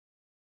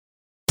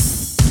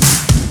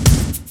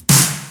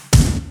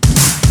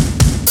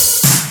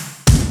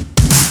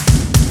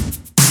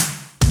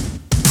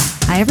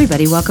Hi,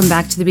 everybody. Welcome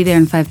back to the Be There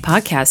in 5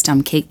 podcast.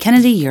 I'm Kate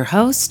Kennedy, your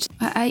host.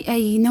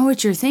 I know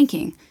what you're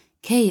thinking.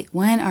 Kate,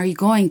 when are you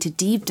going to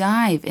deep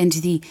dive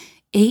into the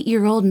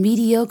 8-year-old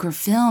mediocre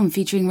film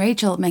featuring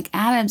Rachel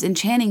McAdams and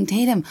Channing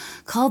Tatum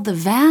called The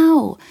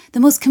Vow, the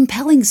most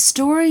compelling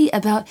story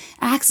about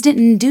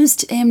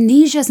accident-induced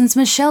amnesia since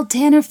Michelle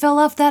Tanner fell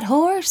off that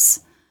horse?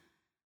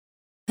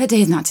 That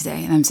day is not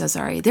today, and I'm so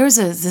sorry. There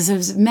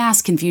was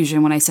mass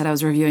confusion when I said I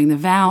was reviewing The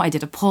Vow. I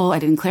did a poll. I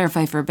didn't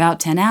clarify for about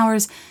 10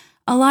 hours.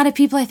 A lot of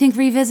people, I think,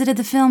 revisited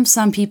the film.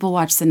 Some people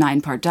watched the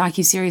 9-part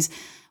docuseries.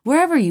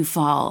 Wherever you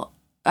fall,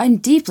 I'm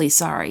deeply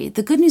sorry.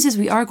 The good news is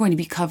we are going to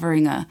be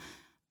covering a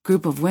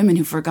group of women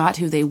who forgot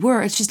who they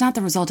were. It's just not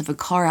the result of a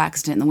car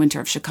accident in the winter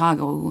of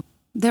Chicago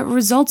that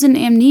results in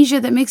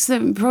amnesia that makes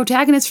the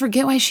protagonist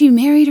forget why she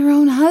married her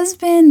own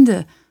husband.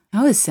 That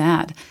was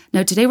sad.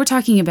 Now, today we're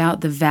talking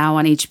about The Vow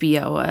on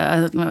HBO,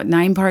 a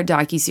 9-part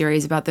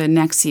docuseries about the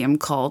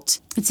NXIVM cult.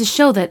 It's a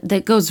show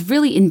that goes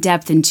really in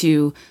depth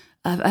into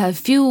a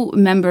few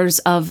members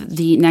of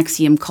the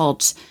NXIVM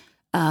cult,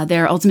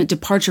 their ultimate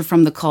departure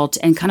from the cult,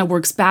 and kind of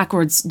works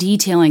backwards,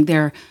 detailing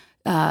their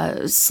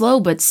slow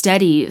but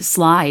steady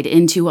slide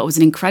into what was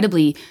an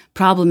incredibly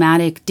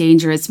problematic,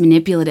 dangerous,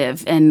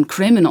 manipulative, and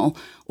criminal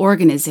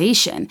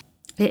organization.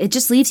 It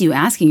just leaves you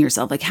asking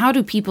yourself, like, how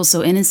do people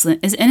so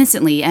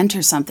innocently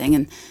enter something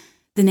in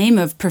the name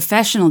of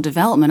professional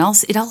development?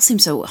 It all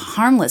seems so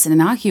harmless and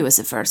innocuous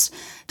at first,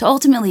 to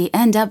ultimately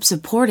end up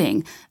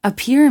supporting a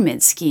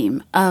pyramid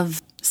scheme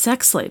of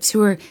sex slaves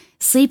who are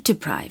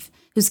sleep-deprived,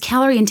 whose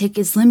calorie intake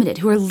is limited,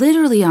 who are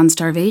literally on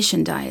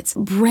starvation diets,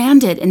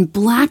 branded and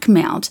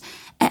blackmailed,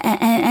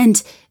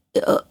 and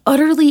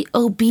utterly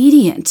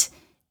obedient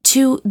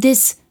to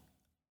this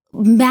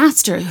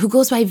master who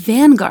goes by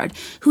Vanguard,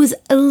 who is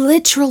a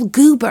literal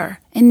goober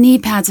in knee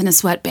pads and a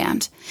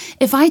sweatband.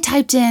 If I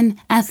typed in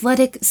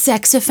athletic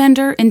sex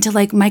offender into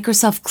like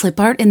Microsoft clip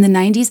art in the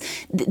 90s,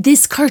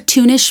 this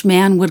cartoonish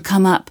man would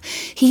come up.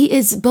 He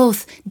is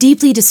both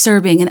deeply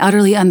disturbing and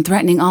utterly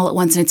unthreatening all at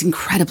once, and it's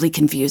incredibly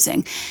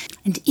confusing.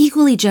 And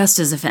equally just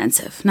as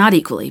offensive. Not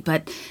equally,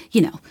 but,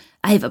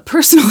 I have a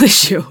personal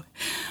issue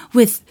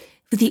with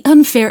the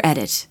unfair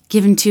edit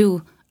given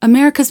to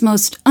America's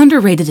most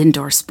underrated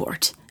indoor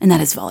sport, and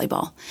that is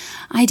volleyball.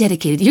 I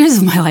dedicated years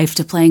of my life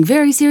to playing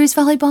very serious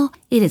volleyball.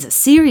 It is a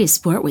serious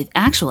sport with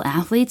actual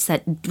athletes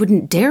that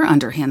wouldn't dare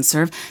underhand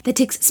serve, that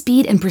takes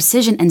speed and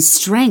precision and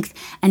strength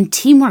and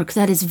teamwork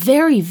that is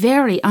very,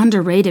 very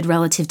underrated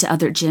relative to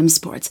other gym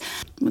sports.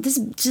 This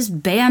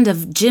just band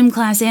of gym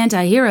class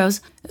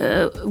anti-heroes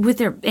with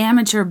their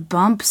amateur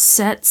bump,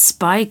 set,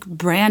 spike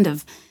brand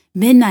of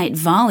midnight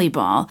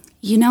volleyball.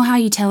 You know how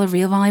you tell a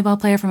real volleyball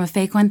player from a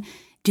fake one?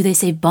 Do they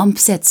say bump,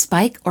 set,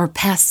 spike, or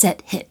pass,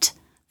 set, hit?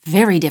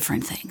 Very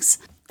different things.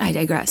 I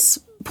digress.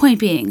 Point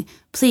being,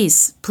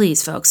 please,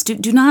 folks,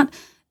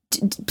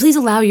 please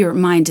allow your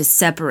mind to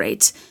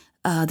separate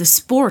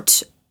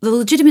the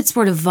legitimate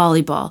sport of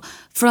volleyball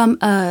from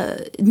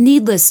a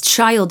needless,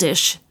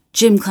 childish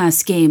gym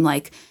class game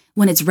like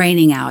when it's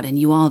raining out and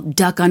you all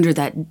duck under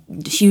that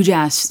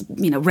huge-ass,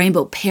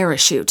 rainbow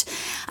parachute.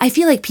 I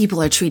feel like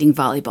people are treating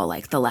volleyball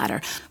like the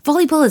latter.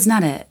 Volleyball is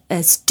not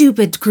a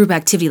stupid group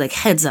activity like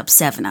Heads Up,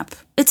 7-Up.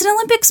 It's an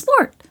Olympic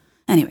sport.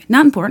 Anyway,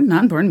 not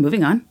important,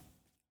 moving on.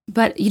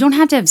 But you don't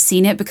have to have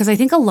seen it, because I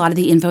think a lot of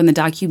the info in the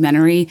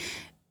documentary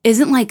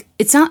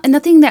it's not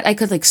nothing that I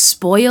could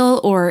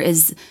spoil or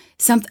is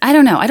something. I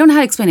don't know how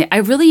to explain it. I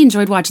really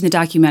enjoyed watching the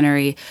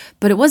documentary,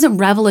 but it wasn't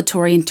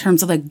revelatory in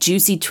terms of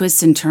juicy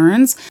twists and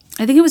turns.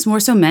 I think it was more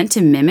so meant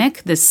to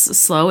mimic this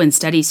slow and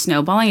steady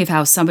snowballing of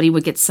how somebody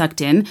would get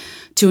sucked in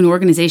to an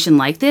organization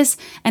like this.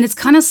 And it's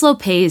kind of slow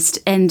paced,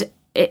 and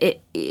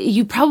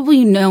you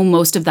probably know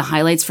most of the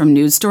highlights from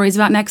news stories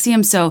about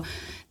NXIVM. So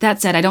that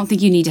said, I don't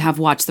think you need to have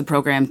watched the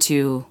program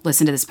to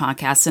listen to this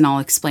podcast, and I'll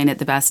explain it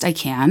the best I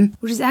can,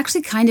 which is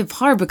actually kind of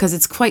hard because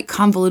it's quite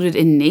convoluted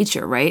in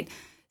nature, right?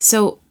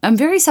 So I'm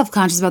very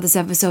self-conscious about this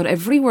episode.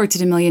 I've reworked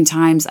it a million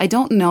times. I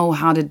don't know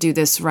how to do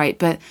this right,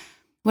 but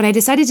what I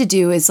decided to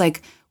do is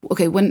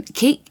when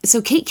Kate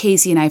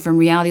Casey and I from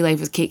Reality Life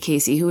with Kate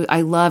Casey, who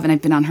I love and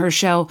I've been on her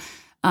show,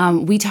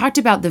 we talked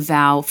about The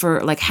Vow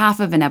for half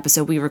of an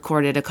episode we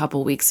recorded a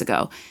couple weeks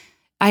ago.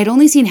 I had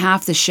only seen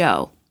half the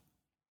show.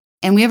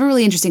 And we have a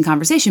really interesting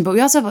conversation, but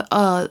we also have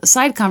a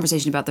side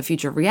conversation about the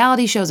future of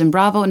reality shows in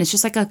Bravo, and it's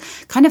just a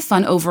kind of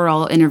fun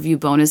overall interview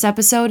bonus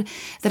episode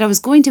that I was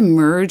going to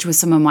merge with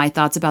some of my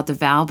thoughts about The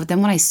Vow, but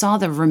then when I saw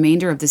the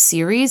remainder of the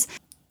series,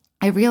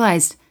 I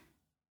realized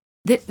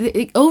that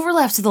it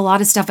overlaps with a lot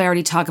of stuff I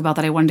already talk about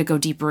that I wanted to go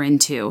deeper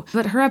into.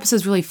 But her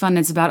episode's really fun, and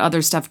it's about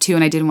other stuff too,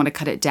 and I didn't want to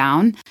cut it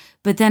down.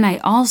 But then I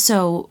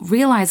also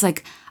realized,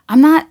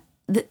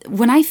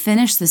 when I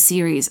finished the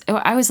series,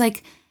 I was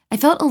I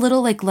felt a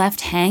little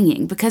left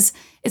hanging, because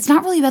it's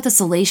not really about the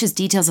salacious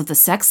details of the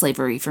sex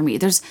slavery for me.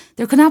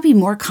 There could not be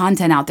more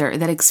content out there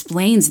that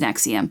explains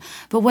NXIVM.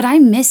 But what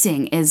I'm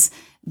missing is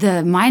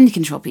the mind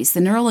control piece, the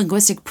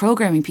neurolinguistic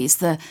programming piece,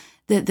 the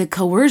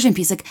coercion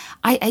piece.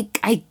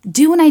 I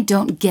do and I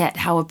don't get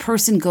how a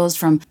person goes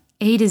from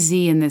A to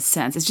Z in this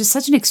sense. It's just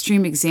such an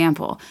extreme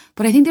example.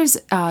 But I think there's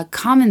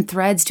common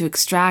threads to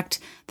extract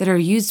that are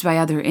used by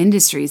other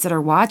industries that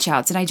are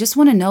watchouts. And I just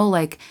want to know,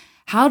 like,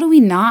 how do we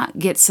not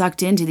get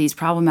sucked into these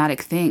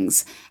problematic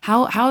things?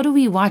 How do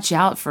we watch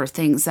out for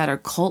things that are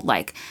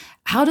cult-like?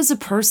 How does a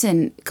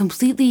person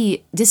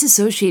completely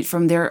disassociate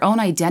from their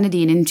own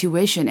identity and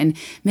intuition and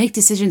make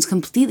decisions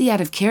completely out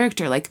of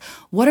character? Like,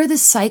 what are the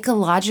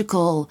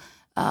psychological,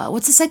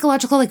 what's the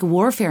psychological, like,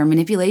 warfare,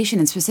 manipulation,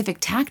 and specific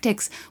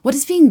tactics? What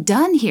is being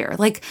done here?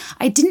 Like,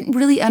 I didn't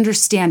really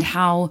understand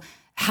how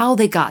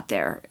they got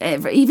there,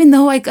 even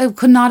though I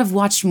could not have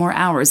watched more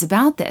hours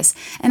about this.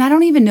 And I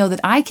don't even know that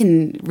I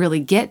can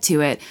really get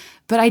to it,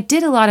 but I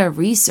did a lot of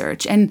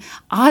research. And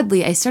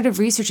oddly, I started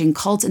researching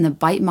cults in the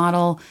BITE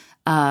model,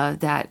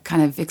 that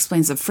kind of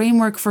explains the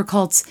framework for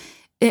cults,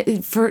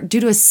 due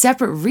to a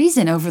separate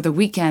reason over the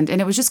weekend.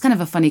 And it was just kind of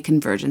a funny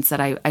convergence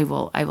that I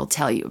will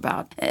tell you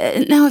about.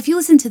 Now, if you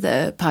listen to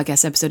the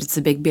podcast episode, It's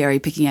the Big Berry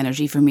Picking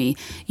Energy for me,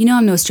 you know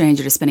I'm no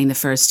stranger to spending the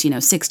first,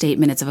 6 to 8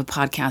 minutes of a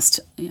podcast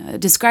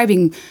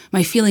describing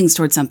my feelings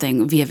towards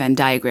something via Venn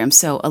diagram.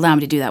 So allow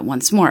me to do that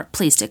once more.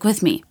 Please stick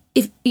with me.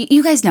 If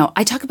you guys know,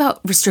 I talk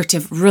about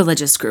restrictive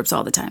religious groups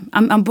all the time.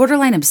 I'm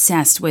borderline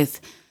obsessed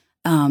with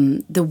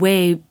the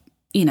way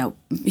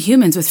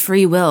humans with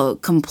free will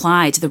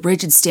comply to the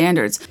rigid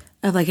standards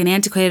of, like, an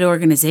antiquated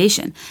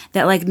organization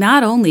that, like,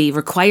 not only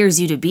requires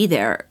you to be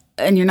there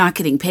and you're not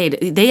getting paid,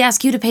 they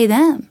ask you to pay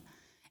them.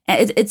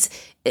 It's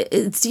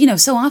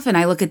so often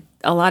I look at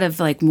a lot of,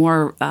 like,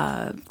 more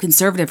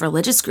conservative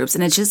religious groups,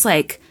 and it's just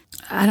like,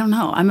 I don't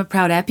know, I'm a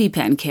proud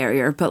EpiPen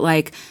carrier, but,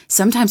 like,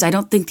 sometimes I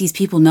don't think these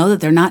people know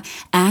that they're not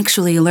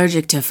actually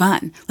allergic to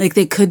fun. Like,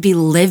 they could be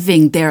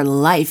living their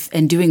life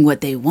and doing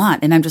what they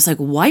want. And I'm just like,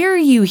 why are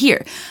you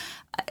here?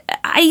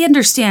 I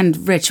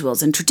understand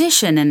rituals and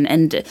tradition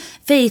and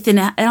faith and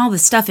all the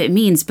stuff it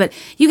means, but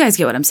you guys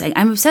get what I'm saying.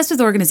 I'm obsessed with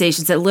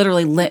organizations that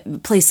literally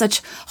place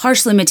such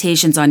harsh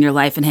limitations on your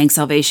life and hang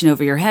salvation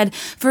over your head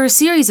for a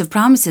series of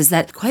promises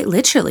that quite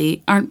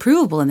literally aren't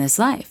provable in this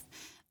life.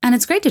 And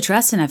it's great to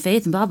trust and have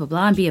faith and blah, blah,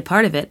 blah and be a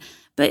part of it.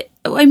 But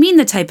I mean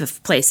the type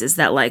of places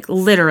that, like,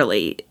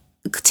 literally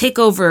take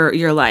over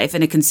your life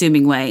in a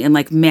consuming way and,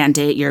 like,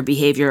 mandate your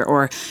behavior,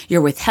 or you're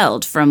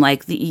withheld from,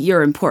 like,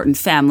 your important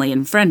family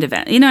and friend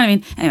event. You know what I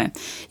mean? Anyway,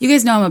 you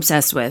guys know I'm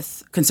obsessed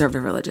with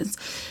conservative religions.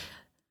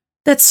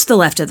 That's the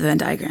left of the Venn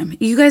diagram.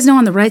 You guys know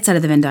on the right side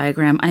of the Venn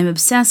diagram, I'm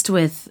obsessed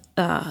with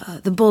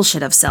the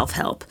bullshit of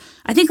self-help.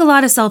 I think a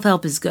lot of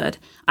self-help is good.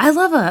 I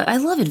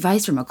love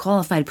advice from a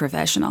qualified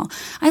professional.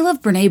 I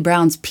love Brene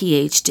Brown's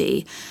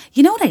PhD.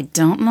 You know what I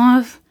don't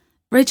love?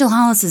 Rachel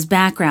Hollis's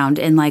background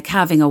in, like,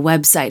 having a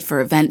website for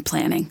event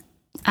planning.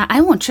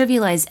 I won't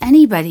trivialize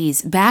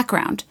anybody's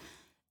background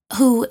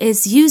who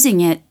is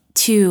using it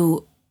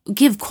to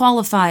give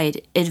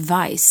qualified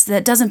advice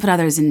that doesn't put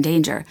others in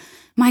danger.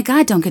 My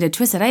God, don't get it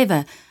twisted. I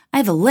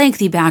have a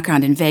lengthy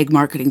background in vague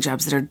marketing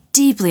jobs that are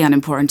deeply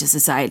unimportant to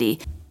society.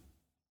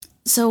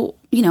 So,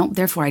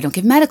 therefore I don't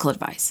give medical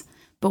advice.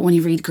 But when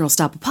you read Girl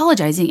Stop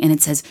Apologizing and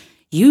it says,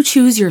 you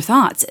choose your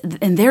thoughts,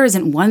 and there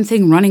isn't one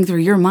thing running through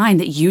your mind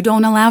that you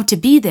don't allow to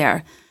be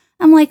there,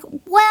 I'm like,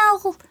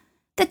 well,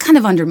 that kind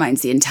of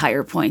undermines the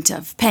entire point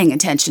of paying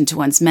attention to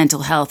one's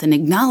mental health and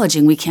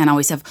acknowledging we can't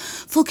always have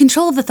full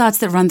control of the thoughts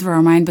that run through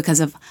our mind because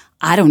of,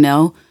 I don't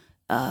know,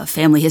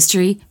 family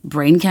history,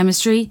 brain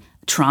chemistry,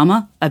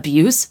 trauma,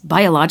 abuse,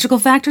 biological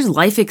factors,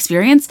 life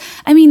experience.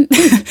 I mean,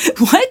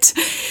 what?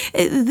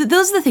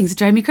 Those are the things that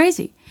drive me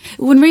crazy.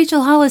 When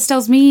Rachel Hollis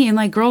tells me in,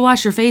 like, Girl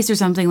Wash Your Face or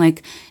something,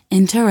 like,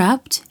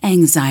 interrupt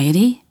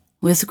anxiety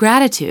with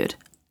gratitude.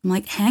 I'm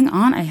like, hang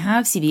on, I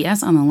have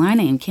CVS on the line.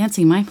 I am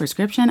canceling my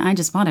prescription. I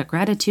just bought a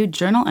gratitude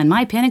journal and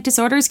my panic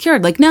disorder is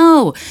cured. Like,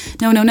 no.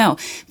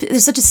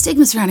 There's such a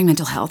stigma surrounding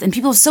mental health and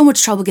people have so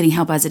much trouble getting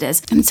help as it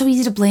is. And it's so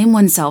easy to blame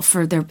oneself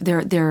for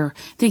their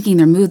thinking,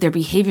 their mood, their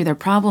behavior, their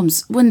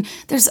problems, when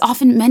there's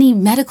often many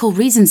medical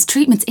reasons,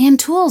 treatments, and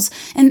tools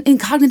and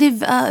cognitive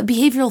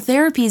behavioral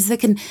therapies that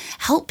can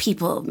help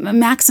people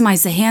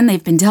maximize the hand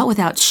they've been dealt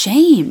without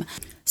shame.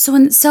 So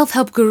when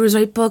self-help gurus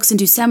write books and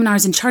do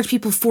seminars and charge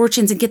people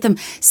fortunes and get them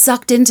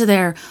sucked into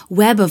their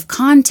web of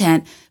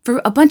content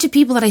for a bunch of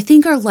people that I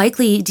think are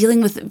likely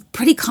dealing with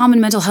pretty common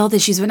mental health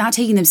issues but not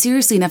taking them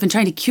seriously enough and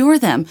trying to cure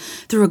them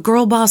through a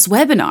Girl Boss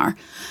webinar,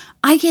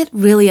 I get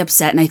really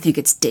upset and I think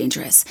it's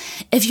dangerous.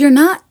 If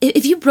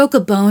you broke a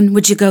bone,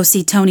 would you go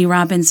see Tony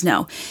Robbins?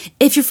 No.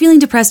 If you're feeling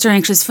depressed or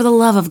anxious, for the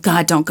love of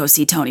God, don't go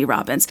see Tony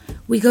Robbins.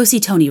 We go see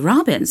Tony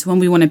Robbins when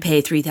we want to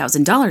pay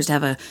 $3,000 to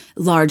have a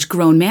large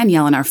grown man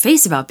yell in our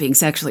face about being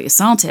sexually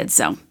assaulted.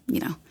 So,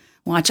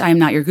 watch I Am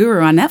Not Your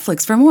Guru on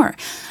Netflix for more.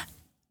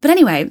 But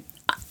anyway,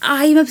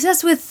 I'm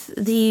obsessed with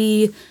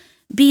the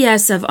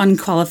BS of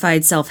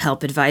unqualified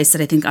self-help advice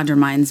that I think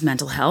undermines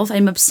mental health.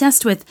 I'm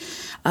obsessed with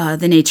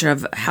the nature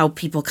of how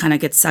people kind of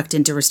get sucked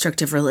into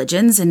restrictive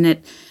religions, and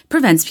it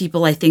prevents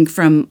people, I think,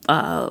 from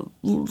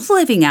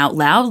living out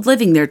loud,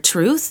 living their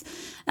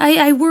truth.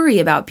 I worry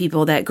about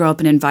people that grow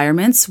up in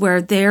environments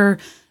where they're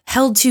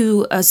held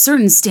to a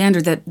certain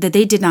standard that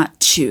they did not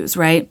choose,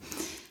 right?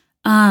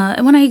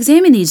 And when I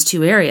examined these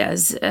two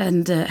areas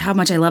and how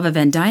much I love a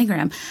Venn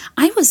diagram,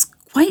 I was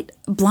quite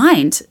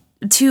blind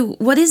to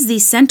what is the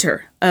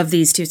center of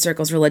these two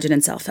circles, religion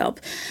and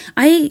self-help.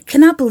 I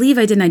cannot believe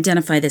I didn't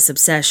identify this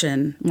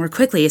obsession more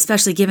quickly,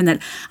 especially given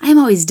that I am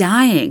always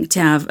dying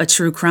to have a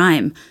true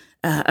crime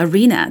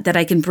arena that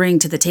I can bring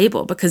to the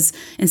table, because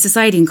in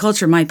society and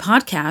culture, my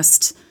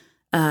podcast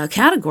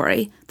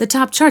category, the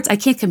top charts, I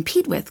can't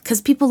compete with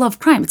because people love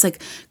crime. It's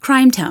like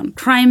Crime Town,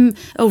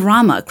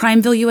 Crime-O-Rama,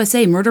 Crimeville,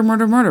 USA, Murder,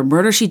 Murder, Murder,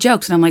 Murder, She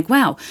Jokes. And I'm like,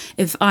 wow,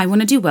 if I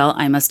want to do well,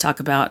 I must talk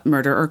about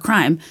murder or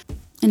crime.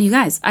 And you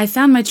guys, I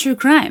found my true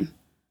crime.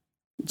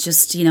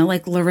 Just,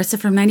 like Larissa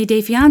from 90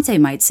 Day Fiancé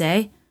might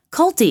say,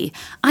 culty.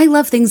 I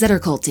love things that are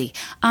culty.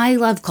 I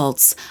love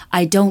cults.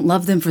 I don't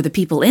love them for the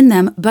people in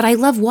them, but I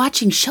love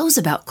watching shows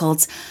about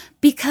cults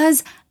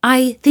because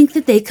I think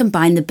that they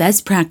combine the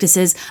best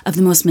practices of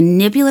the most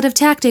manipulative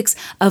tactics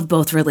of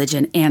both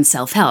religion and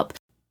self-help.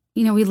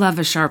 We love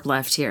a sharp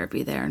left here.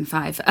 Be there in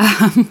 5.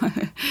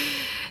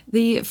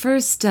 The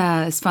first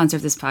sponsor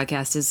of this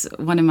podcast is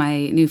one of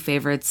my new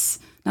favorites,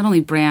 not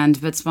only brand,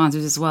 but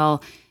sponsors as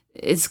well.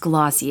 It's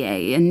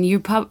Glossier, and you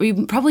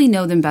probably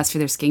know them best for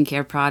their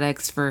skincare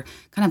products, for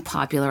kind of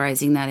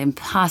popularizing that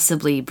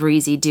impossibly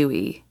breezy,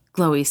 dewy,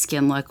 glowy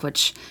skin look,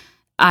 which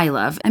I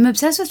love. I'm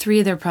obsessed with 3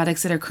 of their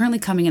products that are currently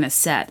coming in a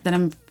set that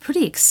I'm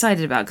pretty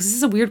excited about, because this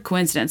is a weird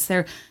coincidence.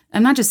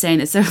 I'm not just saying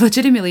this, they're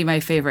legitimately my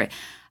favorite.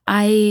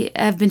 I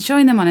have been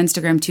showing them on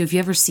Instagram too. If you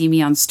ever see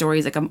me on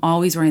stories, I'm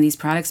always wearing these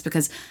products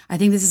because I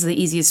think this is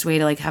the easiest way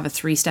to have a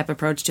 3-step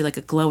approach to a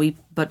glowy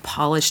but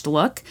polished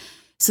look.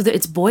 So that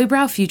it's Boy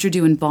Brow, Future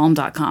Dew, and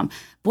Balm.com.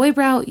 Boy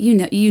Brow,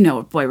 you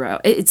know Boy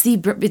Brow. It's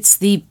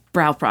the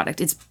brow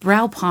product. It's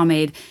brow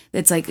pomade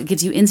that's it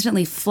gives you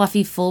instantly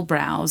fluffy, full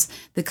brows,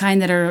 the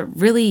kind that are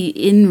really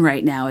in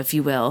right now, if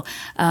you will.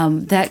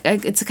 That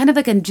it's kind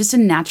of just a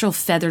natural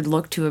feathered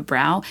look to a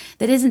brow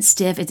that isn't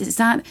stiff. It's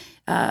not.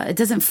 It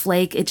doesn't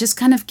flake. It just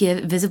kind of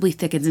visibly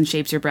thickens and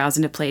shapes your brows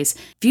into place.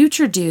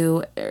 Future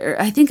Dew,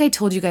 I think I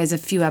told you guys a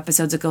few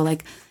episodes ago,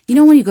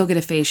 when you go get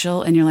a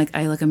facial and you're like,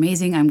 I look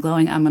amazing, I'm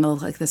glowing, I'm going to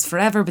look like this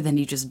forever, but then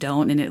you just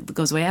don't and it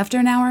goes away after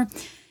an hour.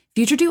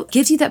 Future Dew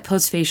gives you that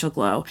post-facial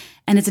glow,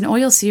 and it's an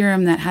oil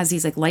serum that has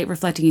these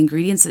light-reflecting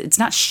ingredients. It's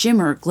not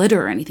shimmer,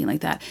 glitter, or anything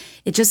like that.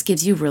 It just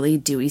gives you really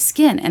dewy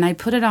skin, and I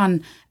put it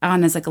on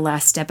as a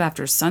last step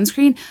after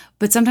sunscreen,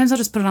 but sometimes I'll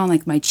just put it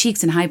on my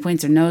cheeks and high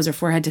points or nose or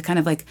forehead to kind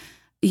of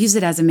use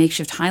it as a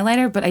makeshift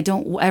highlighter, but I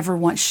don't ever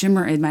want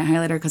shimmer in my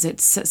highlighter because it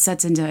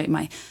sets into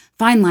my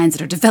fine lines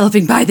that are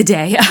developing by the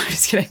day. I'm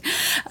just kidding.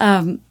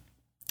 And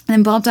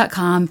then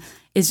Balm.com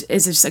is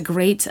just a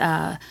great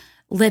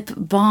lip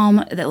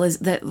balm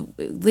that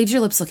leaves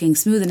your lips looking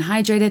smooth and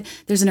hydrated.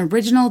 There's an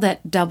original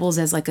that doubles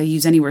as a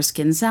use anywhere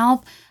skin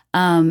salve.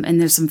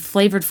 And there's some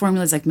flavored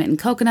formulas like mint and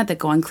coconut that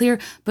go on clear,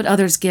 but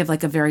others give a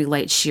very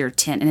light sheer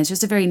tint. And it's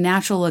just a very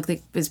natural look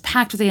that is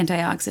packed with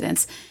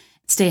antioxidants.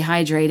 Stay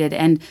hydrated.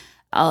 And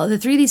the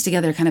 3 of these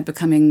together kind of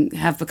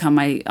have become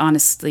my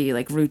honestly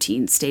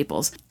routine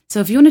staples. So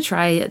if you want to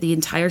try the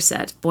entire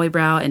set, Boy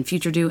Brow and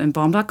Future Dew and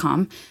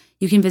Balm.com,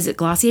 you can visit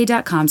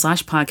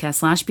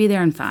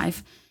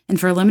glossier.com/podcast/BeThereIn5. And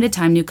for a limited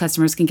time, new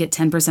customers can get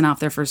 10% off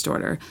their first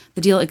order.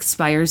 The deal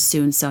expires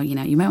soon, so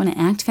you might want to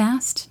act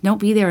fast. Don't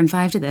be there in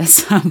 5 to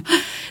this.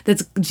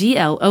 That's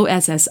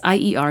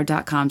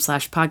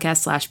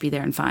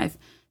glossier.com/podcast/BeThereIn5.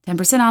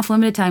 10% off,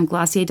 limited time,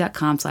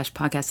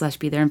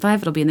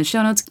 glossier.com/podcast/BeThereIn5. It'll be in the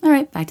show notes. All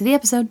right, back to the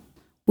episode.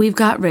 We've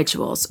got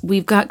rituals.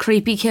 We've got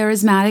creepy,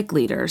 charismatic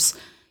leaders.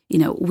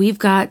 We've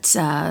got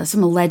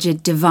some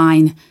alleged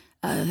divine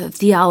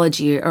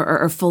theology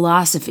or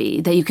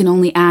philosophy that you can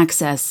only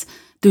access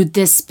through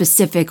this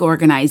specific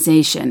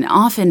organization,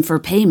 often for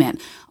payment,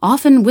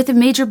 often with a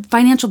major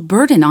financial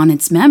burden on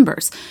its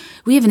members.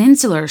 We have an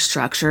insular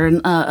structure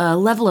and a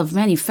level of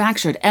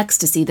manufactured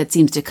ecstasy that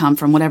seems to come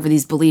from whatever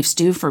these beliefs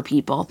do for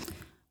people.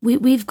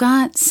 We've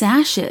got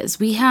sashes.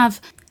 We have,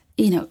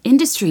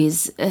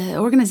 industries,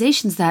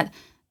 organizations that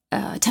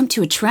attempt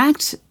to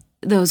attract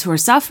those who are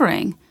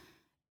suffering.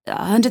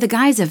 Under the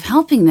guise of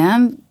helping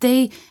them,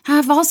 they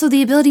have also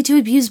the ability to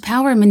abuse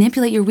power and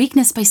manipulate your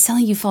weakness by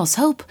selling you false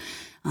hope.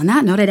 On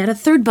that note, I'd add a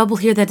third bubble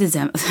here that is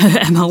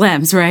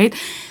MLMs, right?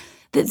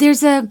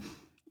 There's a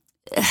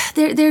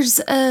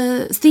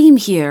theme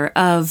here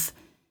of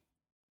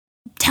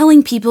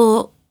telling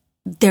people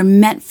they're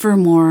meant for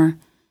more,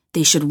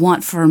 they should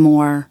want for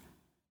more,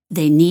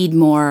 they need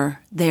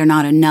more, they are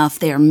not enough,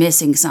 they are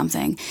missing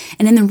something.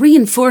 And in the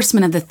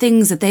reinforcement of the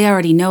things that they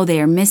already know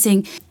they are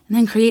missing, and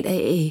then create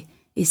a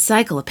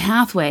cycle, a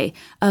pathway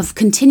of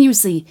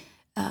continuously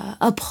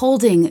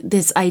upholding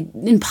this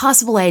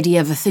impossible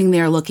idea of a thing they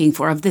are looking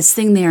for, of this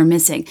thing they are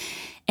missing.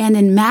 And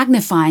in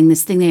magnifying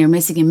this thing they are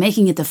missing and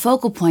making it the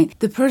focal point,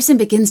 the person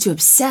begins to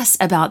obsess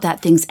about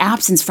that thing's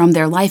absence from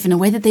their life in a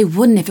way that they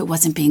wouldn't if it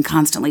wasn't being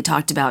constantly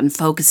talked about and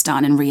focused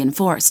on and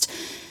reinforced.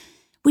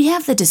 We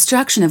have the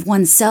destruction of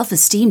one's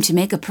self-esteem to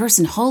make a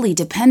person wholly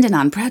dependent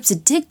on, perhaps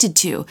addicted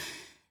to,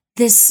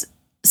 this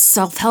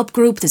self-help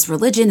group, this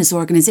religion, this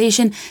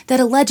organization that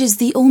alleges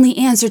the only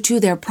answer to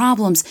their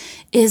problems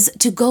is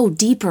to go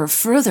deeper,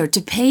 further,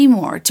 to pay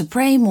more, to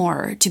pray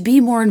more, to be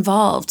more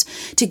involved,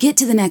 to get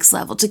to the next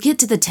level, to get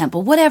to the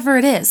temple, whatever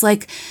it is.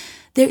 Like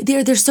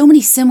there's so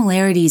many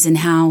similarities in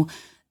how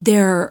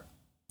there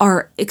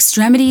are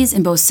extremities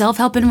in both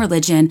self-help and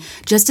religion,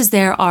 just as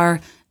there are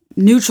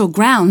neutral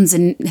grounds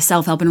in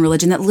self-help and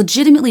religion that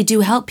legitimately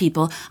do help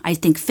people. I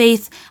think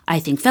faith, I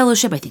think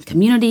fellowship, I think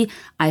community,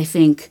 I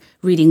think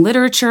reading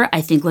literature,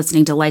 I think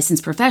listening to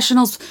licensed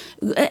professionals,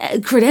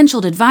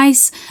 credentialed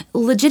advice,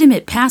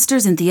 legitimate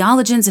pastors and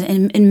theologians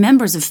and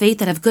members of faith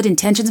that have good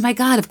intentions. My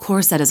God, of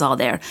course that is all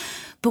there.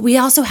 But we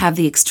also have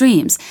the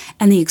extremes,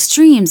 and the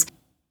extremes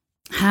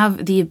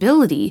have the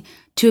ability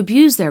to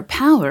abuse their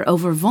power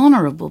over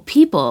vulnerable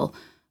people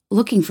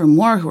looking for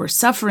more, who are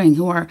suffering,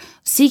 who are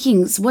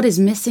seeking what is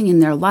missing in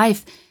their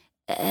life.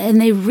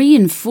 And they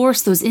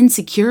reinforce those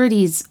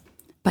insecurities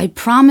by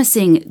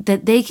promising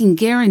that they can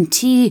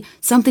guarantee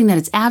something that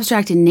is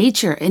abstract in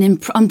nature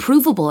and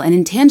unprovable and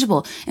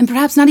intangible, and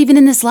perhaps not even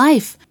in this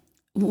life.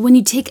 When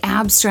you take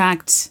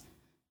abstract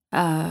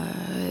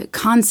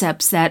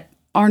concepts that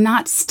are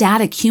not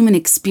static human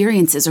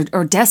experiences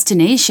or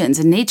destinations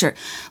in nature,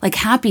 like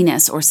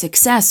happiness or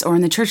success, or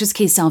in the church's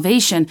case,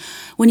 salvation,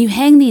 when you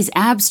hang these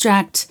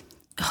abstract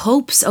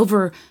hopes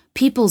over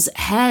people's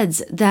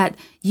heads that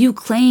you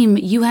claim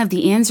you have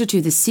the answer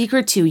to, the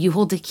secret to, you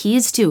hold the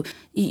keys to,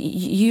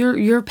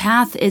 your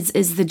path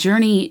is the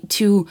journey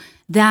to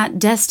that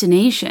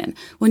destination.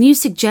 When you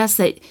suggest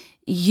that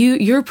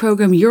your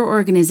program, your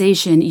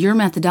organization, your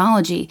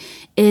methodology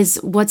is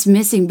what's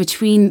missing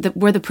between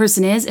where the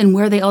person is and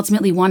where they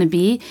ultimately want to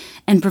be,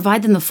 and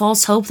provide them the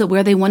false hope that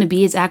where they want to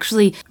be is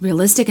actually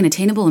realistic and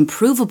attainable and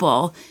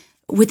provable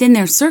within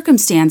their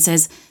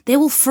circumstances, they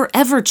will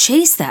forever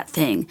chase that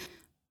thing.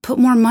 Put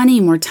more money,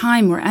 more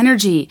time, more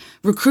energy,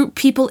 recruit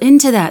people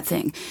into that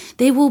thing.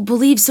 They will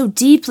believe so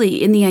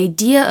deeply in the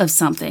idea of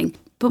something,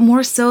 but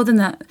more so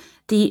than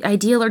the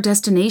ideal or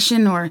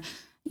destination or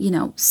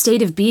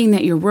state of being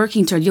that you're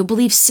working toward. You'll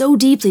believe so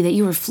deeply that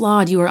you are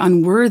flawed, you are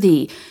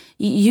unworthy,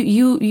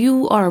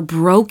 you are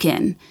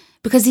broken,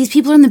 because these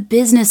people are in the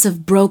business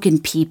of broken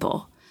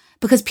people.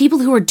 Because people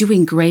who are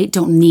doing great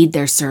don't need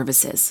their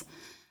services.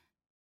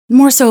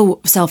 More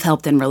so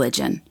self-help than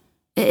religion.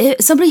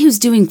 Somebody who's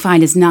doing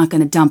fine is not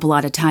going to dump a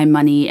lot of time,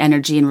 money,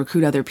 energy, and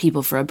recruit other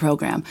people for a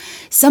program.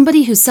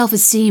 Somebody whose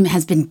self-esteem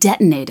has been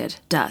detonated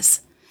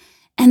does.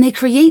 And they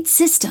create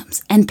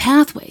systems and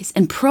pathways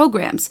and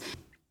programs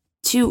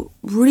to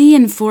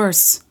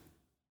reinforce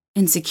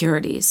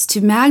insecurities,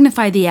 to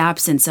magnify the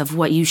absence of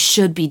what you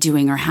should be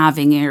doing or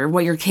having or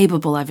what you're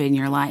capable of in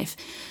your life,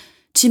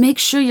 to make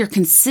sure you're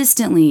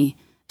consistently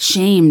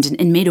shamed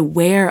and made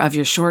aware of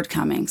your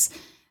shortcomings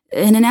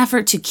in an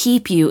effort to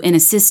keep you in a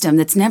system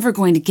that's never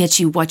going to get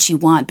you what you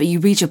want, but you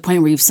reach a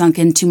point where you've sunk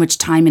in too much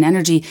time and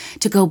energy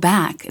to go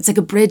back. It's like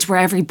a bridge where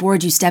every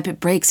board you step,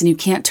 it breaks and you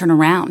can't turn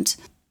around.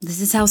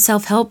 This is how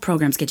self-help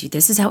programs get you.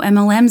 This is how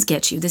MLMs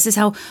get you. This is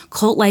how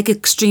cult-like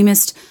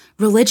extremist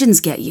religions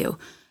get you.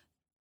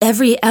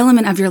 Every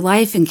element of your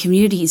life and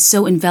community is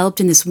so enveloped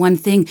in this one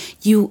thing,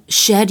 you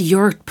shed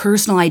your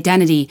personal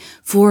identity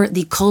for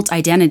the cult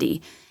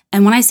identity.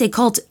 And when I say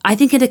cult, I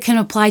think it can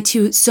apply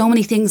to so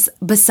many things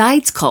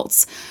besides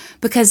cults,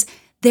 because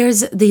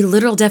there's the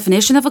literal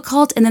definition of a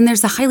cult, and then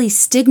there's the highly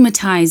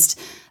stigmatized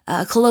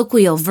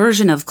colloquial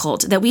version of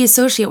cult that we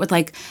associate with,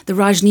 like the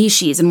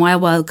Rajneeshis in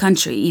Wild Wild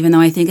Country, even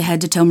though I think a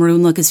head-to-toe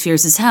maroon look is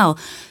fierce as hell.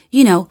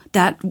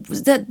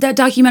 That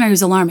documentary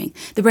was alarming.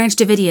 The Branch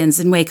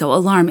Davidians in Waco,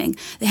 alarming.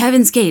 The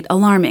Heaven's Gate,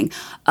 alarming.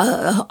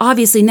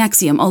 Obviously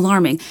NXIVM,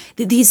 alarming.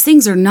 These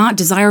things are not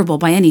desirable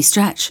by any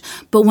stretch.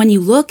 But when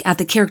you look at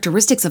the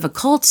characteristics of a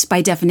cult,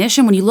 by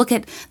definition, when you look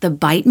at the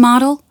BITE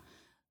model,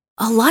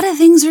 a lot of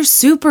things are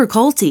super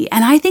culty.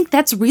 And I think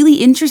that's really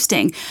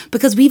interesting,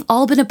 because we've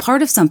all been a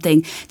part of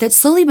something that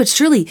slowly but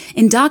surely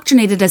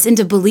indoctrinated us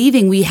into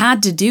believing we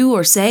had to do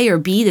or say or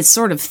be this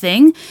sort of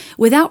thing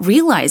without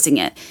realizing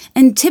it.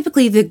 And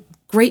typically the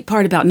great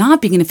part about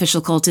not being an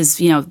official cult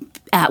is,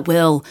 at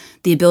will,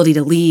 the ability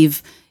to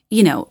leave,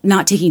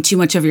 not taking too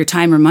much of your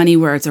time or money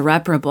where it's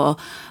irreparable.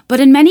 But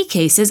in many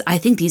cases, I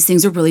think these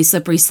things are really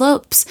slippery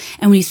slopes.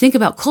 And when you think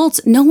about cults,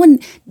 no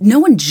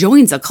one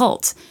joins a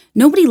cult.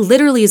 Nobody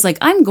literally is like,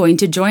 I'm going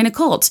to join a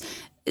cult.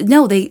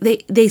 No,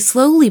 they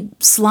slowly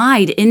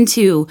slide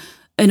into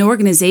an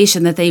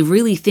organization that they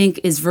really think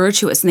is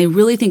virtuous and they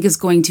really think is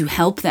going to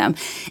help them,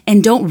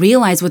 and don't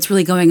realize what's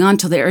really going on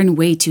till they're in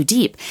way too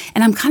deep.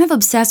 And I'm kind of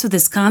obsessed with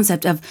this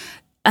concept of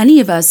any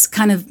of us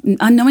kind of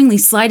unknowingly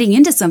sliding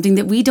into something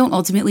that we don't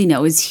ultimately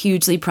know is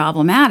hugely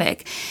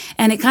problematic.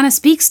 And it kind of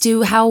speaks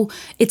to how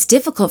it's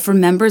difficult for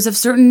members of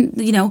certain,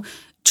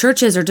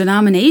 churches or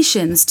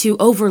denominations to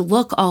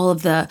overlook all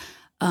of the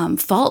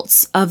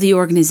faults of the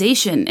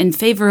organization in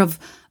favor of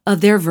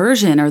of their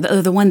version or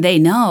the one they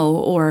know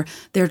or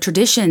their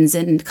traditions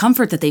and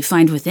comfort that they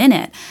find within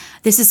it.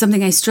 This is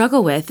something I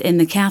struggle with in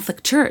the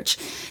Catholic Church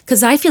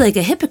because I feel like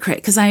a hypocrite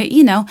because I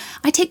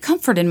take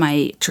comfort in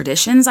my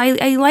traditions.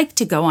 I like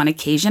to go on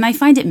occasion. I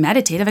find it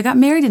meditative. I got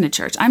married in a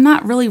church. I'm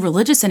not really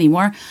religious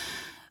anymore,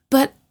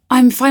 but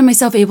I find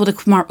myself able to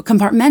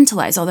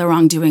compartmentalize all the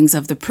wrongdoings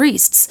of the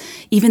priests,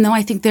 even though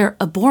I think they're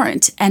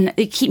abhorrent and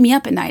it keep me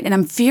up at night and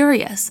I'm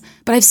furious.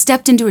 But I've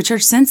stepped into a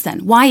church since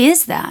then. Why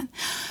is that?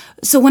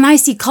 So when I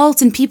see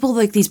cults and people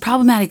like these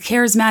problematic,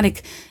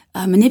 charismatic,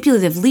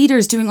 manipulative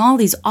leaders doing all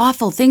these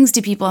awful things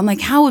to people, I'm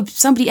like, how would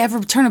somebody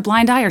ever turn a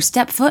blind eye or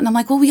step foot? And I'm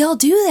like, well, we all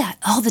do that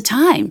all the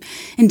time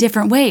in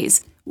different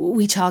ways.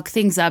 We chalk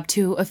things up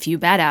to a few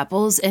bad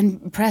apples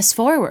and press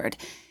forward.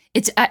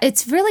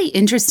 It's really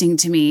interesting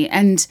to me,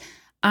 and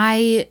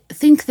I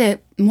think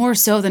that more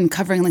so than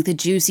covering like the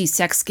juicy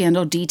sex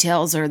scandal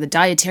details or the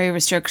dietary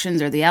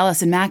restrictions or the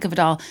Alison Mack of it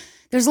all,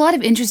 there's a lot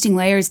of interesting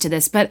layers to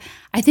this. But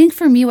I think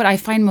for me, what I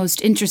find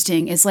most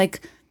interesting is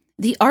like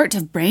the art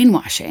of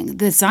brainwashing,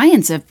 the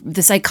science of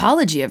the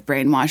psychology of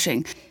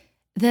brainwashing,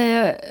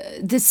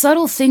 the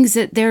subtle things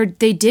that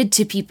they did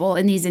to people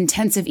in these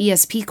intensive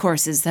ESP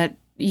courses that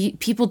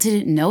people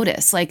didn't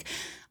notice. Like,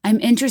 I'm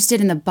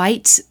interested in the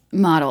BITE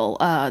model.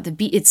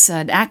 It's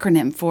an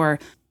acronym for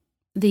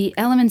the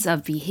elements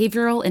of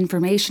behavioral,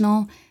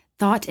 informational,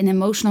 thought, and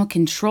emotional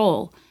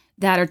control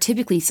that are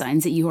typically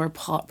signs that you are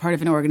part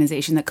of an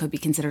organization that could be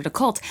considered a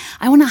cult.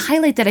 I want to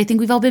highlight that I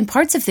think we've all been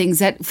parts of things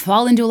that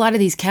fall into a lot of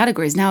these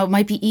categories. Now, it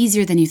might be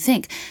easier than you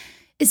think.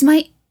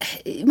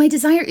 My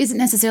desire isn't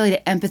necessarily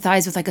to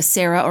empathize with like a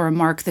Sarah or a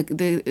Mark,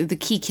 the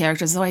key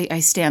characters, though I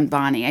stand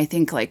Bonnie. I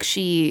think like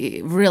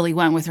she really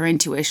went with her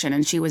intuition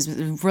and she was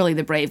really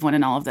the brave one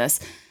in all of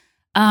this.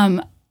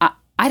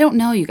 I don't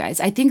know, you guys.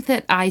 I think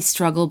that I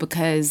struggle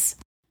because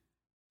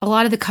a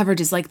lot of the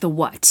coverage is like the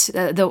what,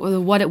 the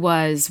what it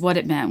was, what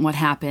it meant, what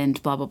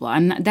happened, blah, blah, blah.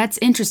 And that's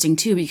interesting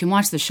too, but you can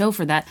watch the show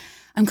for that.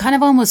 I'm kind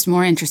of almost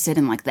more interested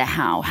in like the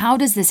how. How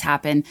does this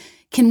happen?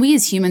 Can we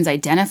as humans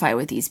identify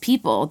with these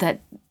people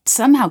that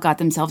somehow got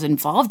themselves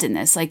involved in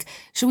this? Like,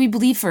 should we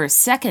believe for a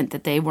second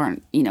that they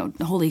weren't,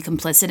 wholly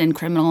complicit and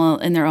criminal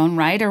in their own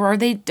right, or are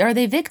they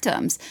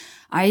victims?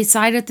 I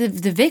side at the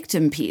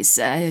victim piece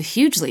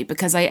hugely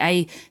because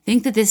I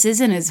think that this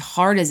isn't as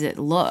hard as it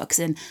looks.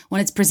 And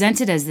when it's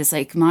presented as this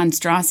like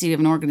monstrosity of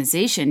an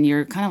organization,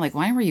 you're kind of like,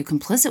 why were you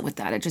complicit with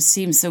that? It just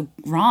seems so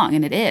wrong,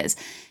 and it is.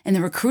 And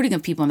the recruiting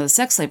of people into the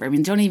sex slavery, I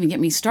mean, don't even get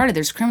me started.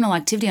 There's criminal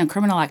activity on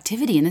criminal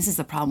activity, and this is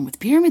the problem with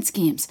pyramid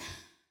schemes.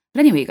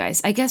 But anyway,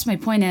 guys, I guess my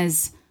point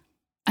is,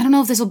 I don't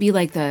know if this will be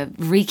like the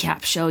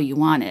recap show you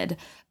wanted,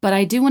 but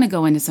I do want to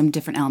go into some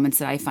different elements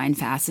that I find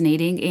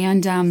fascinating.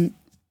 And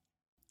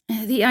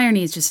the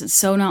irony is just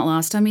so not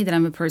lost on me that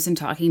I'm a person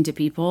talking to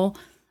people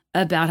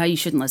about how you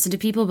shouldn't listen to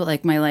people, but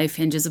like my life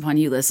hinges upon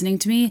you listening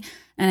to me.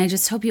 And I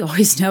just hope you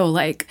always know,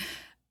 like,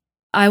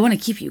 I want to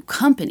keep you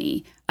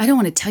company. I don't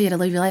want to tell you to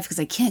live your life because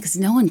I can't, because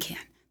no one can.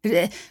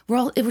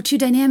 We're too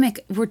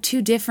dynamic. We're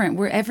too different.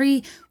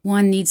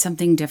 Everyone needs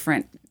something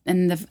different.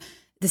 And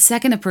the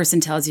second a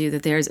person tells you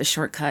that there's a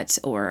shortcut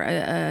or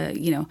a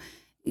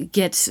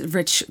get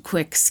rich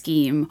quick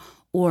scheme,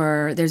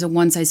 or there's a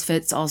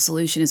one-size-fits-all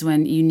solution, is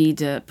when you need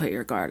to put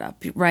your guard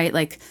up, right?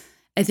 Like,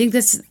 I think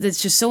that's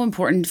just so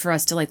important for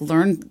us to like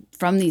learn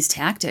from these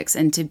tactics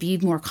and to be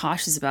more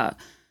cautious about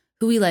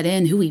who we let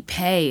in, who we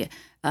pay,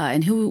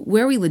 and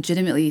where we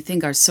legitimately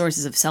think our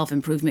sources of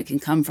self-improvement can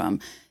come from.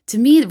 To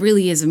me, it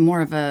really is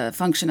more of a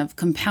function of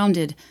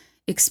compounded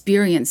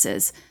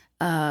experiences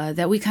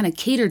that we kind of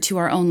cater to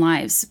our own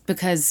lives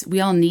because we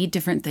all need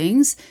different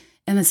things.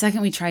 And the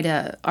second we try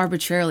to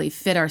arbitrarily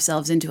fit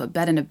ourselves into a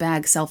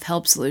bed-in-a-bag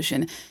self-help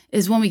solution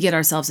is when we get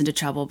ourselves into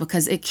trouble,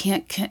 because it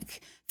can't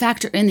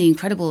factor in the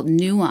incredible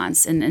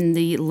nuance and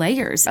the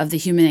layers of the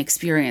human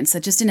experience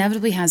that just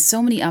inevitably has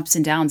so many ups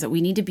and downs that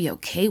we need to be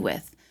okay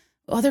with.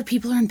 Other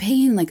people are in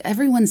pain, like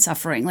everyone's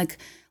suffering, like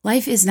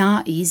life is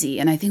not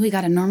easy. And I think we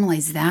got to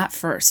normalize that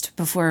first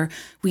before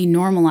we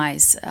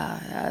normalize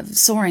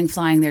soaring,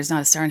 flying, there's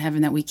not a star in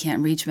heaven that we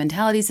can't reach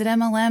mentalities that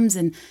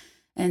MLMs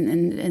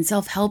and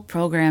self-help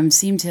programs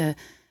seem to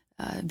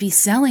be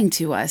selling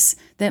to us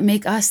that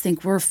make us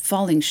think we're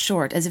falling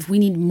short, as if we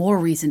need more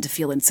reason to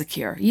feel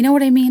insecure. You know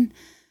what I mean?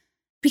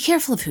 Be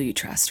careful of who you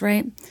trust,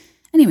 right?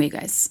 Anyway,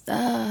 guys,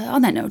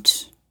 on that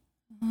note,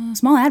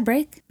 small ad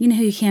break. You know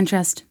who you can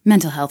trust?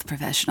 Mental health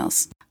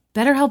professionals.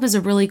 BetterHelp is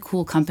a really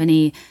cool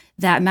company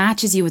that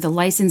matches you with a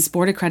licensed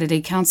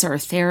board-accredited counselor or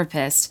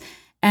therapist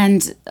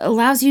and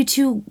allows you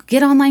to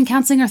get online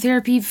counseling or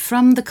therapy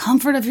from the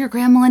comfort of your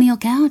grand millennial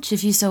couch,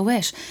 if you so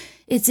wish.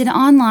 It's an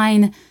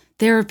online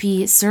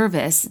therapy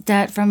service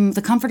that, from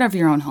the comfort of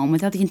your own home,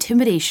 without the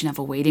intimidation of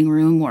a waiting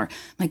room or,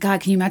 my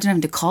God, can you imagine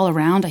having to call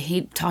around? I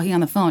hate talking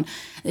on the phone.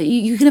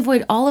 You can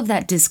avoid all of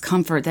that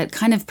discomfort that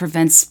kind of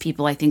prevents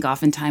people, I think,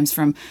 oftentimes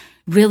from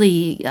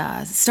really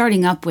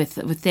starting up with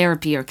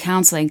therapy or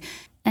counseling.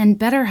 And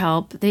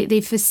BetterHelp,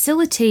 they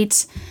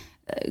facilitate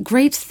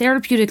great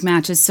therapeutic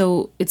matches,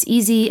 so it's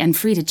easy and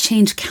free to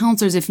change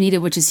counselors if needed,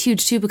 which is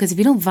huge too, because if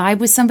you don't vibe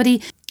with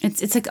somebody,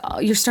 it's like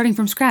you're starting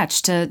from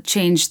scratch to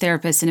change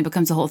therapists, and it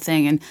becomes a whole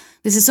thing. And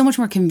this is so much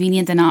more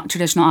convenient than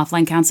traditional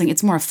offline counseling.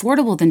 It's more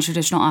affordable than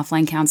traditional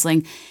offline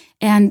counseling.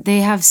 And they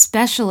have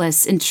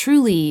specialists in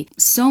truly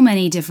so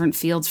many different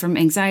fields, from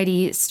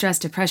anxiety, stress,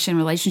 depression,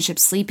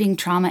 relationships, sleeping,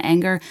 trauma,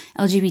 anger,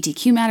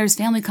 LGBTQ matters,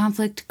 family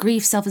conflict,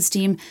 grief,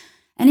 self-esteem.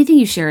 Anything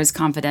you share is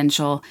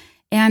confidential.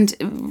 And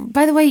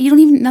by the way,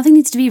 nothing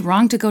needs to be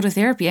wrong to go to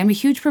therapy. I'm a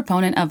huge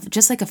proponent of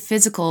just like a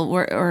physical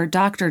or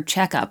doctor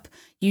checkup.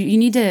 You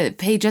need to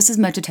pay just as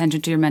much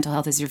attention to your mental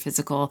health as your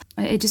physical.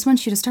 I just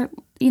want you to start,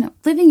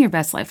 living your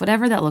best life,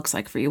 whatever that looks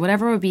like for you,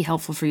 whatever would be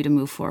helpful for you to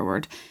move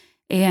forward.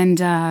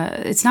 And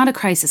it's not a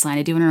crisis line.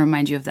 I do want to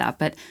remind you of that.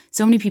 But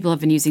so many people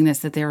have been using this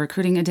that they're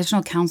recruiting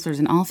additional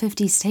counselors in all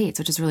 50 states,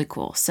 which is really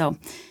cool. So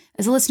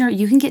as a listener,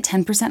 you can get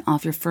 10%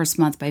 off your first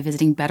month by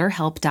visiting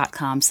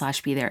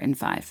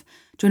betterhelp.com/BeThereIn5.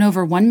 Join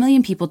over 1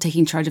 million people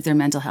taking charge of their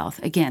mental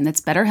health. Again,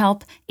 that's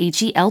BetterHelp,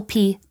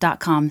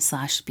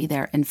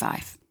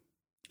 HELP.com/BeThereIn5.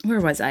 Where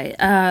was I?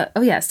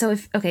 So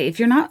if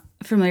you're not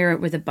familiar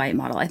with the BITE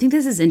model, I think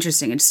this is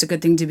interesting and just a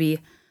good thing to be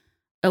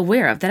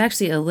aware of, that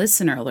actually a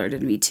listener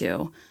alerted me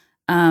to,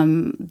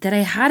 that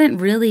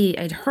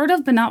I'd heard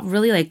of, but not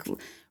really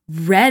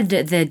read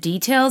the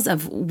details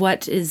of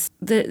what is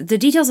the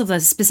details of the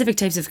specific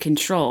types of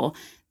control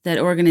that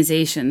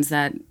organizations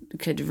that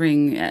could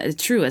ring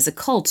true as a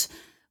cult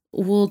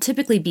will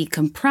typically be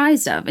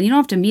comprised of. And you don't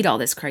have to meet all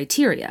this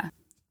criteria.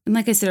 And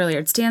like I said earlier,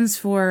 it stands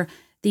for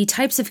the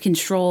types of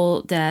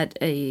control that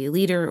a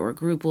leader or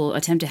group will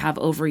attempt to have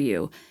over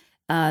you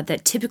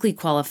that typically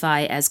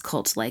qualify as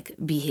cult-like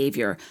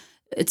behavior.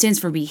 It stands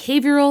for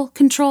behavioral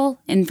control,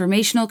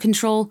 informational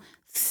control,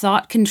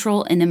 thought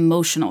control, and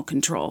emotional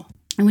control.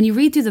 And when you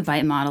read through the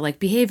BITE model,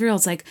 behavioral,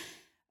 it's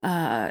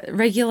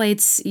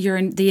regulates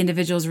the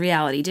individual's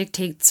reality,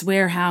 dictates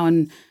where, how,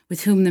 and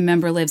with whom the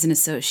member lives and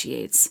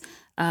associates,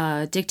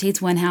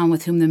 dictates when, how, and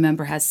with whom the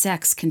member has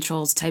sex,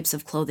 controls types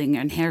of clothing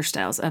and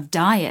hairstyles, of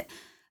diet,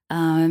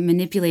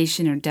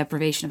 manipulation or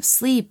deprivation of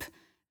sleep.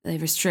 They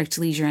restrict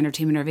leisure,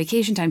 entertainment, or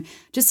vacation time.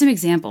 Just some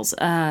examples.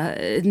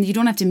 You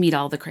don't have to meet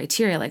all the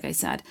criteria, like I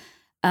said.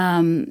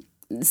 So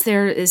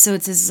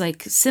it's as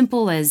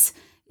simple as,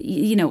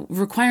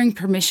 requiring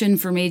permission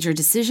for major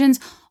decisions,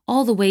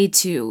 all the way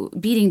to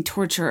beating,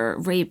 torture,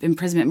 rape,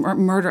 imprisonment,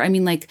 murder.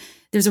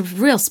 There's a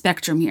real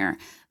spectrum here.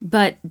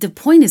 But the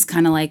point is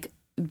kind of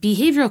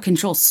behavioral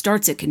control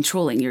starts at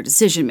controlling your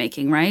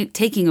decision-making, right?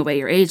 Taking away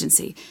your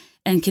agency,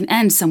 and can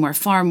end somewhere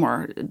far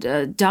more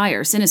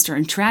dire, sinister,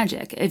 and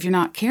tragic if you're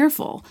not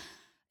careful.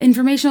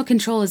 Informational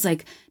control is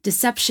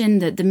deception,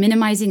 the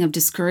minimizing of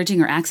discouraging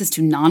or access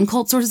to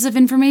non-cult sources of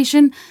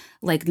information,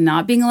 like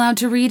not being allowed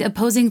to read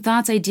opposing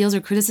thoughts, ideals,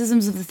 or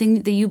criticisms of the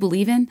thing that you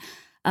believe in.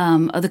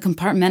 The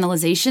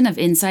compartmentalization of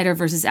insider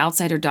versus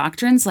outsider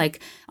doctrines,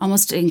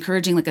 almost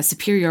encouraging a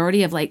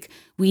superiority of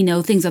we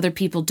know things other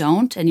people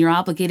don't, and you're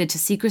obligated to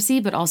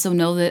secrecy, but also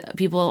know that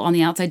people on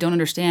the outside don't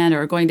understand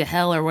or are going to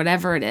hell or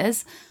whatever it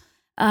is.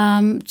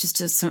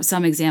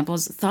 Some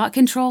examples. Thought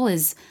control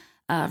is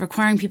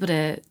requiring people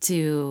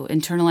to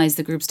internalize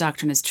the group's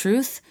doctrine as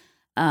truth.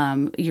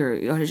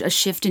 A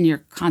shift in your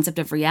concept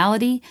of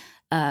reality,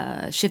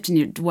 shift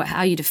in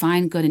how you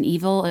define good and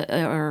evil,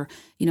 or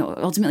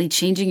ultimately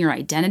changing your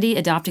identity,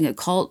 adopting a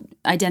cult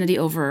identity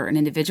over an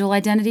individual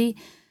identity.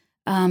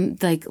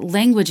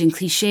 Language and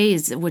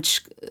cliches,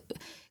 which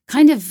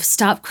kind of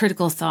stop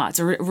critical thoughts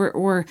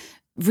or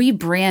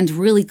rebrand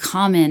really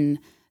common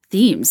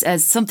themes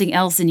as something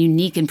else and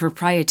unique and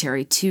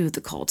proprietary to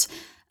the cult.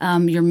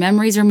 Your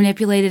memories are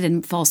manipulated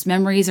and false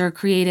memories are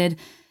created.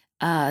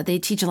 They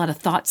teach a lot of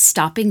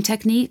thought-stopping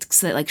techniques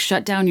that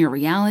shut down your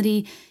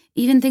reality.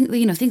 Even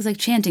things like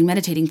chanting,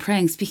 meditating,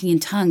 praying, speaking in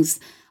tongues,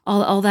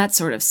 all that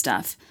sort of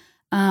stuff.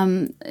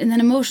 And then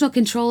emotional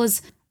control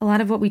is a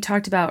lot of what we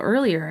talked about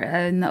earlier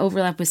in the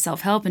overlap with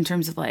self-help, in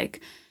terms of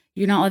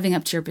you're not living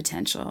up to your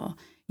potential.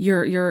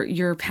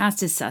 Your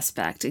past is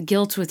suspect.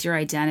 Guilt with your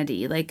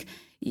identity,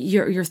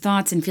 your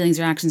thoughts and feelings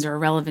or actions are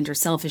irrelevant or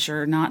selfish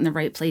or not in the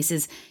right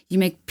places. You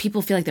make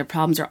people feel like their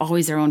problems are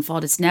always their own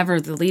fault. It's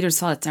never the leader's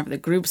fault. It's never the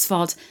group's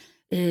fault.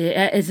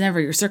 It's never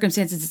your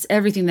circumstances. It's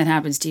everything that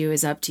happens to you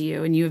is up to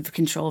you, and you have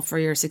control for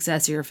your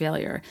success or your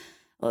failure.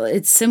 Well,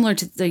 it's similar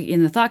to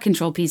in the thought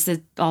control piece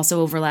that also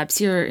overlaps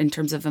here in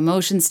terms of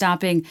emotion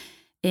stopping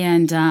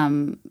and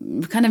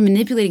kind of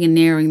manipulating and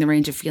narrowing the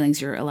range of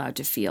feelings you're allowed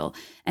to feel,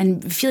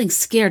 and feeling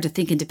scared to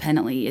think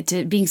independently,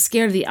 to being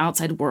scared of the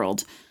outside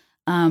world.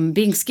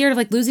 Being scared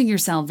of losing your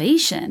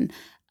salvation,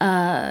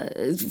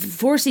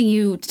 forcing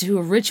you to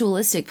a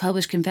ritualistic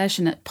public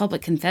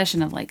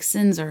confession of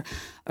sins or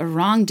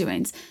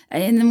wrongdoings.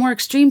 In the more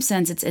extreme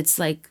sense, it's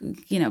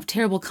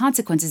terrible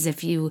consequences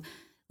if you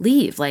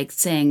leave,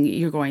 saying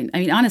you're going.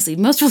 Honestly,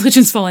 most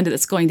religions fall into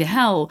this, going to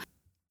hell,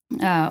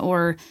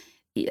 or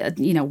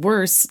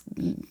worse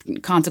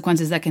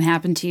consequences that can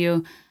happen to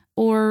you,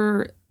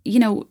 or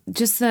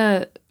just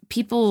the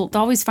people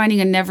always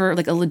finding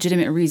a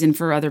legitimate reason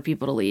for other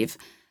people to leave.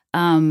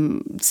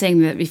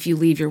 saying that if you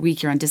leave, you're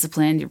weak, you're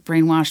undisciplined, you're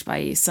brainwashed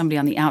by somebody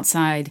on the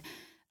outside.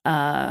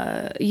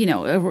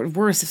 Or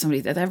worse, if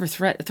somebody that ever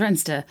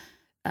threatens to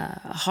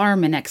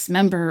harm an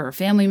ex-member or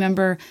family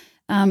member.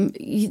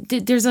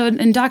 There's an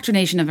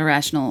indoctrination of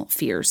irrational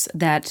fears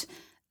that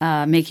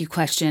make you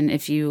question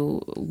if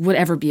you would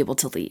ever be able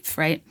to leave,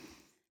 right?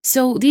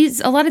 So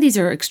a lot of these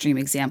are extreme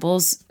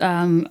examples.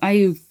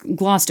 I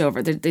glossed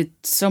over. They're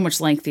so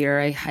much lengthier.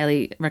 I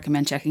highly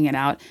recommend checking it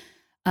out.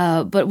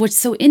 But what's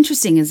so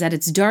interesting is that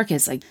its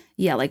darkest,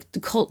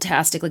 like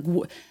cult-tastic,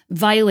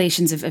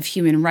 violations of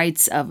human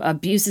rights, of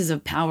abuses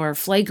of power,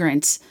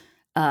 flagrant,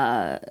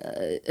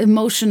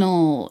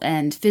 emotional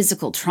and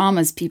physical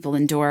traumas people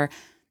endure.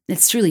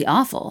 It's truly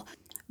awful.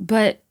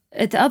 But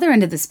at the other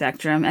end of the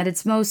spectrum, at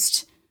its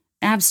most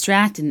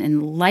abstract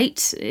and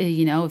light,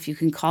 if you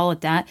can call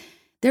it that,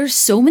 there's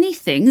so many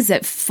things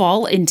that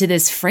fall into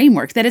this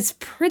framework that it's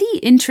pretty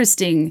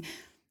interesting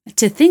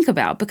to think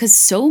about, because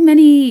so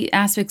many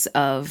aspects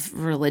of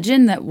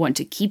religion that want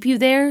to keep you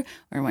there,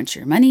 or want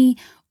your money,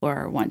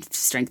 or want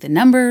strength in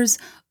numbers,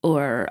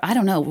 or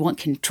want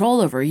control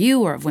over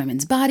you or of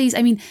women's bodies.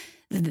 I mean,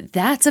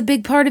 that's a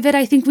big part of it.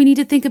 I think we need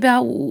to think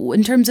about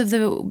in terms of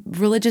the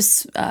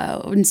religious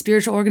and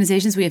spiritual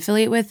organizations we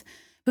affiliate with.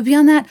 But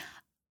beyond that,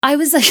 I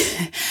was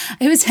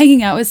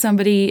hanging out with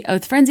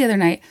friends the other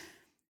night,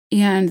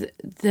 and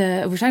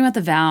we're talking about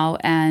the vow,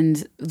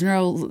 and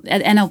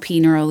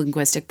NLP,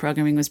 neuro-linguistic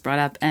programming, was brought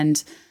up.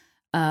 And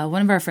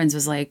one of our friends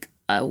was like,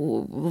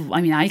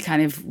 I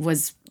kind of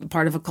was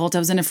part of a cult. I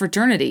was in a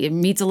fraternity. It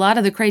meets a lot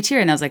of the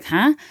criteria. And I was like,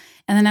 huh?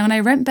 And then when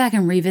I went back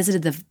and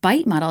revisited the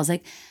BITE model, I was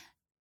like,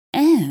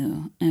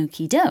 oh,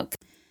 okie doke.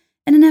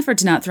 In an effort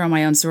to not throw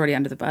my own sorority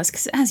under the bus,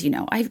 because as you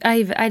know,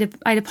 I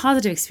had a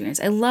positive experience.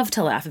 I love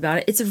to laugh about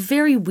it. It's a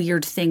very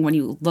weird thing when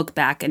you look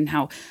back and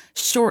how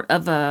short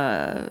of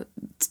a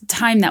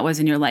time that was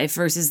in your life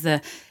versus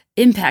the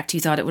impact you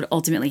thought it would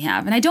ultimately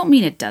have. And I don't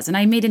mean it doesn't.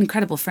 I made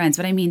incredible friends,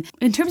 but I mean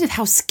in terms of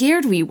how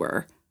scared we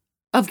were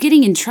of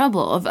getting in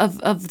trouble,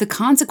 of the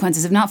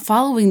consequences of not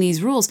following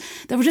these rules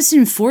that were just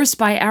enforced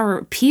by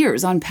our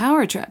peers on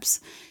power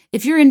trips.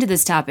 If you're into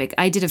this topic,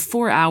 I did a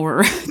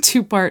 4-hour,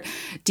 2-part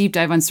deep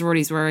dive on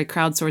sororities where I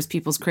crowdsourced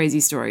people's crazy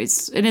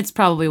stories. And it's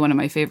probably one of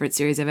my favorite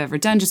series I've ever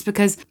done, just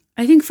because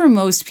I think for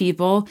most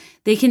people,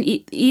 they can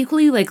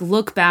equally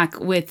look back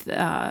with,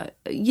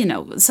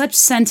 such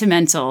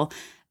sentimental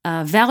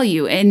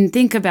value and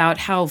think about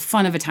how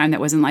fun of a time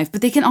that was in life.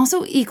 But they can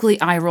also equally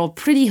eye roll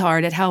pretty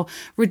hard at how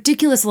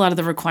ridiculous a lot of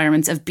the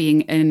requirements of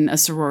being in a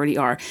sorority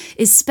are,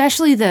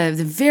 especially the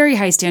very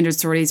high standards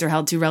sororities are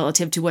held to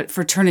relative to what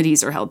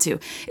fraternities are held to.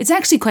 It's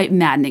actually quite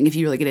maddening if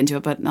you really get into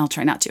it, but I'll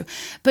try not to.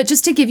 But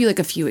just to give you a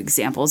few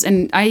examples,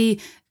 and I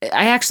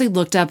actually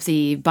looked up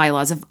the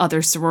bylaws of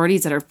other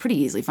sororities that are pretty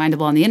easily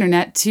findable on the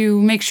internet to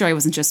make sure I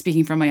wasn't just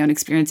speaking from my own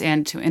experience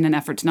and in an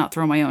effort to not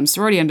throw my own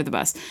sorority under the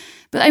bus.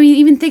 But I mean,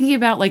 even thinking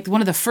about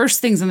one of the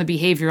first things in the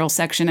behavioral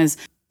section is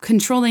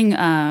controlling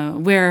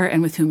where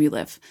and with whom you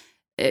live.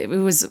 It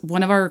was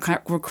one of our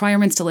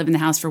requirements to live in the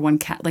house for one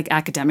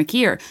academic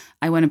year.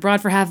 I went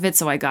abroad for half of it,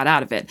 so I got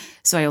out of it.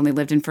 So I only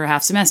lived in for a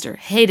half semester.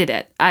 Hated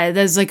it. That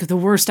was the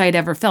worst I'd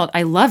ever felt.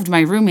 I loved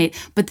my roommate,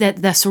 but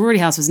the sorority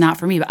house was not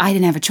for me, but I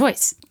didn't have a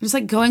choice.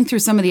 Just going through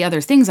some of the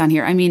other things on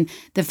here. I mean,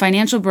 the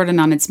financial burden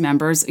on its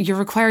members, you're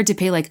required to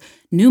pay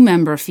new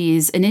member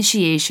fees,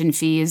 initiation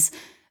fees,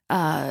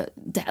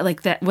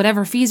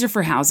 whatever fees are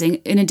for housing,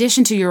 in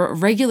addition to your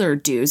regular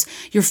dues.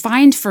 You're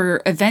fined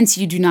for events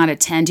you do not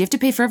attend. You have to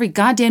pay for every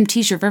goddamn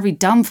t-shirt, for every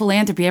dumb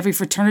philanthropy every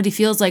fraternity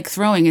feels like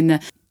throwing,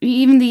 and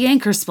even the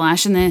anchor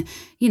splash and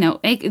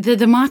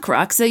the mock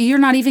rocks that you're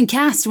not even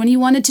cast when you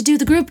wanted to do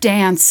the group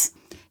dance.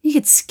 You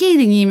get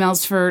scathing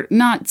emails for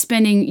not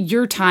spending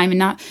your time and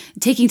not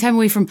taking time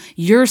away from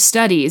your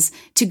studies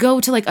to go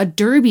to a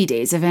Derby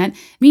Days event.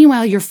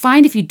 Meanwhile, you're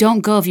fined if you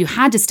don't go if you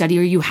had to study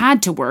or you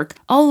had to work.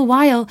 All the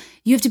while,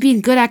 you have to be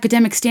in good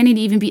academic standing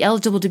to even be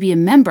eligible to be a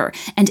member.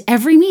 And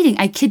every meeting,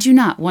 I kid you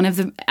not, one of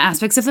the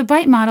aspects of the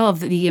BITE model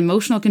of the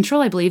emotional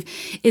control, I believe,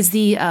 is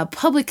the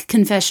public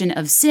confession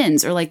of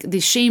sins, or the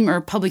shame or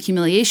public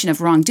humiliation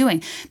of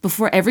wrongdoing.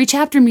 Before every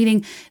chapter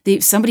meeting,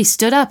 somebody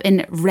stood up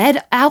and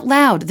read out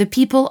loud the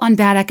people on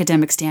bad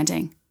academic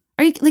standing.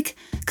 Are you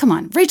come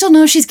on? Rachel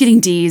knows she's getting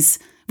D's.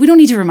 We don't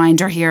need to remind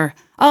her here.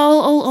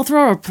 I'll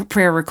throw a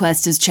prayer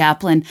request as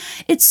chaplain.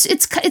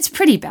 It's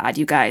pretty bad,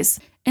 you guys.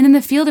 And in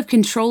the field of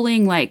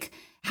controlling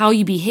how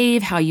you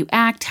behave, how you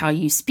act, how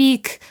you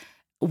speak,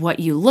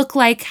 what you look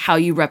like, how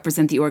you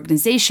represent the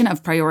organization,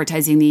 of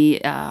prioritizing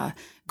the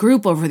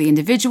group over the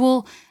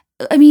individual,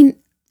 I mean,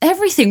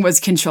 everything was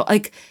controlled.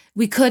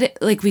 We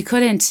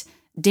couldn't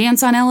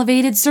dance on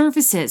elevated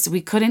surfaces.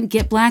 We couldn't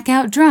get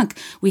blackout drunk.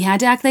 We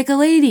had to act like a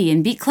lady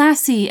and be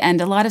classy.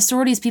 And a lot of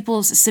sororities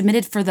people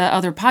submitted for the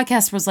other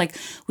podcast was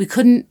we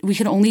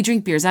could only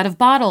drink beers out of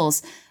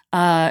bottles.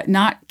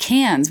 not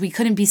cans. We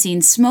couldn't be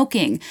seen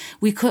smoking.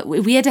 We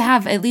had to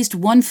have at least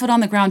 1 foot on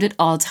the ground at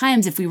all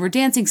times if we were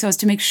dancing so as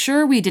to make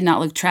sure we did not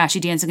look trashy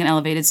dancing in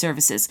elevated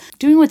surfaces.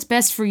 Doing what's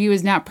best for you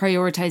is not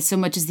prioritized so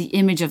much as the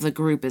image of the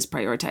group is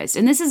prioritized.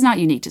 And this is not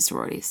unique to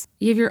sororities.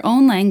 You have your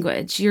own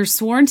language. You're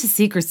sworn to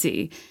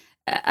secrecy.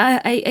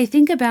 I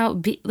think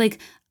about,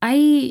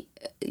 we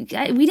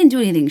didn't do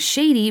anything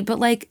shady, but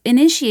like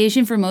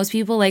initiation for most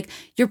people, like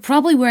you're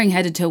probably wearing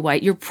head to toe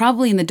white. You're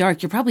probably in the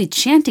dark. You're probably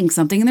chanting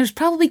something, and there's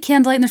probably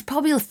candlelight, and there's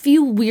probably a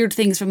few weird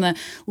things from the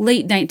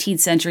late 19th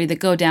century that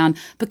go down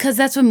because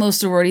that's when most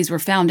sororities were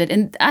founded.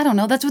 And I don't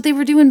know, that's what they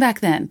were doing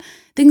back then.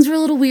 Things were a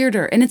little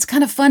weirder, and it's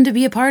kind of fun to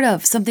be a part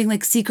of something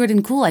like secret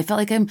and cool. I felt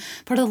like I'm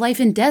part of the Life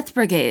and Death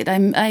Brigade.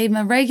 I'm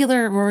a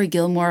regular Rory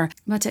Gilmore,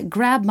 about to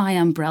grab my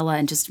umbrella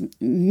and just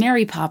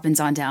Mary Poppins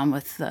on down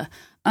with the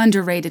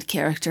underrated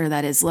character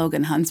that is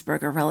Logan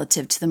Huntsberger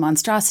relative to the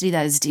monstrosity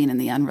that is Dean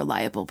and the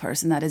unreliable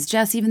person that is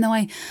Jess, even though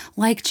I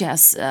like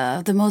Jess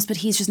the most, but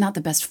he's just not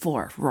the best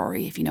for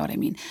Rory, if you know what I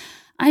mean.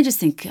 I just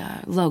think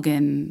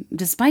Logan,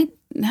 despite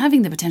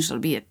having the potential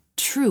to be a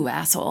true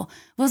asshole,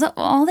 was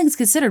all things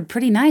considered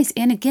pretty nice,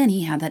 and again,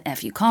 he had that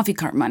F you coffee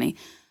cart money.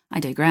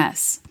 I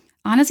digress.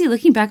 Honestly,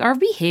 looking back, our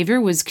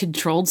behavior was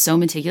controlled so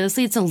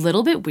meticulously, it's a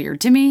little bit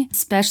weird to me,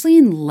 especially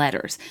in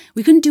letters.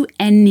 We couldn't do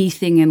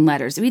anything in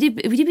letters. We'd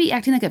be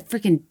acting like a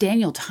freaking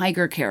Daniel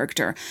Tiger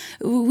character.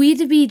 We had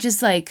to be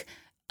just like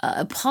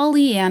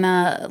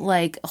Pollyanna,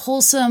 like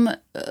wholesome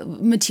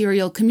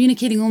material,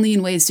 communicating only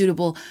in ways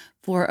suitable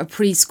for a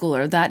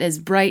preschooler that is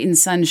bright and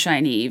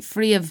sunshiny,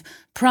 free of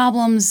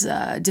problems,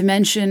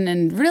 dimension,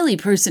 and really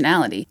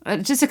personality.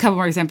 Just a couple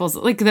more examples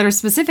like that are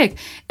specific.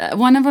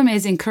 One of them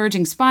is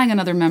encouraging spying on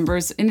other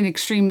members in an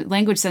extreme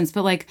language sense,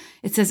 but like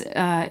it says,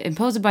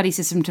 impose a buddy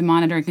system to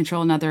monitor and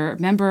control another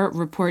member,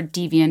 report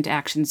deviant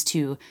actions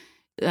to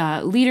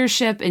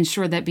leadership,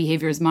 ensure that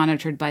behavior is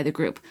monitored by the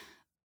group.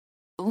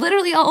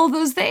 Literally all of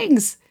those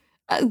things.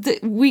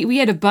 We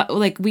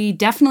had we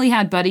definitely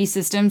had buddy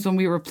systems when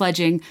we were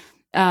pledging.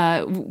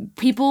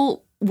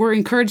 People were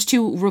encouraged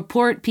to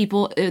report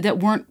people that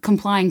weren't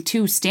complying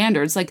to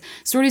standards. Like,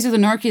 sororities are the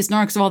narkiest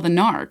narcs of all the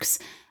narcs.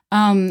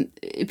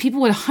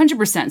 People would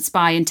 100%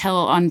 spy and tell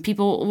on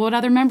people what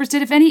other members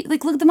did.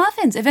 Look at the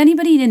muffins. If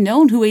anybody had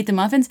known who ate the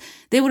muffins,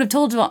 they would have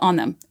told on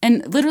them.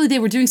 And literally they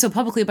were doing so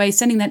publicly by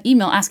sending that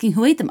email asking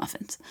who ate the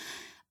muffins.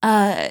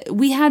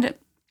 We had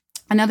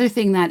another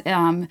thing that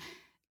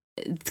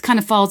kind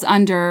of falls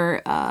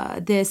under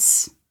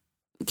this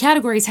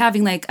category is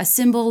having like a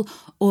symbol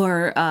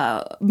or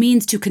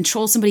means to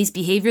control somebody's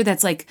behavior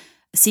that's like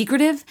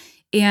secretive.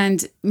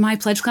 And my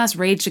pledge class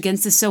raged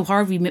against this so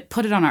hard, we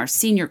put it on our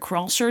senior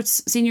crawl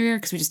shirts senior year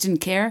because we just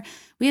didn't care.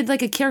 We had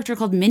like a character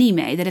called Minnie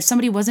May that if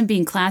somebody wasn't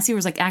being classy or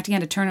was like acting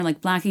out of turn or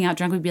like blacking out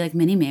drunk, we'd be like,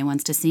 Minnie May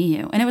wants to see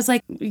you. And it was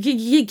like,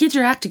 get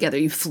your act together,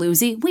 you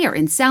floozy. We are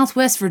in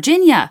Southwest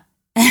Virginia.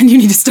 And you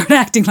need to start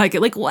acting like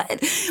it. Like,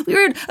 what? We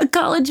were at a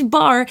college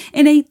bar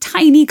in a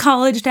tiny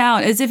college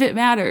town, as if it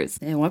matters.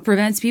 And what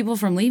prevents people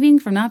from leaving,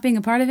 from not being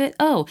a part of it?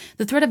 Oh,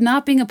 the threat of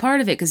not being a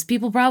part of it, because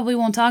people probably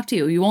won't talk to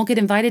you. You won't get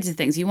invited to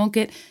things. You won't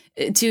get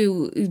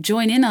to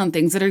join in on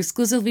things that are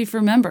exclusively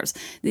for members.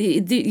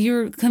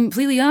 You're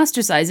completely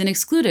ostracized and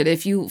excluded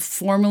if you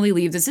formally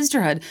leave the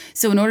sisterhood.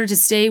 So in order to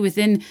stay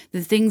within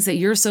the things that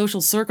your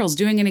social circle's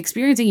doing and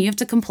experiencing, you have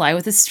to comply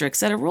with a strict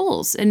set of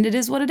rules. And it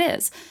is what it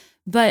is.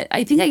 But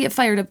I think I get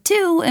fired up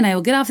too, and I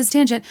will get off this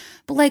tangent.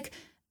 But like,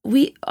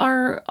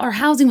 our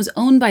housing was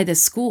owned by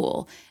this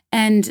school,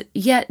 and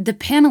yet the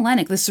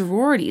Panhellenic, the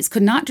sororities,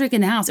 could not drink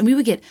in the house, and we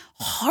would get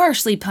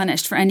harshly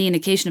punished for any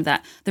indication of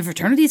that. The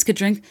fraternities could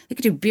drink; they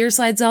could do beer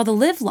slides all the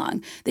live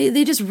long.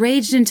 They just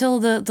raged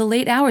until the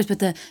late hours. But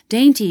the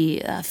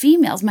dainty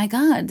females, my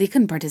God, they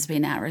couldn't participate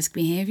in at-risk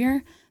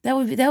behavior. That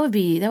would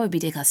be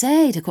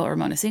déclassé, to quote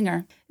Ramona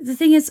Singer. The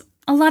thing is,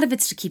 a lot of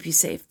it's to keep you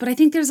safe, but I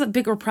think there's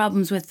bigger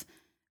problems with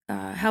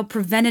how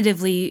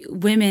preventatively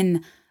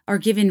women are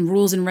given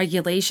rules and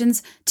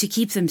regulations to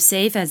keep them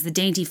safe as the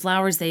dainty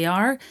flowers they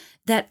are,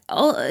 that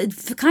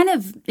kind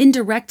of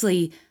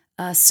indirectly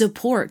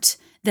support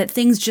that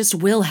things just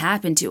will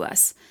happen to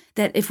us.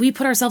 That if we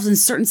put ourselves in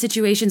certain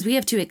situations, we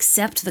have to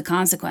accept the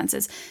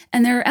consequences.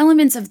 And there are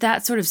elements of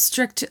that sort of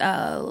strict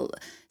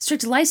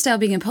lifestyle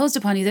being imposed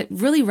upon you that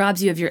really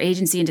robs you of your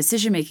agency and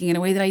decision-making in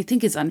a way that I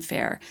think is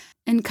unfair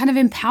and kind of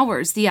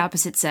empowers the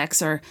opposite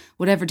sex or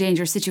whatever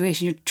dangerous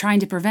situation you're trying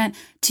to prevent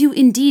to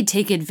indeed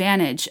take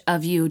advantage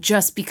of you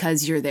just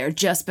because you're there,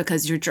 just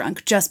because you're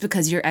drunk, just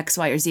because you're X,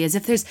 Y, or Z, as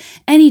if there's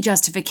any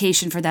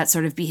justification for that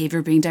sort of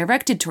behavior being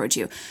directed towards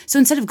you. So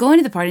instead of going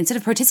to the party, instead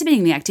of participating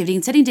in the activity,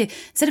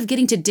 instead of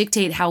getting to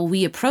dictate how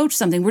we approach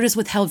something, we're just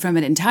withheld from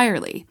it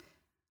entirely.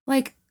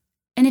 Like,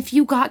 and if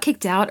you got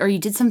kicked out or you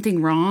did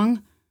something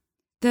wrong,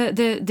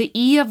 the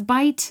E of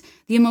bite,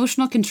 the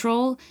emotional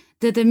control,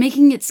 the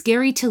making it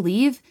scary to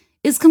leave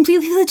is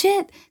completely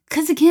legit.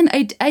 Because again,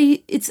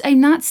 I'm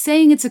not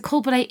saying it's a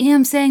cult, but I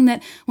am saying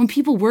that when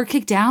people were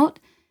kicked out,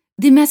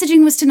 The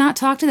messaging was to not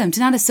talk to them, to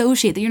not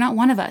associate, that you're not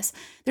one of us.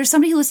 There's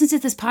somebody who listens to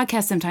this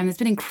podcast sometime that's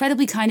been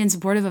incredibly kind and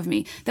supportive of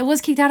me, that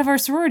was kicked out of our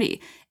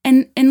sorority.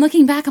 And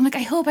looking back, I'm like,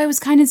 I hope I was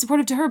kind and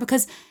supportive to her,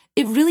 because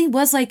it really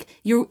was like,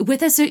 you're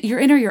with us, you're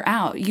in or you're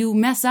out. You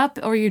mess up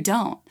or you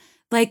don't.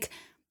 Like,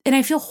 and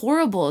I feel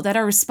horrible that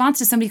our response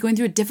to somebody going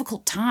through a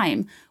difficult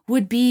time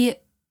would be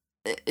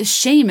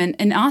shame and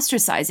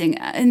ostracizing,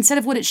 instead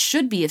of what it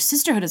should be if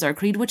sisterhood is our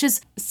creed, which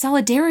is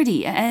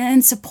solidarity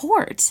and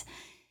support.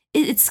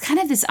 It's kind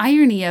of this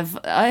irony of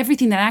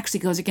everything that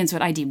actually goes against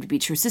what I deem to be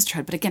true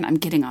sisterhood. But again, I'm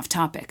getting off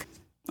topic.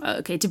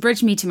 Okay, to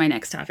bridge me to my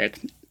next topic,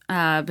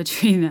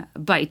 between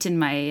Bite and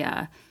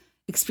my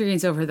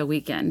experience over the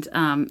weekend,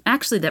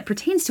 actually that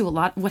pertains to a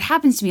lot, what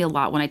happens to me a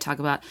lot when I talk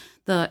about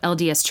the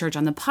LDS Church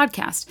on the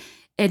podcast.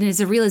 And it's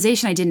a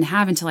realization I didn't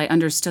have until I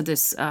understood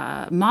this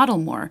model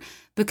more,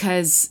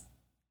 because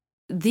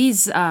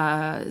these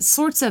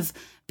sorts of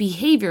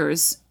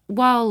behaviors,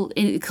 while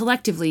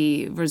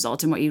collectively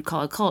result in what you'd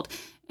call a cult,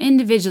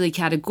 individually,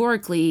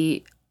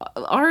 categorically,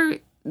 are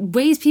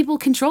ways people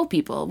control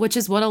people, which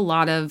is what a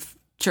lot of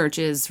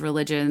churches,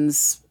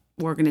 religions,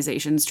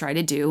 organizations try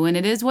to do. And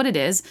it is what it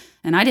is.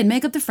 And I didn't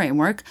make up the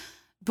framework.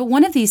 But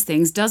one of these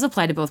things does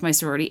apply to both my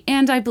sorority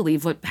and I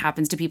believe what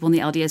happens to people in the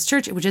LDS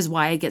Church, which is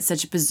why I get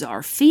such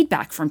bizarre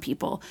feedback from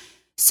people.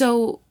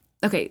 So,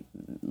 okay,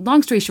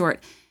 long story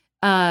short,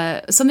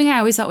 something I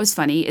always thought was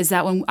funny is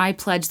that when I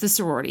pledged the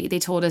sorority, they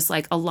told us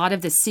like a lot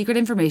of this secret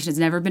information has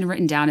never been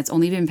written down. It's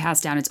only been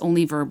passed down. It's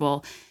only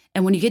verbal.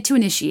 And when you get to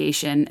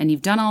initiation and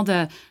you've done all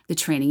the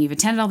training, you've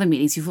attended all the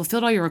meetings, you've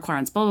fulfilled all your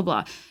requirements, blah, blah,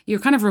 blah, your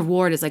kind of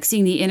reward is like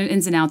seeing the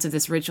ins and outs of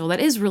this ritual that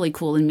is really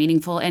cool and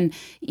meaningful. And,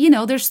 you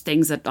know, there's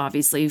things that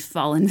obviously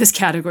fall in this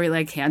category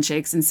like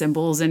handshakes and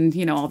symbols and,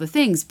 you know, all the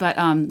things. But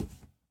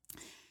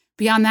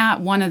beyond that,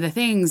 one of the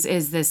things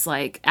is this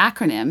like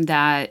acronym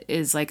that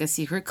is like a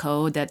secret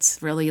code that's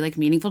really like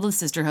meaningful to the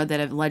sisterhood that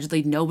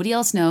allegedly nobody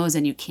else knows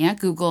and you can't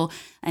Google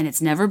and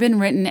it's never been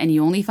written and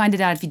you only find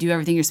it out if you do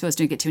everything you're supposed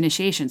to and get to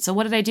initiation. So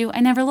what did I do?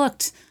 I never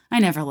looked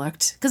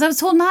because I was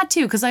told not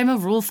to, because I'm a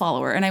rule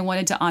follower and I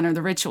wanted to honor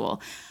the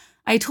ritual.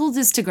 I told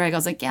this to Greg. I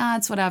was like, yeah,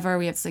 it's whatever.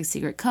 We have this like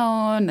secret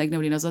code. Like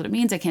nobody knows what it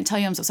means. I can't tell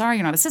you. I'm so sorry.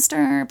 You're not a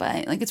sister,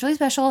 but like it's really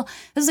special.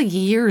 This was like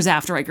years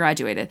after I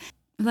graduated.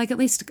 Like at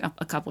least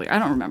a couple years. I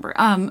don't remember.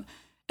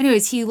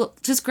 Anyways, he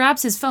just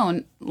grabs his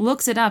phone,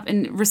 looks it up,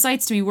 and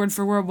recites to me word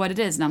for word what it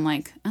is. And I'm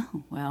like,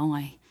 oh, well,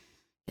 I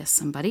guess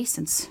somebody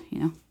since,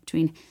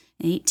 between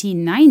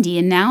 1890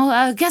 and now,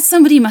 I guess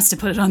somebody must have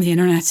put it on the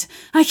internet.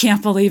 I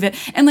can't believe it.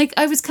 And like,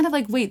 I was kind of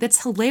like, wait,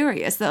 that's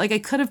hilarious. That like I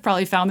could have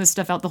probably found this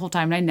stuff out the whole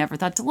time and I never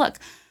thought to look.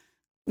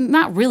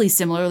 Not really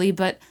similarly,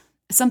 but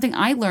something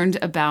I learned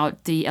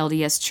about the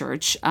LDS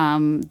Church,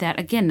 that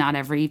again, not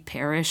every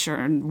parish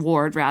or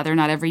ward, rather,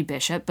 not every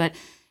bishop, but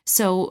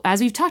so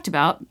as we've talked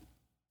about,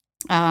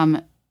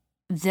 you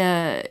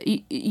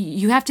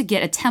have to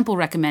get a temple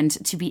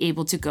recommend to be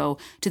able to go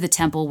to the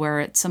temple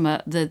where some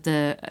of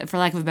the for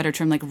lack of a better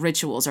term, like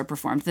rituals are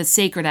performed, the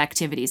sacred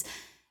activities.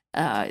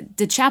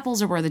 The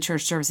chapels are where the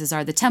church services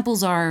are. The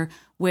temples are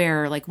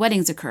where like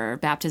weddings occur,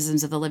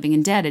 baptisms of the living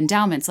and dead,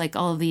 endowments, like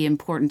all of the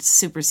important,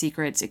 super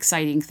secret,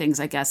 exciting things,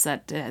 I guess,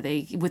 that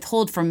they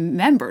withhold from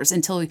members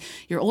until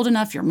you're old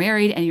enough, you're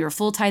married, and you're a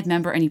full tithe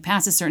member, and you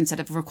pass a certain set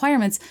of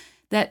requirements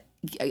that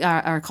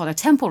are called a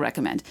temple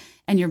recommend.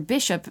 And your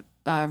bishop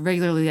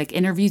regularly like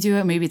interviews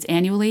you, maybe it's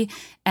annually,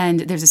 and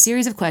there's a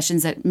series of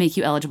questions that make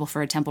you eligible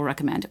for a temple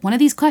recommend. One of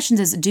these questions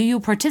is, do you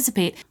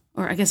participate,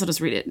 or I guess I'll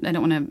just read it. I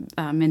don't want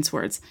to mince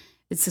words.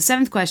 It's the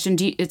seventh question.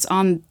 It's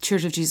on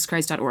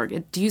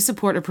churchofjesuschrist.org. Do you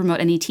support or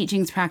promote any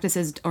teachings,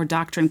 practices, or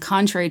doctrine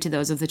contrary to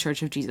those of the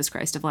Church of Jesus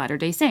Christ of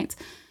Latter-day Saints?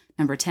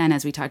 Number 10,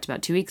 as we talked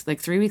about 3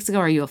 weeks ago,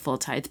 are you a full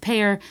tithe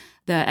payer?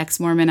 The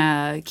ex-Mormon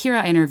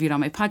Kira I interviewed on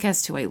my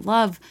podcast, who I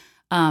love.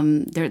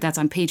 That's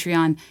on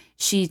Patreon.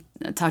 She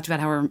talked about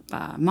how her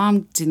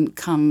mom couldn't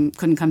come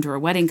to her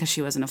wedding because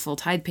she wasn't a full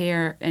tithe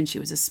payer and she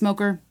was a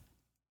smoker.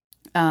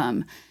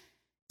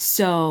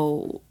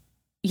 So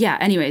yeah,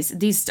 anyways,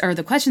 these are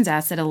the questions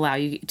asked that allow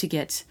you to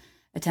get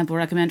a temple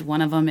recommend.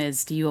 One of them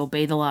is, do you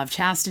obey the law of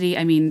chastity?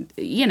 I mean,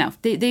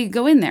 they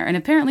go in there, and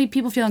apparently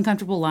people feel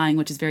uncomfortable lying,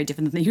 which is very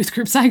different than the youth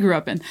groups I grew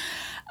up in.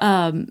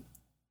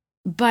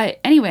 But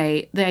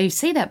anyway, I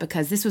say that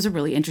because this was a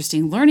really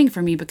interesting learning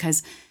for me,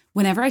 because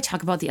whenever I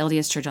talk about the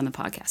LDS Church on the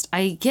podcast,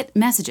 I get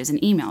messages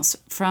and emails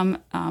from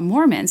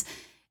Mormons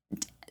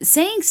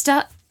saying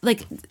stuff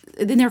like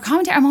in their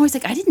commentary. I'm always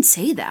like, I didn't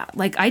say that.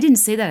 Like, I didn't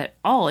say that at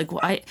all.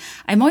 Like,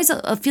 I'm always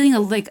a feeling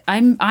of like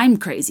I'm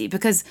crazy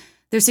because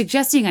they're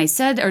suggesting I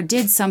said or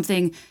did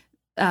something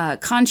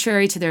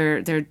contrary to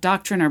their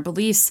doctrine or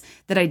beliefs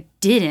that I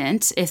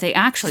didn't if they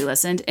actually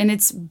listened. And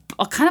it's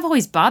kind of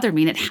always bothered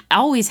me, and it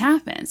always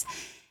happens.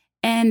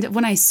 And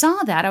when I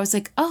saw that, I was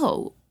like,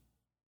 oh,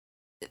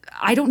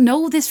 I don't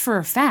know this for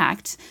a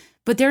fact,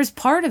 but there's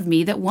part of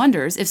me that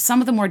wonders if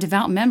some of the more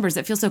devout members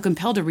that feel so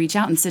compelled to reach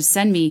out and to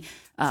send me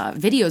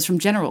videos from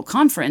General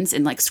Conference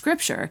and like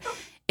scripture,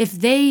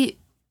 if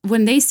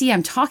when they see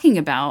I'm talking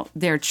about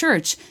their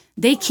church,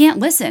 they can't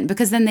listen,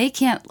 because then they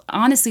can't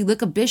honestly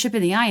look a bishop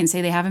in the eye and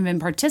say they haven't been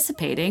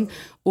participating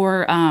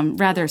or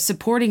rather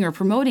supporting or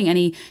promoting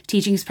any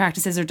teachings,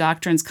 practices, or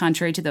doctrines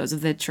contrary to those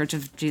of the Church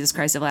of Jesus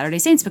Christ of Latter-day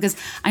Saints, because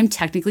I'm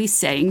technically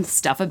saying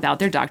stuff about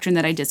their doctrine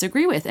that I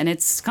disagree with, and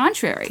it's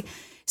contrary.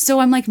 So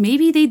I'm like,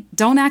 maybe they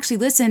don't actually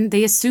listen.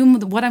 They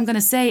assume what I'm going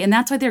to say, and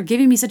that's why they're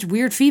giving me such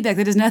weird feedback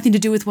that has nothing to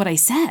do with what I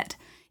said.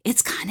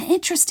 It's kind of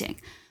interesting.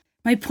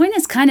 My point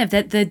is kind of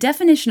that the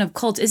definition of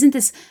cult isn't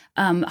this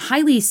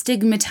highly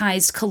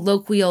stigmatized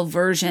colloquial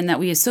version that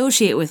we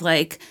associate with,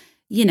 like,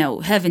 you know,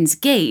 Heaven's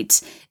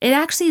Gate. It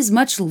actually is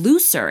much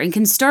looser and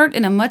can start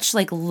in a much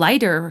like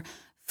lighter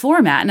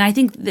format. And I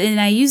think, and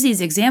I use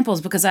these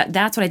examples because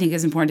that's what I think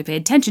is important to pay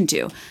attention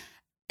to.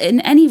 In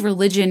any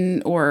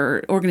religion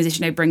or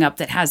organization I bring up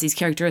that has these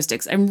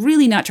characteristics, I'm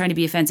really not trying to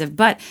be offensive,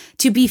 but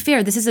to be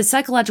fair, this is a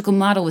psychological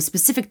model with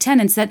specific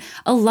tenets that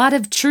a lot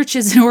of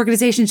churches and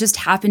organizations just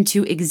happen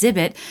to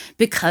exhibit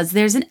because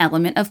there's an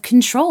element of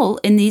control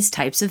in these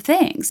types of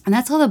things. And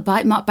that's how the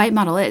bite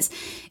model is.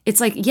 It's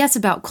like, yes,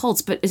 about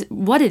cults, but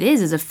what it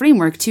is a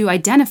framework to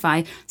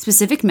identify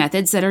specific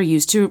methods that are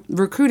used to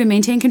recruit and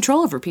maintain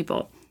control over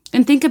people.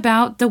 And think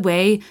about the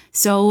way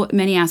so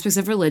many aspects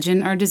of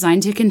religion are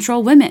designed to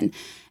control women.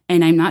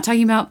 And I'm not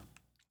talking about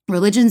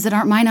religions that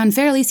aren't mine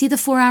unfairly. See the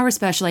 4-hour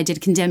special I did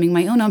condemning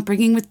my own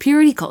upbringing with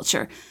purity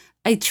culture.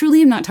 I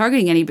truly am not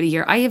targeting anybody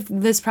here. I have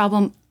this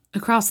problem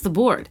across the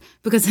board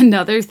because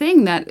another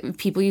thing that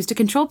people use to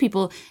control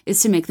people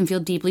is to make them feel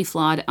deeply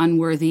flawed,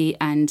 unworthy,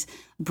 and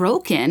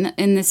broken.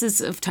 And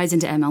this ties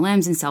into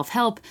MLMs and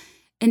self-help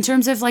in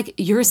terms of like,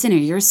 you're a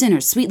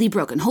sinner, sweetly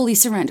broken, holy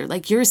surrender.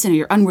 Like, you're a sinner,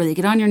 you're unworthy,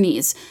 get on your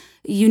knees.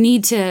 You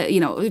need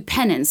to,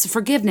 penance,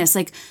 forgiveness.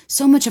 Like,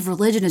 so much of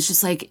religion is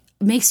just like,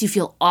 makes you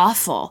feel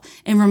awful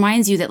and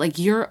reminds you that like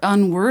you're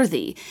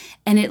unworthy,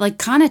 and it like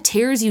kind of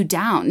tears you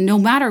down no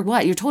matter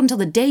what. You're told until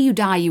the day you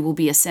die you will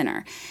be a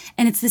sinner.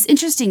 And it's this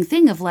interesting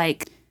thing of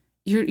like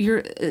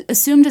you're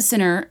assumed a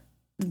sinner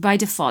by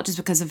default just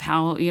because of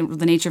how,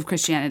 the nature of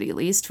Christianity, at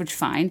least, which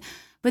fine.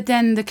 But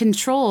then the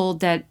control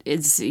that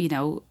is,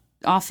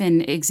 often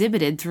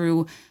exhibited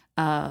through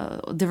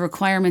the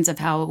requirements of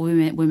how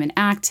women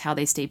act, how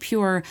they stay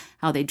pure,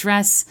 how they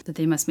dress, that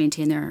they must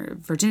maintain their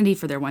virginity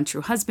for their one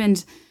true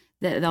husband,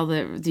 that all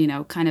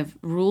the kind of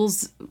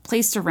rules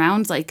placed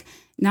around like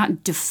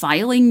not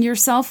defiling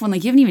yourself when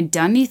like you haven't even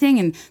done anything,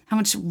 and how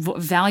much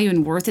value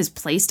and worth is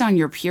placed on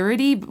your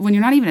purity when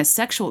you're not even a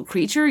sexual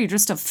creature. You're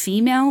just a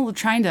female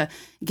trying to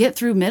get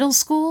through middle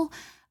school.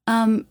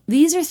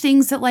 These are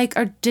things that like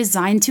are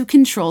designed to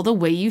control the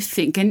way you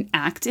think and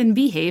act and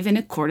behave in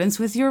accordance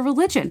with your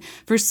religion.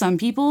 For some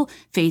people,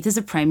 faith is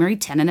a primary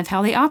tenet of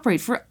how they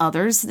operate. For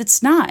others,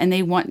 it's not, and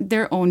they want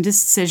their own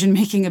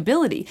decision-making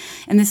ability.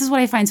 And this is what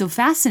I find so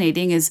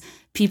fascinating is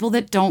people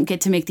that don't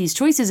get to make these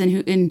choices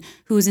and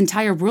whose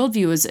entire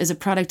worldview is a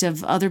product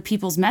of other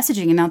people's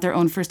messaging and not their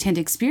own firsthand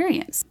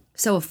experience.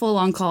 So a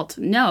full-on cult,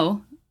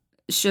 no.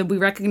 Should we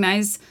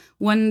recognize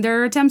when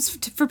there are attempts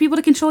for people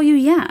to control you?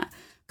 Yeah.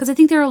 Because I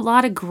think there are a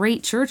lot of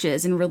great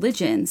churches and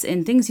religions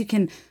and things you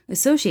can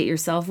associate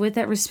yourself with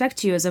that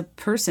respect you as a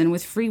person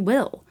with free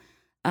will.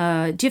 Do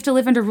you have to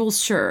live under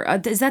rules? Sure.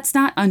 That's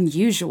not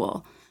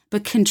unusual.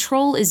 But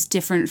control is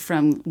different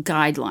from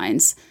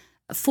guidelines.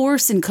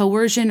 Force and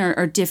coercion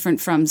are different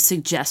from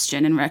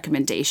suggestion and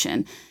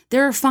recommendation.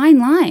 There are fine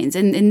lines.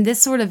 And this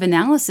sort of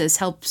analysis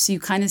helps you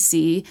kind of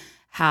see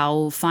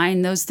how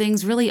fine those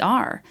things really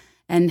are.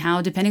 And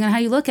how, depending on how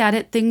you look at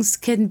it, things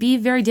can be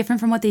very different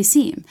from what they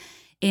seem.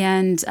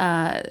 And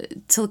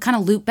to kind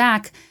of loop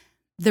back,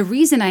 the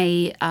reason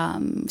I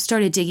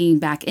started digging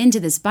back into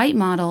this bite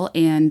model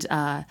and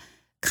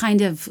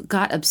kind of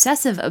got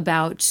obsessive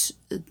about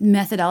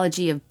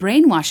methodology of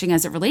brainwashing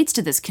as it relates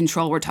to this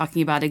control we're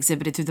talking about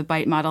exhibited through the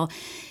bite model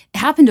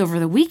happened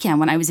over the weekend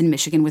when I was in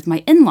Michigan with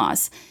my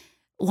in-laws.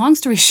 Long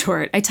story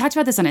short, I talked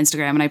about this on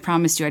Instagram and I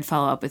promised you I'd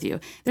follow up with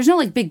you. There's no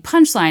like big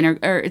punchline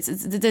or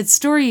the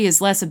story is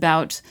less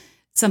about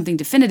something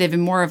definitive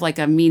and more of like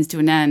a means to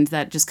an end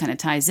that just kind of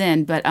ties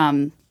in. But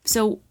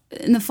so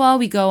in the fall,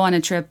 we go on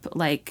a trip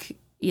like,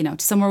 to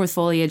somewhere with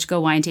foliage,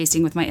 go wine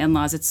tasting with my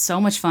in-laws. It's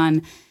so much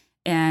fun.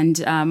 And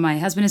my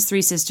husband has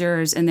 3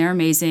 sisters and they're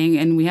amazing.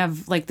 And we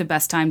have like the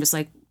best time, just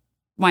like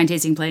wine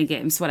tasting, playing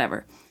games,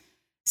 whatever.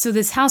 So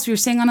this house, we were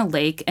staying on a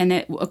lake, and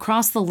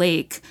across the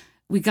lake,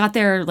 we got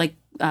there like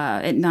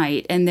at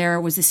night, and there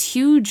was this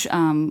huge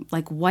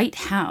like white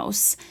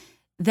house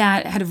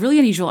that had a really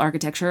unusual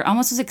architecture,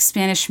 almost was like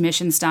Spanish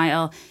mission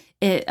style.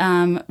 It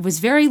was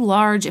very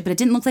large, but it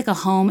didn't look like a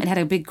home. It had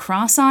a big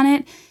cross on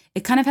it.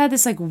 It kind of had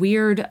this like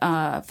weird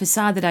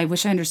facade that I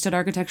wish I understood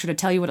architecture to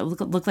tell you what it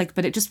looked like,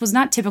 but it just was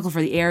not typical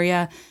for the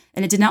area,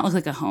 and it did not look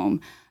like a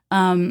home.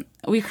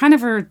 We kind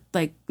of were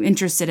like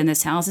interested in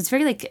this house. It's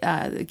very like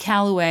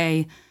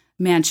Callaway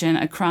mansion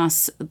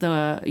across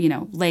the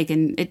lake,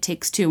 and It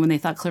Takes Two, when they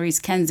thought Clarice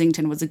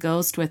Kensington was a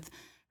ghost with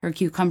her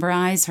cucumber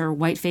eyes, her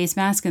white face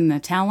mask, and the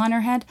towel on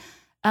her head.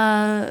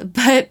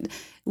 But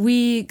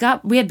we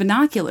had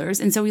binoculars,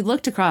 and so we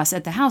looked across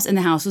at the house, and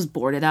the house was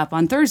boarded up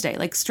on Thursday,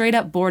 like straight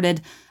up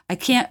boarded.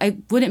 I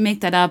wouldn't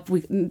make that up.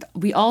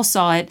 We all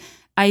saw it.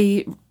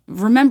 I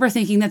remember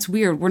thinking, that's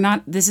weird. We're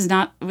in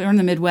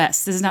the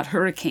Midwest. This is not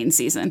hurricane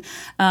season.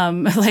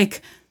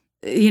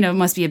 It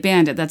must be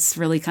abandoned. That's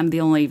really kind of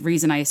the only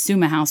reason I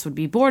assume a house would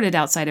be boarded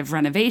outside of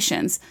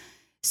renovations.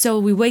 So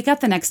we wake up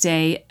the next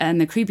day,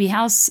 and the creepy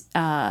house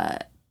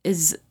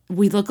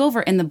we look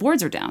over, and the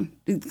boards are down,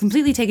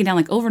 completely taken down,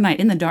 like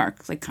overnight in the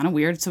dark, like kind of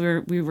weird.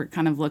 So we were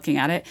kind of looking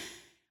at it.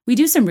 We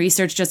do some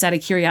research just out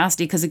of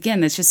curiosity, because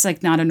again, it's just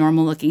like not a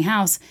normal looking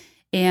house.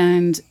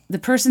 And the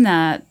person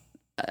that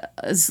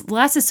is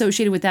last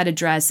associated with that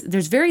address,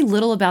 there's very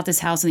little about this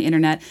house on the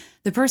internet.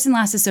 The person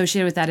last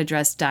associated with that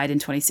address died in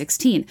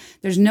 2016.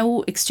 There's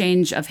no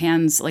exchange of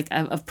hands, like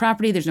of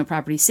property. There's no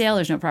property sale.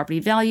 There's no property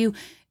value.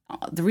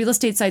 The real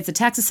estate sites, the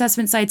tax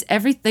assessment sites,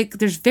 everything.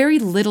 There's very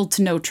little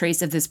to no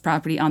trace of this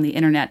property on the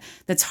internet.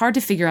 That's hard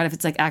to figure out if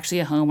it's like actually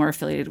a home or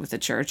affiliated with a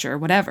church or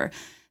whatever.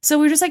 So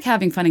we're just like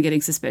having fun and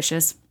getting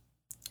suspicious.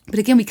 But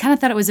again, we kind of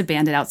thought it was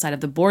abandoned outside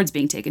of the boards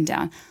being taken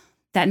down.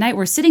 That night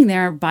we're sitting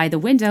there by the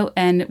window,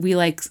 and we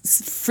like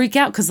freak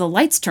out because the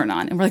lights turn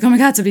on, and we're like, oh my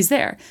God, somebody's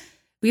there.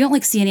 We don't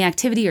like see any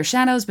activity or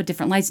shadows, but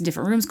different lights in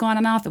different rooms go on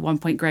and off. At one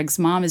point, Greg's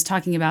mom is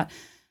talking about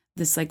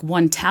this like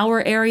one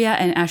tower area,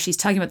 and as she's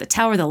talking about the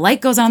tower, the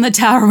light goes on the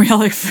tower. We all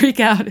like freak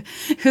out.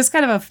 It was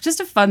kind of just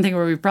a fun thing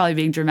where we were probably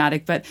being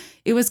dramatic, but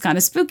it was kind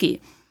of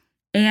spooky.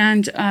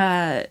 And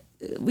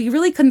we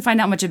really couldn't find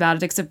out much about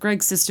it, except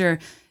Greg's sister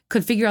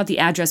could figure out the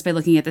address by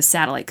looking at the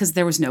satellite, because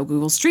there was no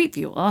Google Street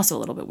View. Also a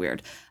little bit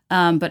weird.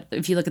 But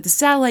if you look at the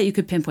satellite, you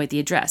could pinpoint the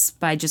address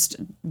by just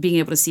being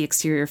able to see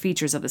exterior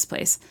features of this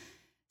place.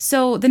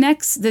 So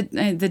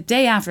the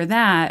day after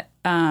that,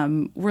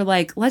 we're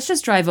like, let's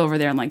just drive over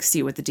there and like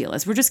see what the deal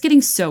is. We're just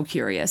getting so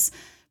curious,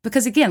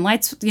 because again,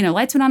 lights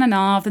went on and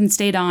off and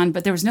stayed on,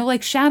 but there was no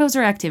like shadows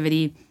or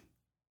activity.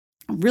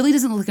 Really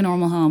doesn't look like a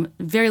normal home.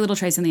 Very little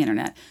trace on the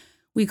internet.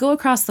 We go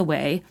across the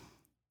way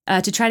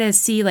to try to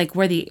see like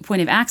where the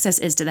point of access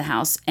is to the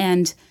house,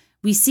 and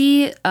we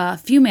see a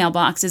few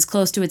mailboxes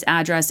close to its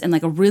address and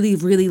like a really,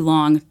 really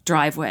long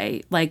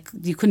driveway, like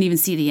you couldn't even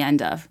see the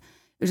end of.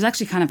 There's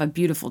actually kind of a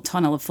beautiful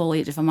tunnel of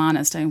foliage, if I'm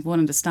honest. I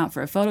wanted to stop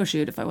for a photo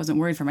shoot if I wasn't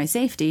worried for my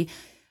safety.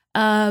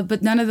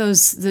 But none of the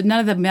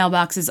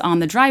mailboxes on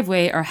the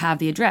driveway have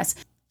the address.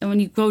 And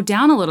when you go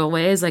down a little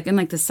ways, like in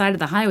like the side of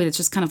the highway that's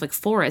just kind of like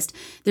forest,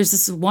 there's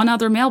this one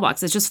other mailbox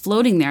that's just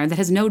floating there that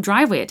has no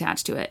driveway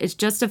attached to it. It's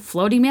just a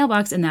floating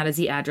mailbox, and that is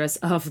the address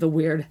of the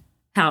weird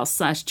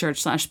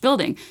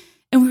house/church/building.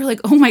 And we were like,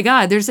 oh my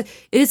God, it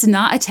is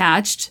not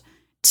attached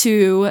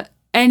to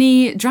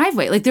any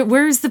driveway. Like,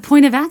 where's the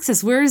point of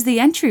access? Where is the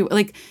entry?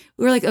 Like,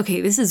 we were like,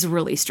 okay, this is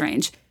really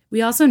strange.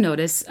 We also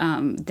noticed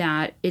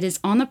that it is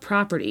on the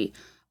property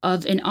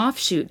of an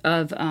offshoot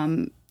of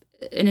an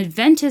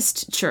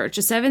Adventist church,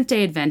 a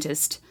Seventh-day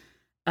Adventist.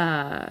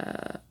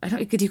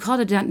 Could you call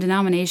it a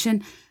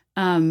denomination?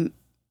 And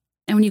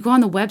when you go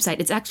on the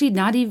website, it's actually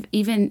not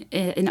even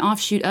an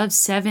offshoot of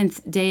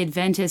Seventh-day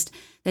Adventist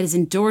that is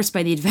endorsed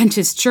by the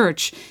Adventist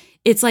Church.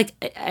 It's like,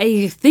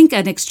 I think,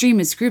 an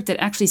extremist group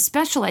that actually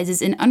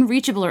specializes in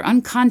unreachable or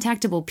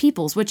uncontactable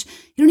peoples, which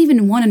you don't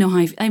even want to know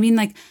how. I mean,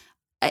 like,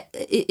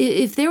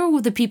 if they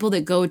were the people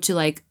that go to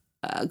like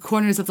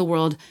corners of the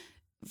world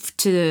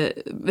to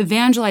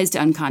evangelize to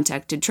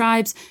uncontacted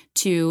tribes,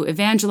 to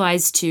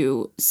evangelize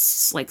to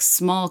like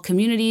small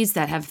communities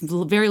that have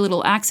very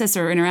little access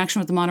or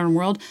interaction with the modern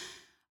world,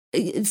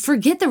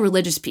 forget the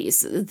religious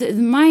piece.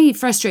 My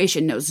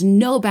frustration knows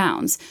no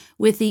bounds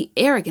with the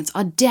arrogance,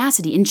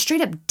 audacity, and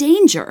straight up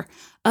danger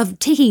of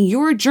taking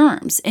your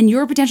germs and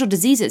your potential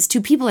diseases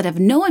to people that have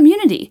no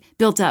immunity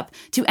built up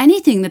to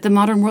anything that the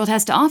modern world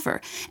has to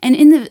offer. And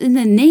in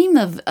the name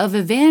of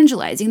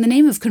evangelizing, in the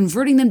name of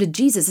converting them to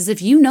Jesus, as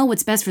if you know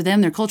what's best for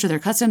them, their culture, their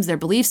customs, their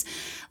beliefs,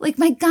 like,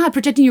 my God,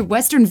 protecting your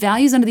Western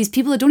values under these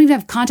people that don't even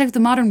have contact with the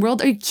modern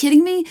world. Are you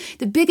kidding me?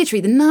 The bigotry,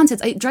 the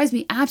nonsense, it drives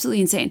me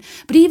absolutely insane.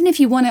 But even if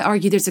you want to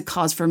argue there's a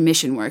cause for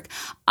mission work,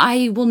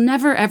 I will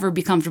never, ever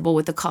be comfortable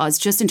with the cause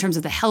just in terms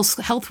of the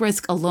health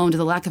risk alone to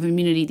the lack of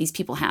immunity these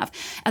people have.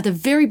 At the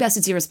very best,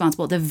 it's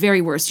irresponsible. At the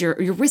very worst, you're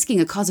risking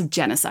a cause of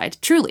genocide,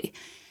 truly.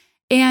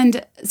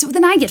 And so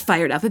then I get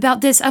fired up about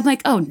this. I'm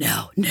like, oh,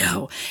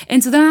 no.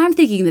 And so then I'm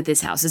thinking that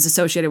this house is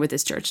associated with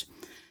this church.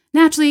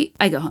 Naturally,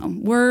 I go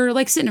home. We're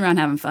like sitting around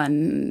having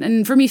fun.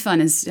 And for me, fun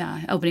is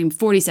opening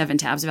 47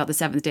 tabs about the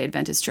Seventh-day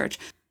Adventist Church.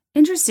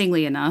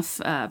 Interestingly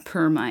enough,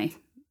 per my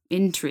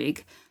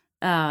intrigue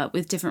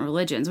with different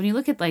religions, when you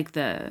look at like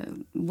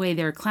the way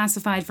they're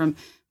classified from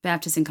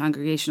Baptist and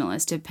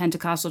Congregationalist to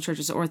Pentecostal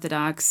churches,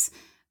 Orthodox,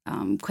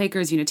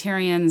 Quakers,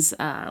 Unitarians,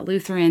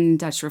 Lutheran,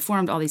 Dutch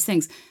Reformed, all these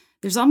things,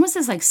 there's almost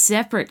this like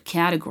separate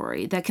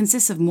category that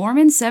consists of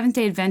Mormons,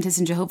 Seventh-day Adventists,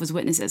 and Jehovah's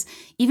Witnesses,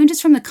 even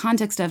just from the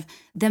context of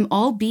them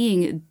all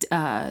being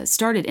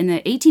started in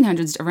the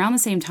 1800s around the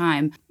same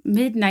time,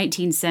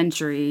 mid-19th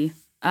century,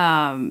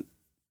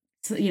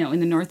 so, in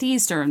the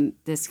Northeast, or in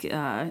this,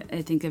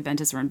 I think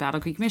Adventists were in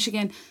Battle Creek,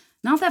 Michigan,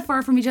 not that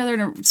far from each other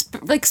in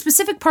a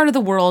specific part of the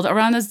world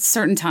around a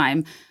certain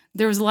time,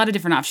 there was a lot of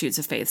different offshoots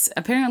of faiths.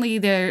 Apparently,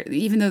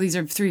 even though these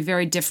are three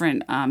very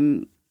different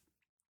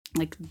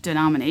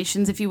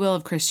denominations, if you will,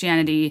 of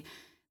Christianity,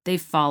 they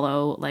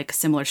follow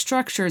similar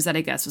structures that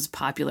I guess was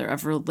popular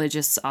of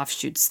religious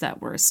offshoots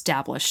that were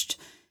established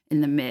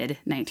in the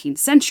mid-19th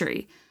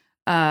century.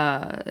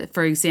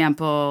 For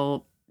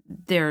example,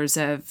 there's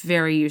a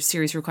very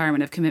serious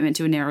requirement of commitment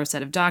to a narrow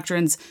set of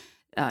doctrines.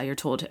 You're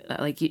told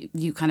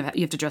you have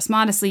to dress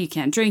modestly, you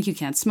can't drink, you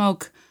can't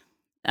smoke,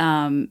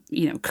 curse,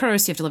 you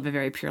have to live a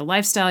very pure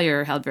lifestyle.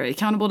 You're held very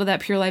accountable to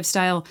that pure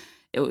lifestyle.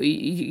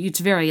 It's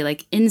very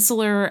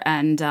insular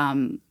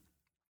and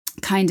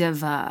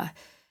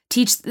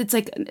teach.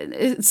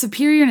 It's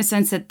superior in a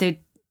sense that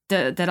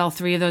that all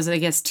three of those, I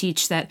guess,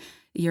 teach that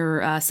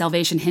your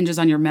salvation hinges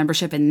on your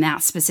membership in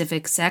that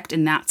specific sect,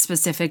 in that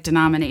specific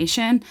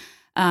denomination.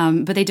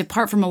 But they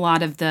depart from a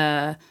lot of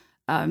the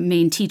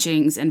main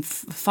teachings and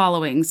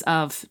followings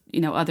of,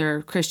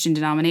 other Christian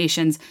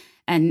denominations.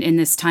 And in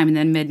this time in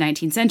the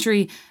mid-19th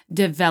century,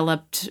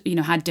 developed,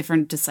 had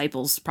different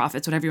disciples,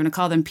 prophets, whatever you want to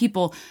call them,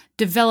 people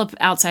develop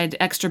outside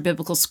extra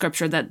biblical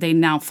scripture that they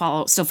now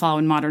still follow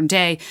in modern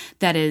day,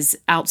 that is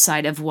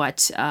outside of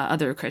what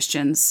other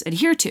Christians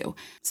adhere to.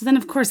 So then,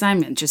 of course,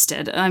 I'm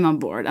interested. I'm on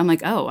board. I'm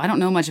like, oh, I don't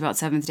know much about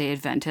Seventh-day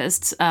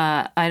Adventists.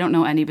 I don't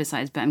know any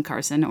besides Ben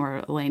Carson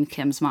or Elaine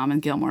Kim's mom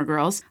and Gilmore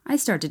Girls. I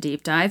start to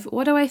deep dive.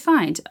 What do I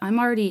find? I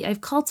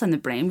have cults on the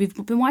brain.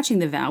 We've been watching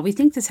The Vow. We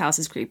think this house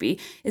is creepy.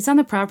 It's on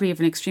the property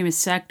of an extremist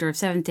sector of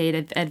Seventh-day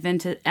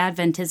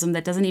Adventism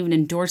that doesn't even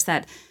endorse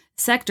that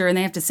sector, and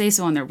they have to say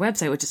so on their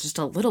website, which is just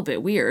a little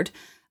bit weird.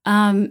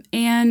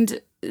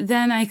 And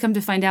then I come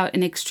to find out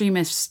an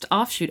extremist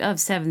offshoot of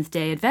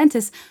Seventh-day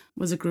Adventists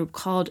was a group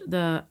called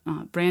the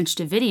Branch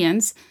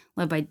Davidians,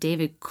 led by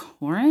David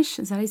Koresh,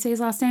 is that how you say his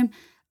last name?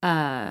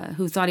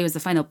 Who thought he was the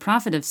final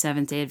prophet of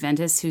Seventh-day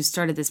Adventists, who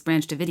started this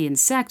Branch Davidian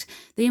sect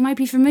that you might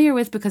be familiar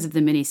with because of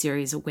the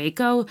miniseries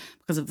Waco,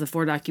 because of the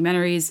 4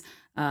 documentaries,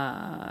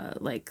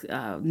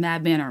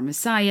 Madman or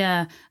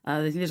Messiah.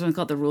 There's one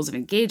called The Rules of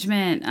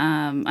Engagement.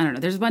 I don't know.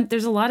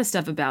 There's a lot of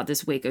stuff about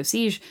this Waco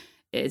siege.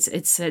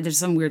 It's there's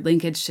some weird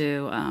linkage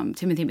to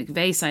Timothy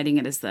McVeigh citing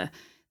it as the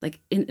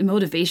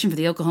motivation for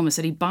the Oklahoma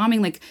City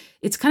bombing.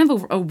 It's kind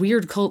of a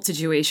weird cult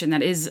situation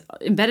that is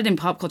embedded in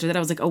pop culture that I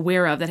was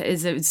aware of.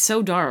 It's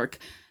so dark,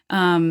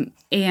 and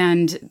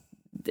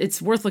it's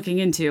worth looking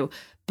into.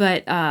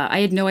 But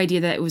I had no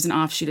idea that it was an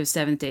offshoot of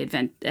Seventh-day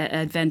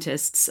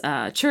Adventists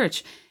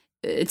church.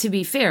 To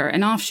be fair,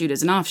 an offshoot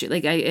is an offshoot.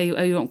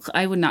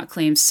 I would not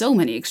claim so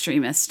many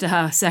extremist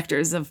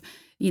sectors of,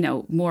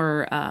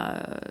 more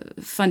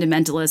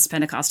fundamentalist,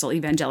 Pentecostal,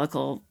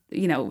 evangelical,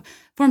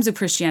 forms of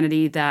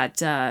Christianity that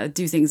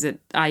do things that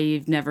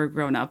I've never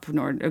grown up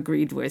nor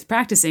agreed with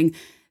practicing.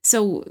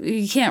 So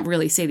you can't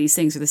really say these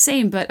things are the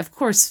same, but of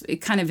course it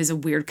kind of is a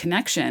weird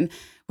connection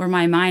where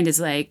my mind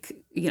is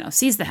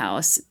sees the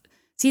house,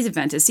 sees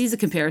Adventist, sees the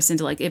comparison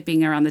to it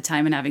being around the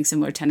time and having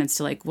similar tenets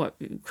to what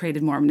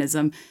created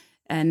Mormonism.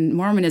 And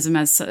Mormonism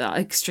has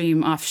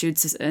extreme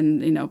offshoots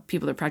and,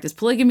 people that practice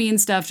polygamy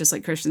and stuff, just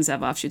like Christians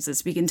have offshoots that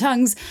speak in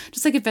tongues,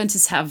 just like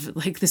Adventists have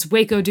this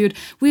Waco dude.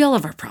 We all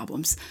have our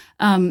problems.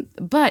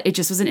 But it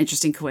just was an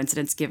interesting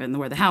coincidence given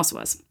where the house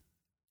was.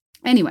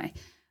 Anyway,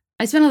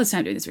 I spent all this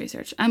time doing this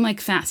research. I'm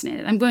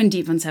fascinated. I'm going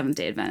deep on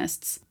Seventh-day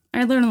Adventists.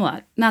 I learned a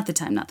lot. Not the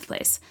time, not the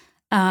place.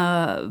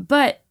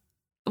 But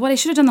what I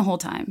should have done the whole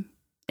time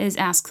is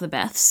ask the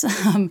Beths.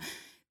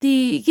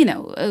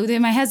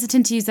 Am I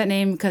hesitant to use that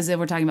name because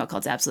we're talking about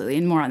cults? Absolutely,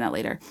 and more on that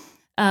later.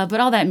 But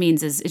all that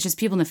means is it's just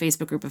people in the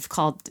Facebook group have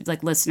called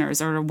listeners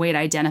or a way to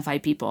identify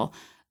people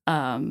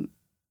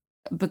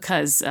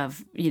because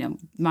of,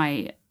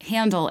 my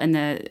handle and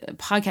the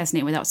podcast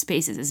name without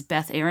spaces is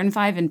Beth Aaron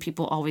 5, and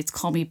people always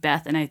call me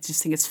Beth, and I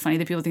just think it's funny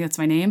that people think that's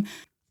my name.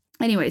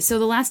 Anyway, so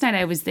the last night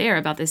I was there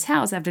about this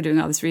house after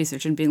doing all this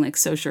research and being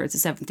so sure it's a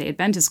Seventh-day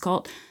Adventist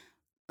cult,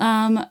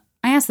 I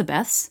asked the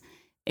Beths.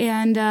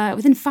 And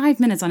within 5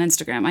 minutes on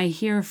Instagram, I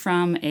hear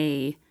from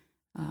a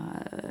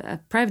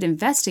private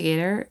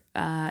investigator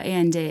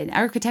and an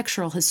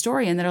architectural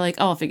historian that are oh,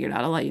 I'll figure it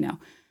out. I'll let you know.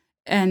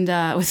 And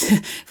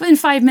within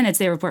 5 minutes,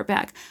 they report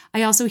back.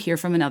 I also hear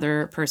from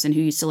another person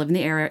who used to live in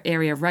the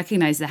area,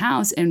 recognized the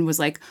house, and was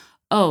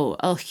oh,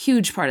 a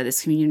huge part of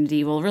this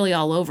community, well, really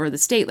all over the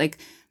state.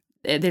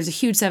 There's a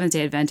huge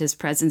Seventh-day Adventist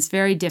presence,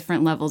 very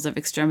different levels of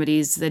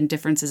extremities and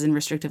differences in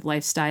restrictive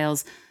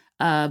lifestyles.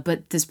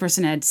 But this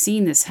person had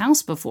seen this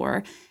house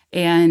before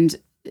and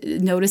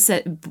noticed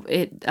that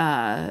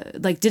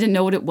it didn't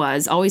know what it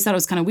was, always thought it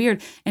was kind of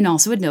weird, and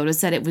also had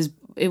noticed that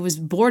it was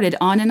boarded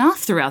on and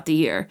off throughout the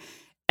year.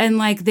 And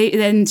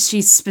then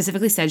she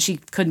specifically said she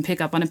couldn't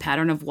pick up on a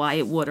pattern of why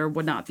it would or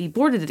would not be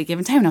boarded at a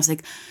given time. And I was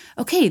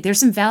okay,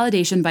 there's some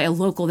validation by a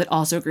local that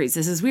also agrees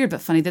this is weird,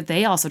 but funny that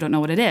they also don't know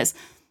what it is.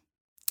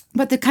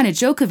 But the kind of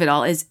joke of it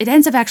all is it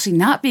ends up actually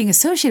not being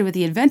associated with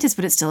the Adventists,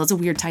 but it still has a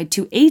weird tie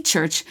to a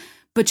church,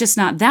 but just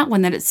not that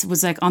one that it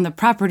was on the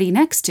property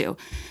next to.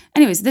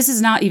 Anyways, this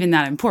is not even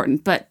that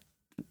important, but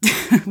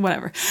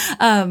whatever.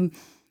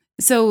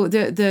 So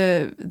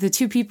the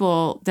two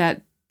people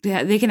that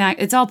they can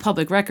act, it's all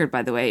public record,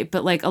 by the way,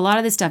 but like a lot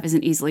of this stuff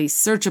isn't easily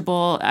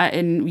searchable,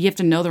 and you have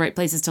to know the right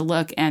places to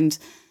look. And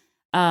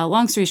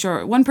long story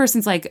short, one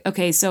person's like,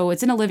 okay, so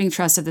it's in a living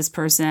trust of this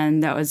person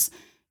that was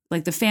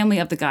like the family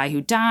of the guy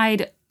who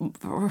died.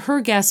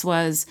 Her guess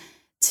was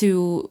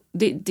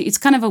it's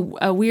kind of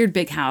a weird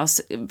big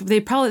house.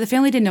 The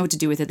family didn't know what to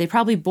do with it. They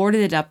probably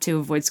boarded it up to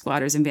avoid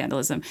squatters and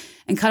vandalism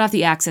and cut off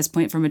the access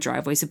point from a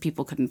driveway so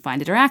people couldn't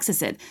find it or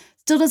access it.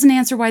 Still doesn't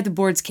answer why the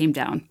boards came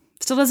down.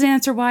 Still doesn't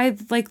answer why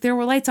like there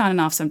were lights on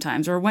and off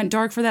sometimes, or went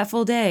dark for that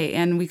full day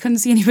and we couldn't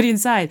see anybody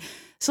inside.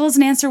 Still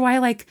doesn't answer why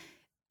like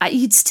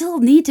you'd still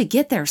need to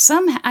get there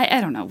somehow.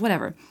 I don't know,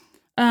 whatever.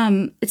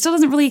 It still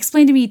doesn't really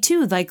explain to me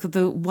too, like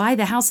why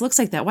the house looks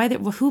like that.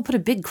 Who put a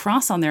big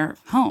cross on their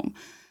home?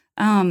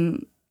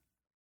 And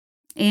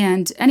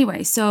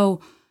anyway,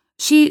 so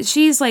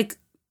she's like,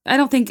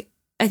 I think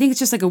it's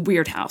just like a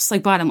weird house,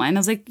 like bottom line. I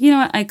was like, you know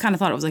what? I kind of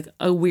thought it was like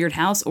a weird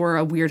house or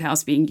a weird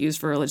house being used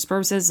for religious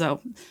purposes.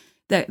 So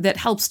that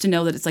helps to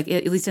know that it's like,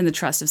 at least in the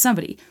trust of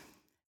somebody.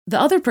 The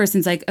other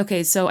person's like,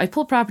 okay, so I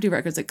pull property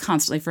records like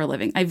constantly for a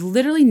living. I've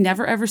literally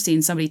never ever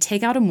seen somebody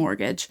take out a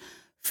mortgage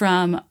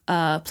from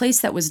a place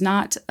that was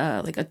not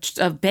like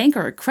a bank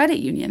or a credit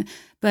union,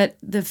 but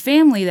the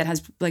family that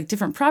has like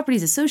different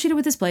properties associated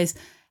with this place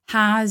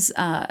has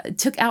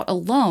took out a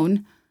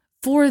loan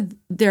for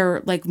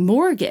their like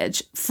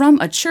mortgage from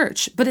a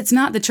church, but it's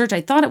not the church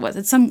I thought it was.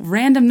 It's some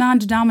random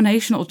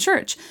non-denominational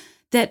church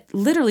that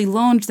literally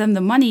loaned them the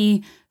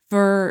money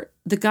for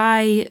the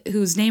guy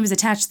whose name is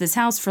attached to this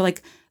house for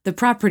like the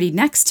property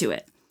next to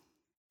it.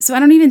 So I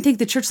don't even think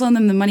the church loaned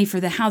them the money for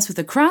the house with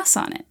a cross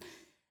on it.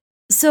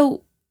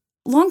 So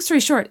long story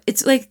short,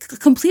 it's like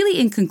completely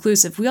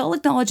inconclusive. We all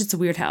acknowledge it's a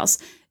weird house.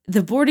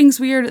 The boarding's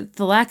weird.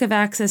 The lack of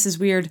access is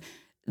weird.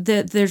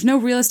 There's no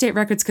real estate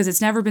records because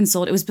it's never been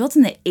sold. It was built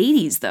in the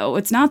 80s, though.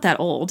 It's not that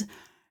old.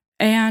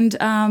 And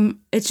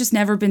it's just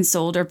never been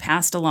sold or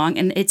passed along.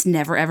 And it's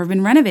never, ever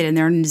been renovated. And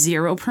there are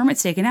 0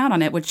 permits taken out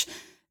on it, which,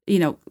 you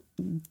know,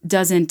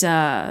 doesn't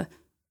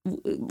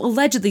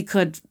allegedly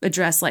could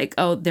address like,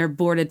 oh, they're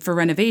boarded for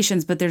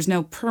renovations, but there's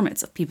no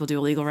permits. People do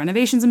illegal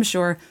renovations, I'm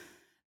sure.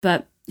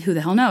 But who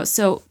the hell knows?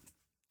 So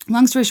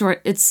long story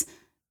short, it's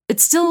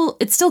still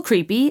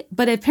creepy,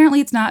 but apparently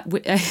it's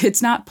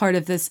not part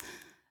of this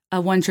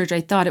one church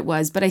I thought it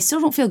was. But I still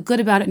don't feel good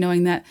about it,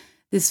 knowing that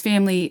this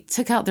family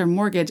took out their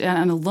mortgage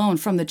on a loan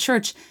from the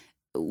church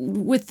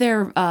with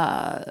their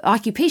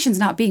occupations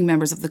not being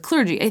members of the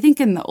clergy. I think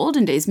in the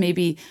olden days,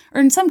 maybe,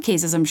 or in some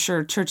cases, I'm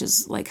sure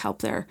churches like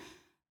help their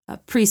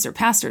priests or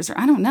pastors, or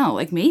I don't know,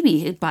 like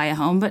maybe buy a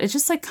home, but it's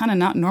just like kind of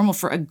not normal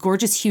for a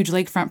gorgeous, huge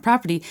lakefront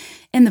property.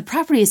 And the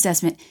property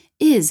assessment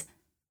is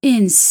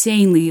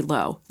insanely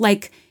low.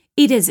 Like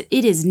it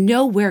is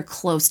nowhere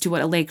close to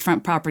what a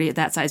lakefront property at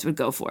that size would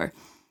go for.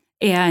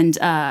 And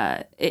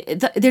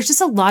there's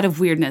just a lot of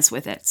weirdness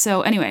with it.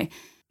 So anyway,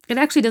 it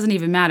actually doesn't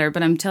even matter,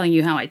 but I'm telling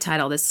you how I tied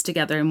all this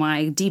together and why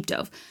I deep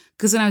dove.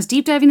 Because when I was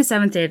deep diving to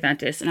Seventh-day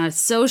Adventists, and I was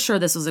so sure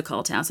this was a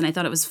cult house, and I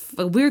thought it was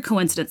a weird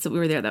coincidence that we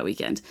were there that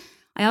weekend.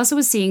 I also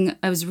was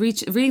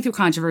reading through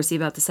controversy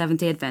about the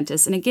Seventh-day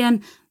Adventists. And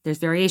again, there's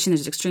variation,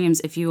 there's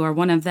extremes. If you are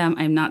one of them,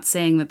 I'm not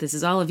saying that this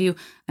is all of you.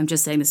 I'm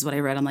just saying this is what I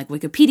read on like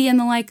Wikipedia and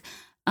the like.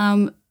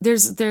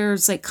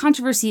 There's like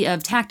controversy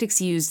of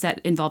tactics used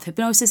that involve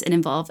hypnosis and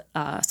involve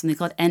something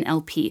called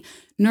NLP,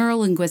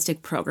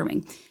 neuro-linguistic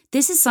programming.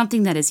 This is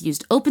something that is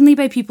used openly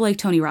by people like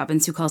Tony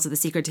Robbins, who calls it the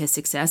secret to his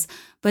success,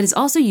 but is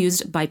also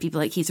used by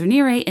people like Keith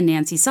Raniere and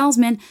Nancy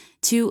Salzman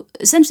to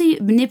essentially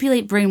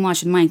manipulate,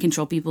 brainwash, and mind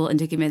control people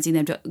into convincing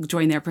them to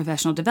join their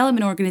professional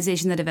development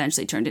organization that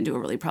eventually turned into a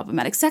really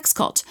problematic sex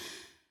cult.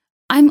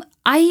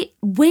 I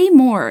way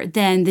more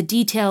than the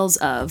details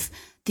of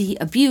the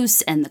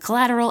abuse and the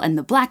collateral and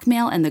the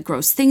blackmail and the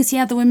gross things he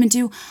had the women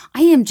do.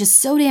 I am just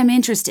so damn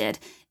interested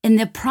in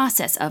the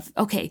process of,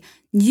 okay,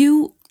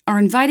 you are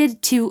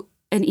invited to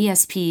an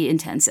ESP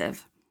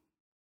intensive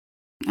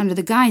under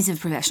the guise of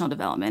professional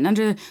development,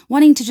 under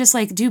wanting to just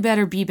like do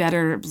better, be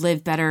better,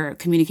 live better,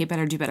 communicate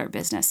better, do better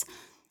business.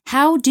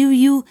 How do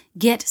you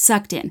get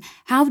sucked in?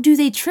 How do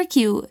they trick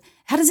you?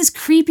 How does this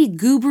creepy,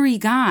 goobery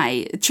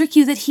guy trick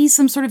you that he's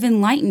some sort of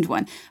enlightened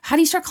one? How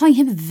do you start calling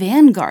him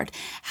Vanguard?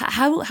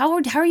 How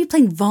are you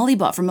playing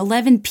volleyball from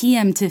 11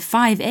 p.m. to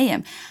 5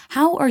 a.m.?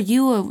 How are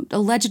you a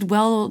alleged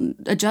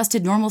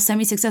well-adjusted, normal,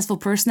 semi-successful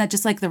person that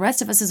just like the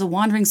rest of us is a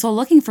wandering soul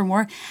looking for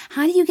more?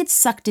 How do you get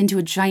sucked into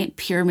a giant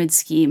pyramid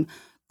scheme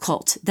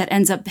cult that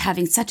ends up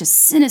having such a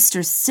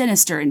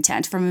sinister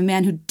intent from a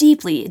man who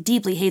deeply,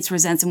 deeply hates,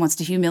 resents, and wants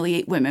to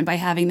humiliate women by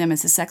having them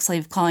as a sex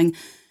slave, calling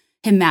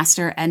him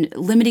master, and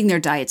limiting their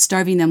diet,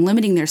 starving them,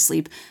 limiting their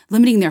sleep,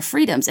 limiting their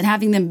freedoms, and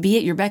having them be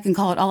at your beck and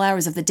call at all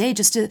hours of the day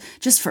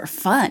just for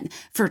fun,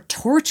 for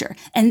torture.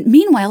 And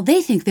meanwhile,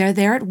 they think they're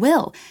there at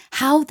will.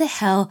 How the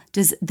hell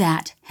does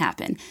that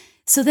happen?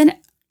 So then,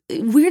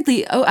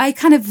 weirdly, I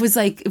kind of was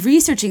like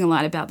researching a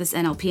lot about this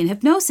NLP and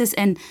hypnosis,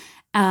 and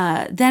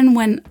then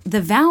when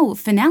the Vow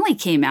finale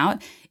came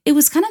out, it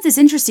was kind of this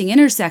interesting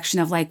intersection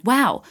of like,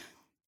 wow,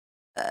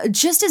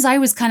 just as I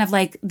was kind of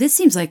like, this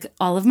seems like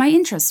all of my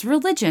interests,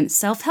 religion,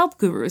 self-help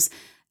gurus,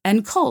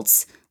 and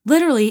cults.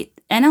 Literally,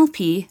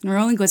 NLP,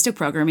 neuro-linguistic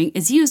programming,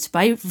 is used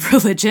by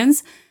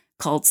religions,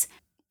 cults,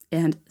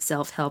 and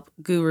self-help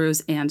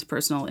gurus and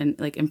personal and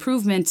like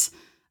improvement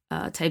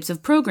types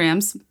of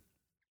programs.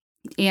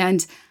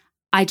 And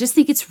I just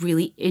think it's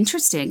really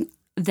interesting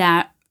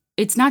that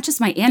it's not just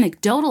my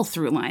anecdotal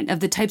through line of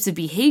the types of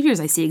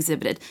behaviors I see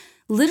exhibited.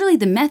 Literally,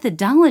 the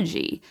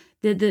methodology,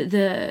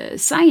 the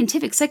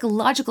scientific,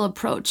 psychological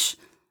approach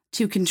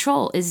to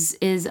control is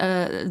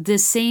the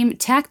same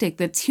tactic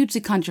that's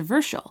hugely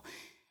controversial.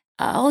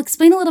 I'll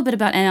explain a little bit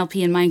about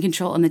NLP and mind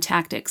control and the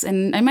tactics,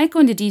 and I might go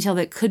into detail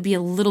that could be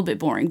a little bit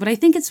boring, but I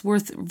think it's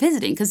worth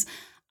visiting because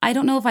I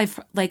don't know if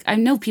I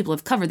know people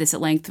have covered this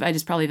at length, but I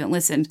just probably haven't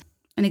listened.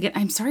 And again,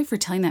 I'm sorry for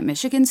telling that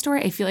Michigan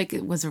story. I feel like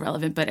it was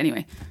irrelevant, but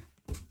anyway,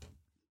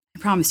 I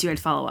promised you I'd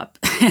follow up.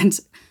 And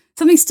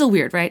something's still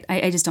weird, right?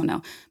 I just don't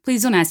know.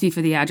 Please don't ask me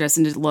for the address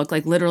and to look.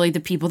 Like, literally the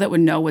people that would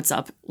know what's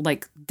up,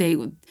 like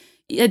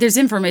there's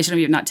information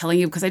I'm not telling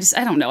you because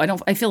I don't know.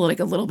 I feel like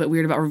a little bit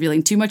weird about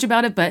revealing too much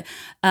about it, but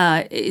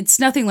it's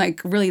nothing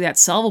like really that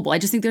solvable. I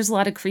just think there's a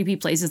lot of creepy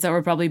places that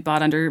were probably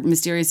bought under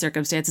mysterious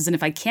circumstances. And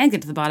if I can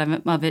get to the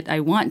bottom of it,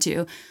 I want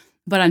to.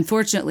 But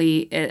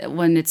unfortunately,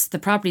 when it's the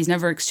properties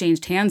never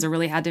exchanged hands or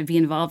really had to be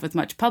involved with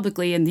much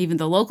publicly, and even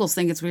the locals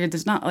think it's weird,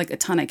 there's not like a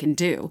ton I can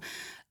do.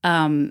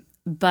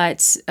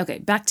 But okay,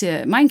 back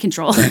to mind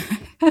control.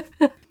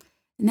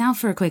 Now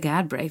for a quick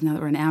ad break, now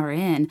that we're an hour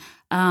in.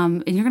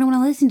 And you're going to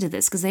want to listen to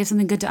this because they have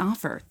something good to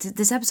offer.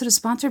 This episode is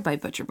sponsored by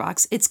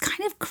ButcherBox. It's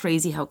kind of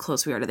crazy how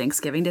close we are to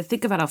Thanksgiving, to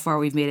think about how far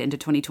we've made it into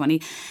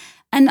 2020.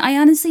 And I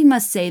honestly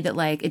must say that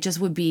like it just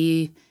would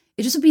be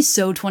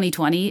so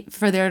 2020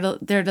 for there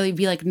to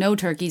be like no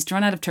turkeys, to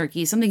run out of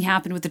turkeys. Something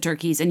happened with the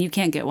turkeys and you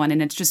can't get one.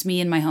 And it's just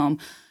me in my home,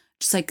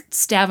 just like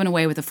stabbing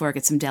away with a fork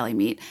at some deli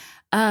meat.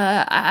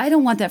 I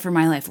don't want that for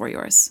my life or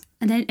yours.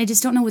 And I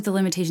just don't know with the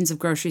limitations of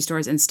grocery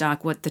stores in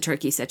stock what the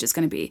turkey stitch is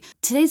going to be.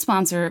 Today's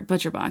sponsor,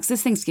 ButcherBox,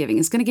 this Thanksgiving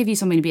is going to give you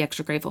something to be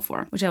extra grateful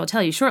for, which I will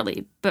tell you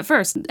shortly. But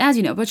first, as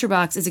you know,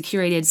 ButcherBox is a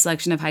curated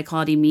selection of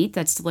high-quality meat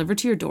that's delivered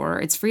to your door.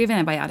 It's free of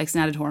antibiotics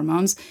and added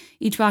hormones.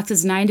 Each box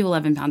is 9 to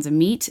 11 pounds of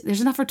meat.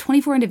 There's enough for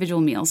 24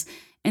 individual meals.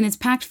 And it's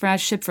packed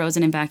fresh, shipped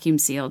frozen, and vacuum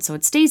sealed, so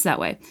it stays that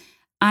way.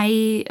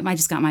 I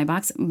just got my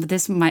box.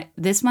 This month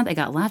I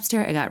got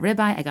lobster, I got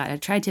ribeye, I got a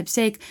tri-tip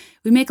steak.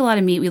 We make a lot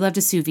of meat. We love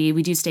to sous vide.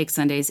 We do steak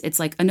Sundays. It's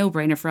like a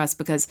no-brainer for us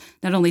because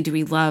not only do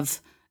we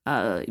love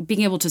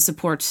being able to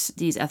support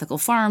these ethical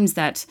farms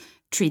that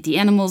treat the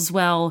animals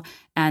well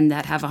and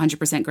that have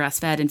 100%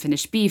 grass-fed and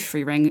finished beef,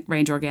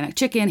 free-range organic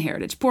chicken,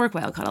 heritage pork,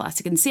 wild-caught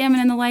Alaskan salmon,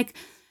 and the like.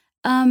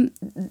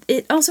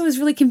 It also is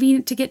really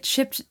convenient to get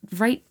shipped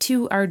right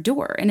to our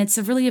door. And it's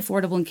a really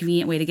affordable and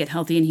convenient way to get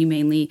healthy and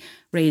humanely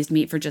raised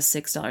meat for just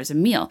 $6 a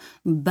meal.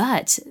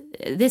 But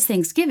this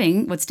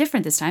Thanksgiving, what's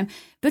different this time,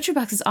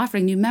 ButcherBox is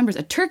offering new members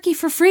a turkey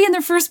for free in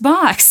their first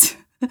box.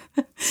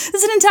 This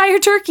is an entire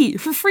turkey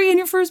for free in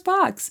your first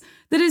box.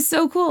 That is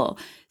so cool.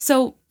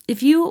 So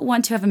if you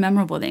want to have a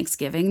memorable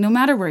Thanksgiving, no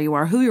matter where you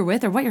are, who you're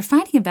with, or what you're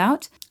fighting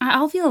about,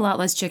 I'll feel a lot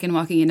less chicken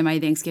walking into my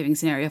Thanksgiving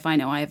scenario if I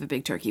know I have a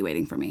big turkey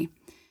waiting for me.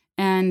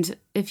 And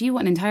if you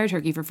want an entire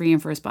turkey for free in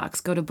first box,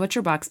 go to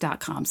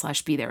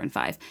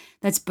butcherbox.com/BeThereIn5.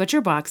 That's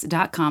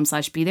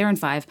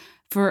butcherbox.com/BeThereIn5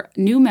 for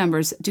new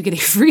members to get a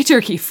free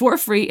turkey for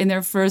free in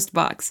their first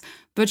box.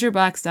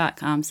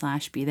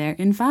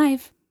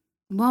 Butcherbox.com/BeThereIn5.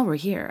 While we're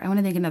here, I want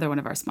to thank another one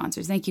of our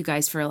sponsors. Thank you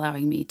guys for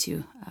allowing me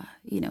to,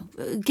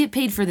 get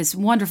paid for this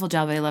wonderful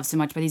job that I love so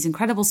much by these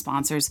incredible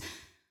sponsors.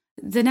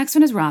 The next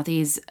one is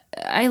Rothy's.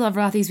 I love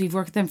Rothy's. We've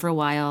worked with them for a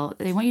while.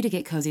 They want you to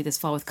get cozy this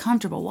fall with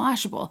comfortable,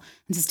 washable,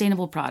 and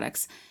sustainable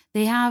products.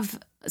 They have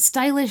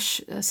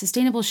stylish,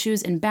 sustainable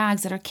shoes and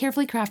bags that are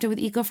carefully crafted with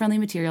eco-friendly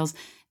materials.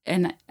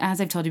 And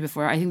as I've told you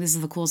before, I think this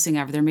is the coolest thing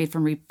ever. They're made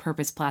from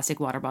repurposed plastic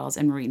water bottles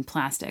and marine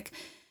plastic.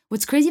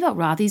 What's crazy about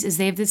Rothy's is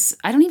they have this,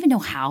 I don't even know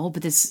how,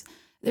 but they're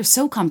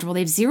so comfortable.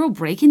 They have zero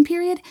break-in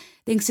period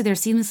thanks to their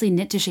seamlessly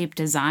knit-to-shape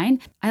design.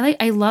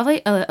 I love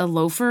a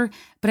loafer,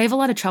 but I have a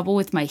lot of trouble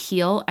with my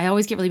heel. I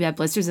always get really bad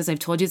blisters, as I've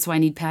told you, so I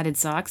need padded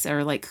socks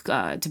or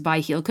to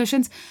buy heel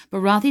cushions. But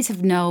Rothy's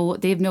have no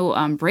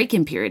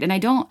break-in period, and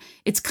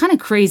it's kind of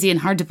crazy and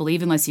hard to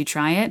believe unless you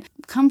try it.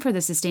 Come for the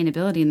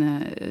sustainability and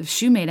the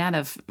shoe made out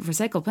of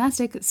recycled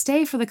plastic.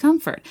 Stay for the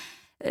comfort.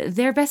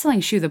 Their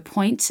best-selling shoe, the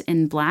Point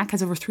in black,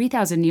 has over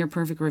 3,000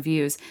 near-perfect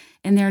reviews,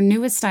 and their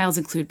newest styles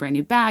include brand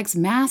new bags,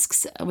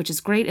 masks, which is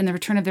great, and the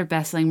return of their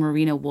best-selling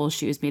merino wool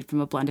shoes made from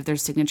a blend of their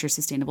signature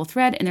sustainable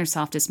thread and their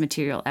softest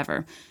material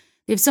ever.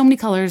 They have so many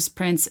colors,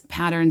 prints,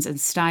 patterns, and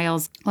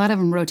styles. A lot of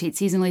them rotate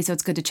seasonally, so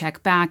it's good to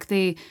check back.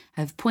 They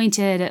have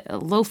pointed,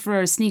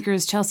 loafers,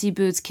 sneakers, Chelsea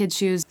boots, kids'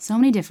 shoes, so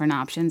many different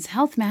options.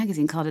 Health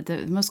Magazine called it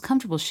the most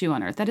comfortable shoe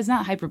on earth. That is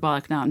not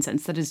hyperbolic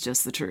nonsense. That is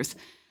just the truth.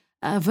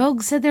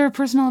 Vogue said they're a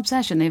personal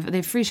obsession. They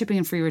have free shipping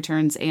and free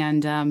returns,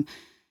 and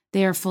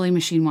they are fully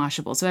machine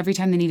washable. So every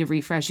time they need a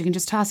refresh, you can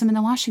just toss them in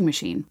the washing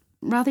machine.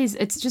 Rothy's,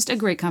 it's just a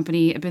great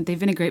company. They've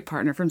been a great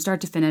partner from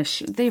start to finish.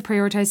 They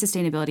prioritize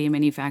sustainability in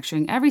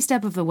manufacturing every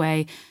step of the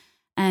way.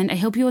 And I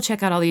hope you will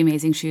check out all the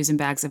amazing shoes and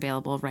bags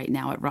available right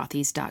now at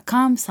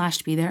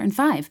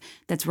rothys.com/BeThereIn5.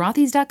 That's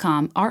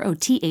rothys.com,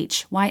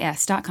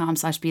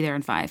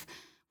 rothys.com/BeThereIn5,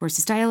 where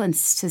style and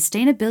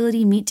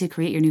sustainability meet to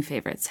create your new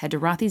favorites. Head to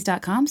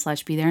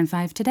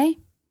rothys.com/BeThereIn5 today.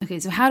 Okay,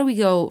 so how do we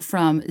go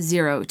from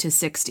 0 to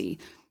 60?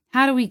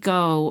 How do we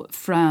go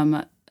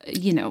from,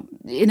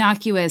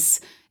 innocuous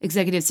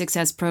executive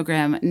success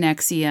program,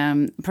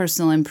 NXIVM,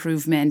 personal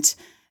improvement,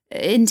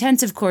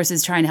 intensive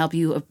courses trying to help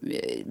you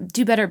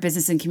do better at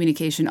business and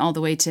communication, all the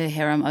way to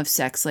harem of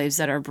sex slaves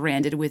that are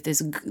branded with this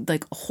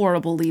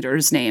horrible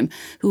leader's name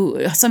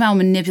who somehow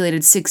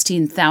manipulated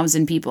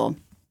 16,000 people,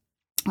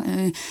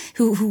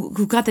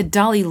 who got the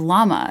Dalai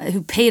Lama,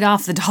 who paid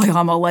off the Dalai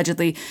Lama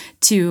allegedly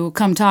to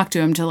come talk to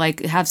him to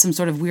have some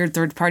sort of weird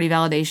third party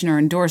validation or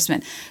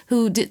endorsement,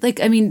 who did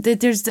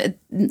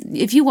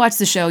if you watch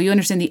the show, you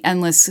understand the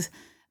endless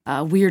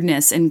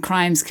weirdness and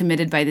crimes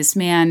committed by this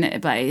man,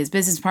 by his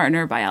business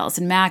partner, by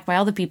Allison Mack, by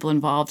all the people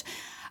involved.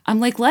 I'm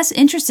less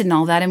interested in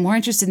all that and more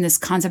interested in this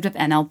concept of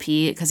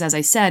NLP because, as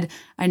I said,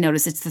 I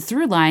noticed it's the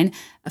through line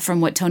from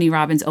what Tony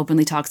Robbins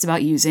openly talks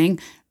about using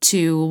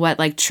to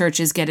what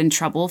churches get in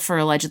trouble for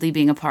allegedly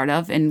being a part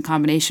of in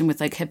combination with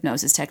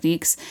hypnosis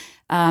techniques.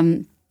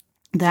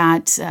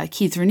 That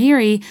Keith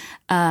Raniere,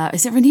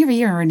 is it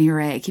Raniere or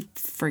Raniere? I keep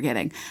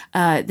forgetting.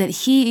 That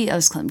I'll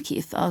just call him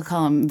Keith. I'll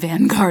call him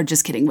Vanguard.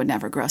 Just kidding. Would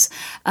never gross.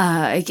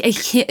 I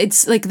can't,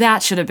 it's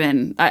that should have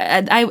been.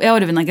 I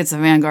would have been it's the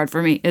Vanguard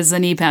for me. It's the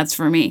knee pads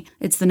for me.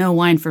 It's the no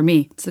wine for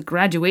me. It's the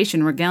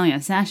graduation regalia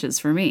sashes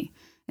for me.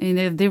 I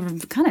mean, they were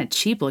kind of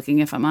cheap looking,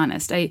 if I'm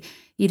honest.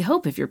 You'd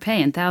hope if you're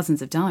paying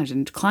thousands of dollars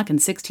and clocking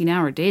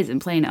 16-hour days and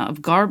playing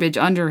garbage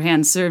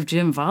underhand serve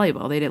gym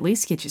volleyball, they'd at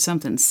least get you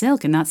something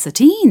silk and not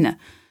sateen.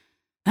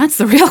 That's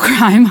the real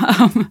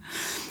crime.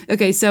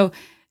 Okay, so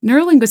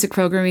neurolinguistic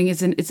programming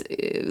it's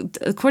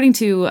according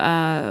to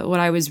what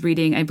I was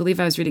reading. I believe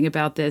I was reading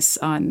about this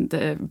on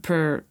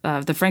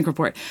the Frank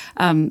Report.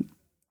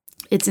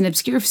 It's an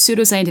obscure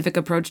pseudoscientific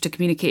approach to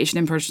communication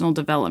and personal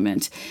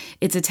development.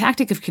 It's a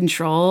tactic of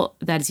control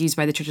that is used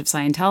by the Church of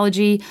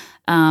Scientology,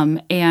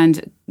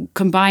 and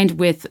combined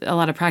with a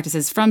lot of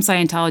practices from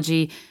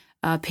Scientology,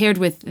 paired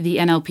with the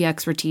NLP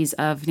expertise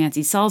of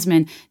Nancy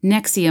Salzman,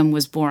 NXIVM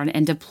was born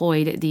and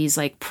deployed these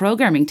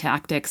programming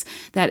tactics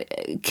that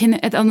can,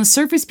 on the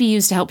surface, be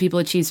used to help people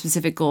achieve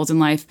specific goals in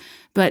life,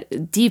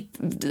 but deep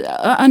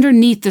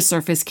underneath the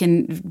surface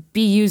can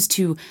be used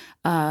to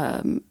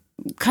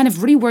kind of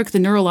rework the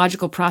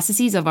neurological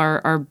processes of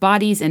our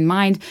bodies and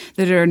mind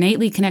that are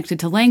innately connected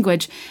to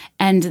language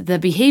and the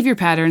behavior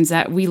patterns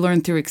that we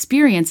learn through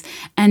experience,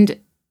 and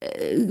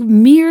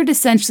mirrored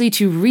essentially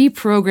to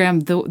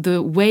reprogram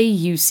the way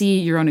you see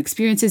your own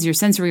experiences, your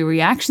sensory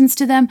reactions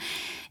to them,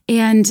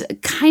 and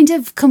kind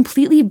of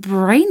completely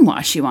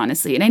brainwash you,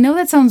 honestly. And I know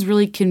that sounds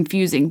really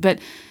confusing, but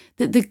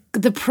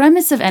the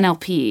premise of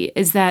NLP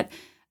is that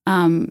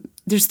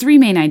there's three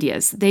main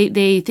ideas.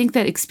 They think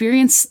that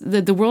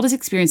the world is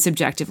experienced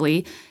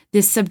subjectively.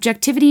 This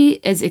subjectivity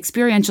is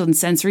experiential and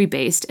sensory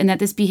based, and that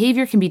this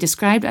behavior can be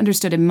described,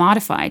 understood, and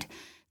modified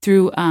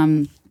through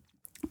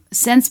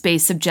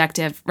sense-based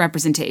subjective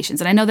representations.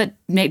 And I know that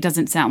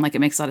doesn't sound like it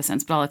makes a lot of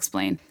sense, but I'll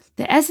explain.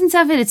 The essence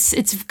of it,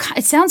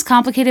 it sounds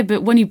complicated,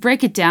 but when you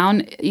break it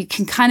down, you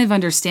can kind of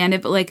understand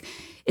it. But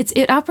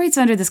it operates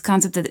under this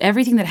concept that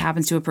everything that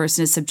happens to a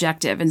person is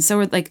subjective, and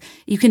so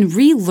you can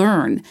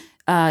relearn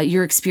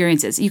your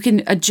experiences. You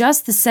can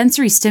adjust the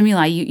sensory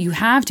stimuli you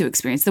have to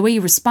experience, the way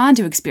you respond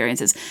to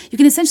experiences. You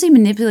can essentially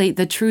manipulate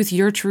the truth,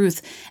 your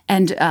truth,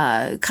 and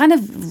kind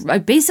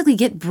of basically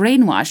get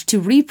brainwashed to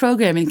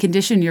reprogram and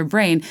condition your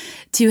brain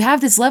to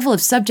have this level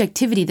of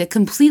subjectivity that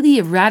completely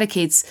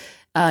eradicates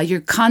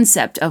your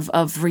concept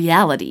of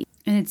reality.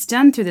 And it's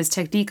done through this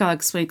technique I'll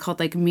explain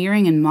called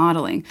mirroring and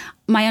modeling.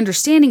 My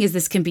understanding is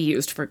this can be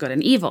used for good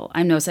and evil.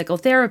 I'm no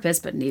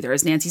psychotherapist, but neither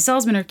is Nancy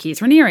Salzman or Keith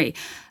Raniere.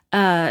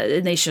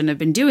 They shouldn't have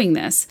been doing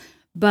this,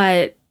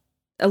 but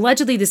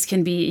allegedly this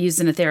can be used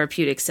in a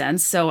therapeutic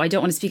sense, so I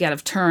don't want to speak out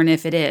of turn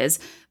if it is,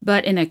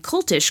 but in a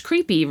cultish,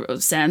 creepy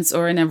sense,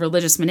 or in a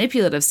religious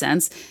manipulative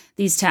sense,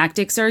 these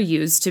tactics are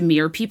used to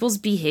mirror people's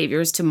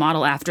behaviors, to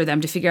model after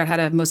them, to figure out how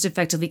to most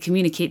effectively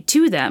communicate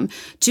to them,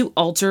 to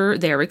alter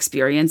their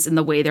experience and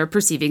the way they're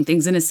perceiving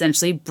things, and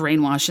essentially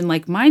brainwash and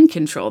mind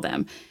control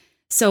them.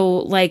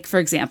 So, for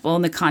example,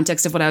 in the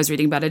context of what I was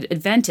reading about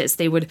Adventists,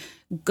 they would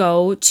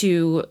go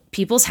to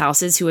people's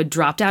houses who had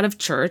dropped out of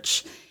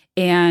church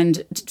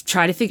and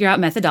try to figure out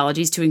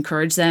methodologies to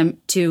encourage them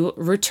to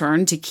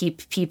return, to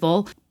keep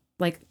people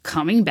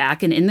coming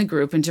back and in the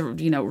group, and to,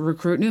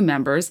 recruit new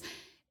members.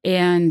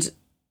 And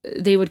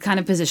they would kind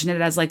of position it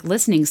as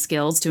listening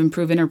skills to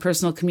improve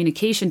interpersonal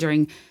communication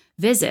during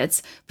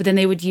visits, but then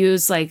they would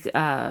use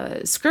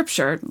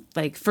scripture,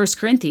 1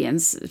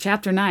 Corinthians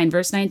chapter 9,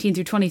 verse 19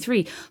 through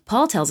 23.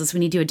 Paul tells us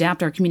we need to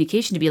adapt our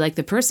communication to be like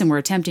the person we're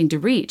attempting to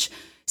reach.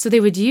 So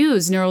they would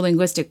use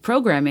neurolinguistic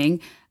programming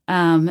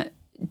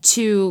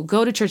to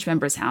go to church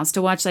members' house,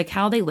 to watch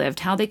how they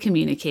lived, how they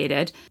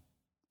communicated.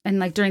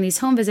 And during these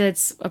home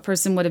visits, a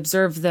person would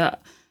observe the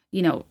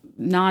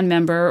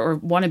non-member or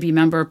wannabe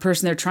member,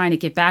 person they're trying to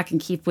get back and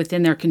keep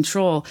within their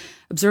control,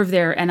 observe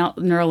their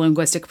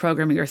neuro-linguistic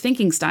programming or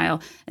thinking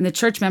style. And the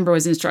church member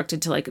was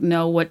instructed to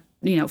know what,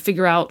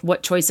 figure out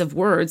what choice of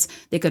words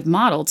they could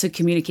model to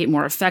communicate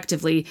more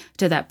effectively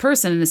to that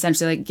person and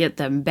essentially get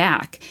them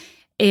back.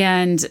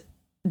 And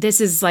this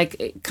is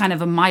kind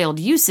of a mild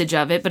usage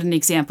of it, but an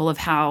example of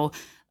how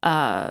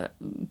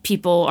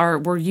people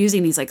were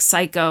using these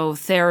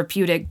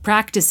psychotherapeutic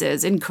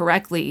practices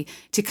incorrectly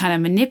to kind of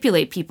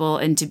manipulate people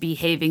into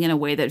behaving in a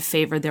way that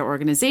favored their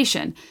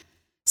organization.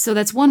 So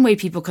that's one way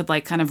people could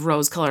kind of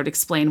rose-colored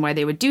explain why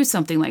they would do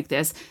something like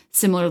this.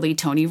 Similarly,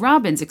 Tony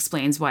Robbins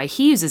explains why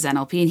he uses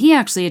NLP, and he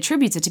actually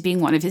attributes it to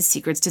being one of his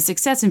secrets to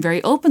success and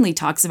very openly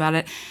talks about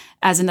it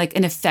as an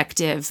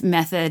effective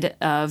method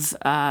of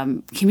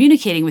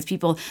communicating with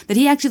people that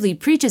he actively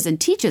preaches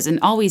and teaches and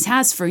always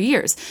has for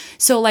years.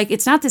 So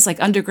it's not this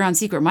underground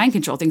secret mind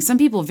control thing. Some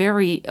people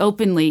very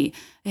openly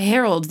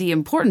herald the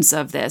importance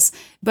of this,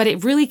 but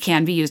it really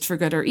can be used for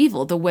good or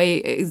evil. The way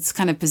it's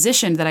kind of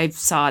positioned that I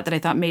saw it that I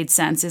thought made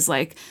sense is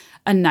a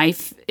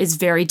knife is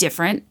very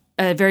different,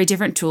 a very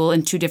different tool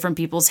in two different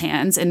people's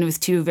hands and with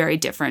two very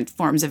different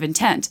forms of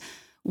intent.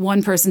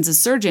 One person's a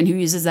surgeon who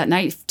uses that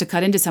knife to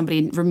cut into somebody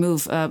and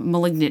remove a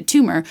malignant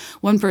tumor.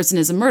 One person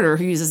is a murderer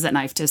who uses that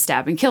knife to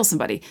stab and kill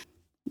somebody.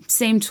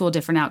 Same tool,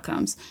 different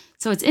outcomes.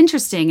 So it's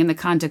interesting in the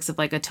context of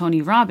a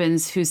Tony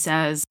Robbins who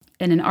says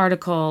in an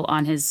article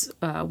on his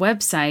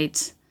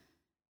website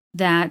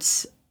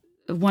that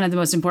one of the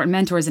most important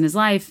mentors in his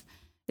life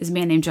is a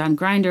man named John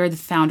Grinder, the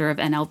founder of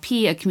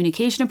NLP, a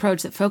communication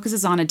approach that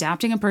focuses on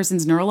adapting a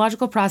person's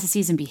neurological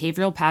processes and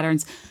behavioral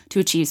patterns to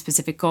achieve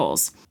specific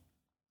goals,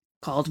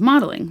 called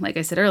modeling, like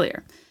I said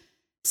earlier.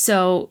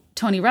 So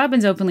Tony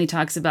Robbins openly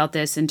talks about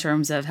this in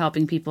terms of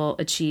helping people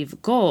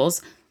achieve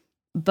goals.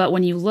 But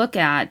when you look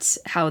at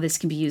how this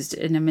can be used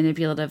in a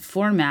manipulative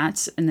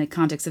format in the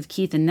context of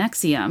Keith and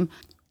NXIVM,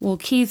 well,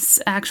 Keith's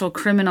actual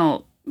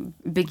criminal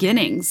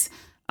beginnings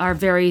are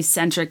very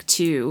centric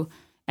to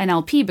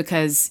NLP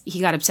because he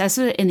got obsessed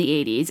with it in the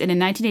 80s. And in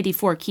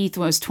 1984, Keith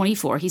was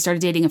 24. He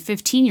started dating a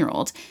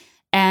 15-year-old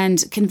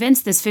and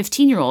convinced this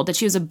 15-year-old that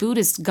she was a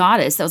Buddhist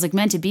goddess that was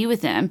meant to be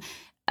with him.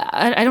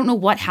 I don't know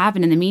what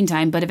happened in the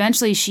meantime, but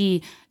eventually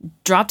she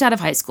dropped out of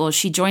high school.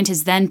 She joined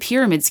his then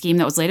pyramid scheme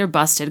that was later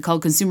busted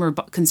called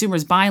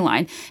Consumer's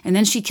Byline, and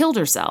then she killed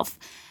herself.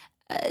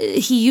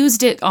 He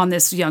used it on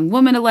this young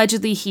woman,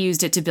 allegedly. He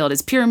used it to build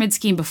his pyramid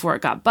scheme before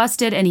it got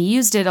busted, and he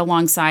used it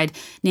alongside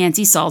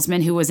Nancy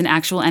Salzman, who was an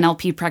actual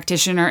NLP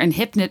practitioner and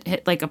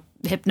a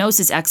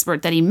hypnosis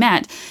expert that he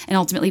met and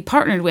ultimately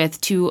partnered with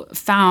to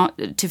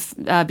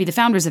be the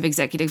founders of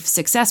Executive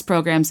Success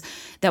Programs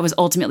that was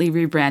ultimately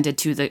rebranded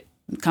to the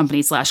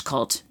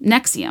company/cult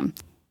NXIVM.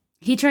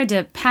 He tried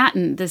to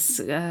patent this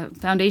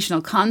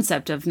foundational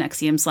concept of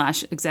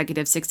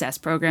NXIVM/Executive Success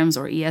Programs,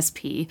 or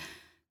ESP,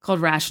 called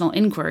rational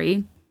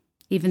inquiry,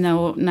 even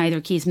though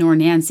neither Keith nor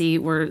Nancy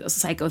were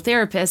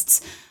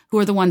psychotherapists who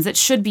are the ones that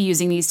should be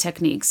using these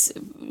techniques,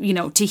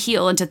 to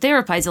heal and to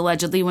therapize,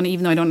 allegedly,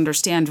 even though I don't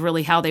understand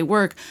really how they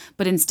work,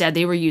 but instead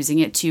they were using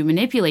it to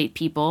manipulate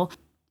people.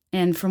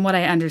 And from what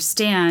I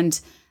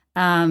understand,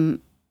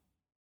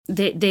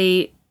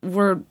 they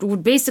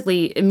would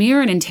basically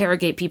mirror and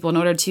interrogate people in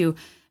order to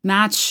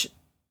match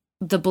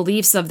the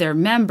beliefs of their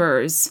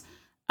members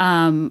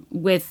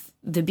with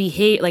the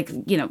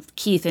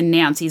Keith and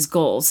Nancy's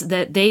goals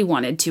that they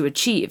wanted to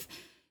achieve.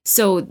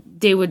 So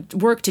they would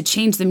work to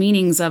change the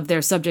meanings of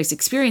their subjects'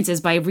 experiences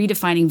by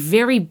redefining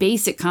very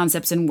basic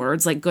concepts and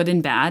words like good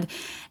and bad,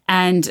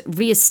 and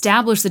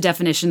reestablish the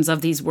definitions of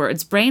these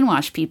words,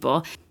 brainwash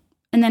people,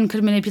 and then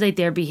could manipulate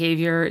their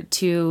behavior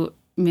to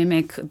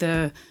mimic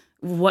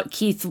what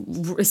Keith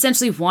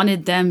essentially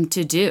wanted them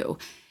to do.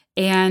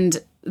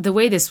 And the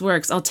way this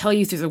works, I'll tell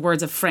you through the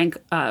words of Frank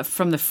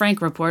from the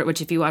Frank Report,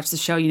 which if you watch the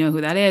show, you know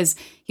who that is.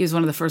 He was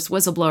one of the first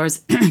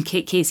whistleblowers.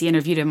 Kate Casey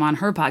interviewed him on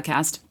her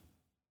podcast.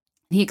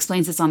 He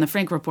explains this on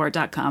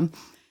thefrankreport.com.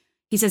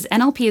 He says,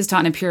 NLP is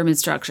taught in a pyramid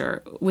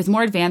structure with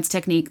more advanced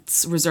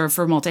techniques reserved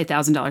for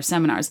multi-$1,000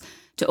 seminars.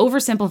 To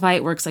oversimplify,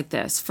 it works like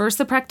this. First,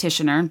 the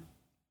practitioner,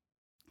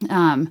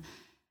 or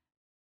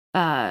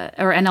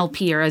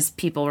NLPer as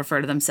people refer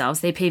to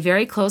themselves, they pay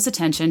very close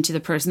attention to the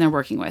person they're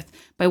working with.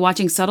 By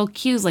watching subtle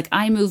cues like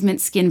eye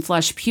movement, skin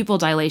flush, pupil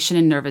dilation,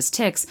 and nervous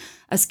tics,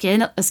 a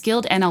skilled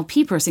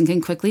NLP person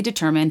can quickly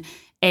determine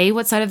A,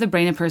 what side of the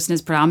brain a person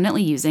is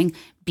predominantly using,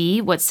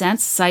 B, what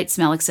sense, sight,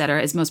 smell,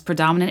 etc. is most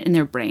predominant in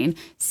their brain,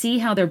 C,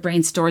 how their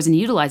brain stores and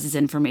utilizes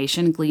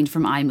information gleaned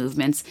from eye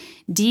movements,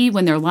 D,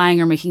 when they're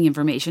lying or making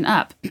information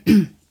up.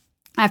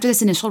 After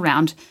this initial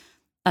round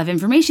of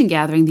information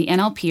gathering, the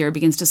NLPer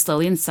begins to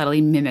slowly and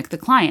subtly mimic the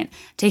client,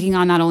 taking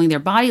on not only their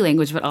body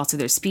language, but also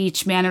their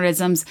speech,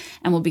 mannerisms,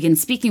 and will begin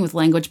speaking with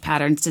language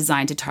patterns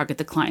designed to target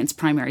the client's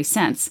primary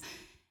sense.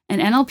 An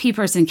NLP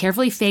person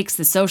carefully fakes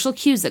the social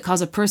cues that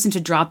cause a person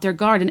to drop their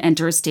guard and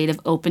enter a state of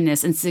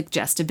openness and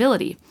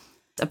suggestibility.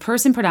 A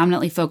person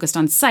predominantly focused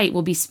on sight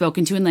will be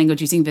spoken to in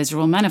language using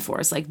visual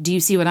metaphors, like, do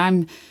you see what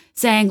I'm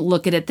saying?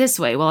 Look at it this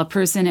way. While a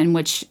person in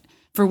which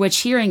for which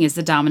hearing is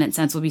the dominant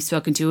sense, will be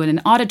spoken to in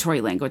an auditory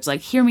language,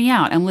 like, hear me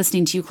out, I'm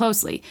listening to you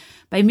closely.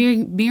 By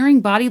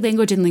mirroring body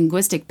language and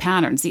linguistic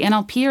patterns, the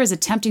NLPer is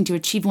attempting to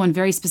achieve one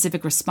very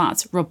specific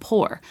response,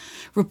 rapport.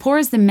 Rapport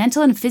is the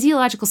mental and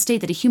physiological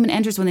state that a human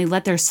enters when they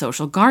let their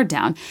social guard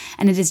down,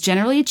 and it is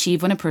generally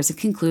achieved when a person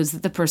concludes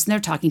that the person they're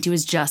talking to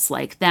is just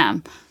like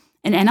them.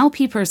 An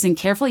NLP person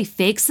carefully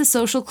fakes the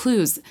social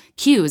cues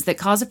that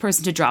cause a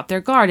person to drop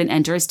their guard and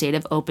enter a state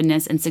of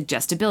openness and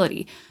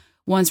suggestibility.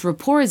 Once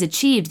rapport is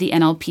achieved, the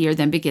NLPer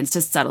then begins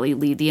to subtly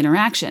lead the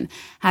interaction.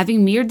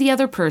 Having mirrored the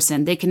other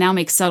person, they can now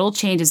make subtle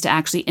changes to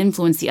actually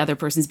influence the other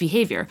person's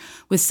behavior.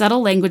 With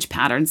subtle language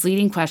patterns,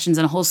 leading questions,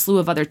 and a whole slew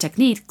of other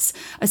techniques,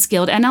 a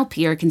skilled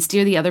NLPer can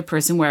steer the other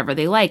person wherever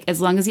they like,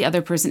 as long as the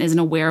other person isn't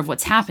aware of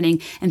what's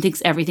happening and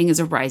thinks everything is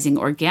arising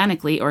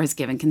organically or has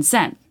given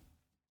consent.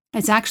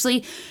 It's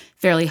actually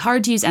fairly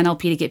hard to use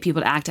NLP to get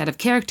people to act out of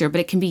character, but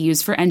it can be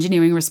used for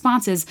engineering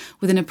responses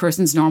within a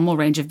person's normal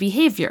range of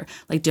behavior,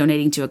 like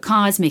donating to a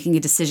cause, making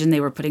a decision they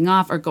were putting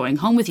off, or going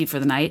home with you for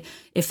the night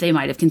if they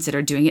might have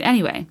considered doing it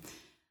anyway.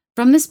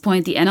 From this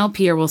point, the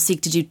NLPer will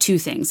seek to do two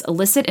things,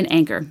 elicit and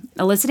anchor.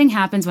 Eliciting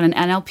happens when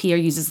an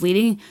NLPer uses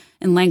leading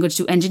and language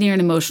to engineer an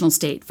emotional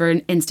state, for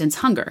instance,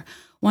 hunger.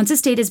 Once a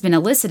state has been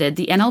elicited,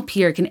 the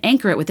NLPer can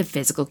anchor it with a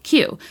physical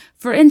cue.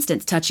 For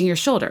instance, touching your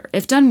shoulder.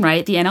 If done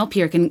right, the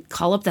NLPer can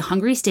call up the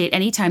hungry state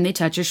anytime they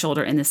touch your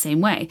shoulder in the same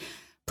way.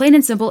 Plain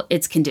and simple,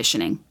 it's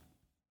conditioning.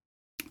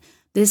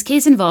 This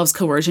case involves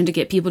coercion to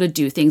get people to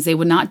do things they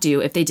would not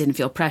do if they didn't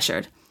feel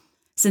pressured.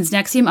 Since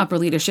NXIVM upper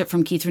leadership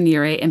from Keith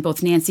Raniere and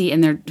both Nancy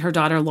and her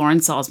daughter Lauren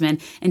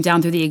Salzman and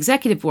down through the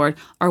executive board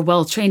are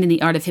well trained in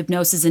the art of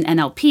hypnosis and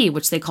NLP,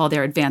 which they call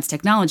their advanced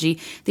technology,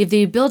 they have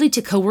the ability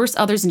to coerce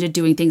others into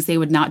doing things they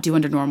would not do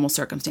under normal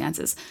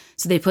circumstances.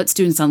 So they put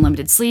students on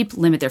limited sleep,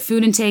 limit their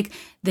food intake,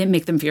 they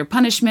make them fear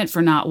punishment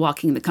for not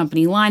walking the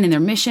company line in their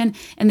mission,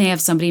 and they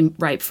have somebody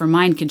ripe for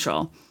mind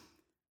control.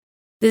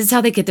 This is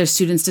how they get their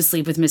students to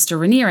sleep with Mr.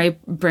 Raniere,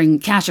 bring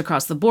cash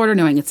across the border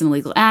knowing it's an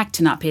illegal act,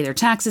 to not pay their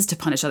taxes, to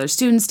punish other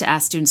students, to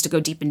ask students to go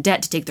deep in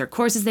debt to take their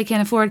courses they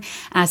can't afford,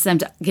 ask them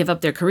to give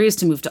up their careers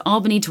to move to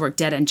Albany to work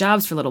dead-end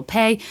jobs for little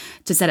pay,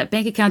 to set up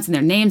bank accounts in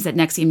their names that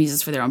NXIVM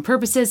uses for their own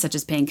purposes, such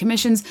as paying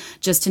commissions,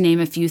 just to name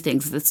a few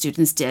things that the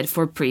students did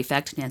for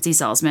Prefect Nancy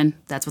Salzman,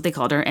 that's what they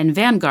called her, and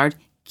Vanguard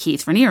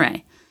Keith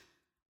Raniere.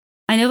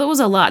 I know that was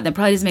a lot, that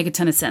probably doesn't make a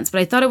ton of sense,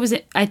 but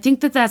I think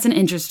that that's an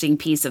interesting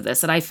piece of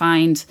this that I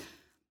find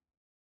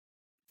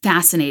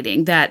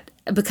fascinating, that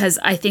because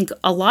I think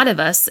a lot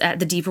of us,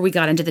 the deeper we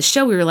got into the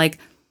show, we were like,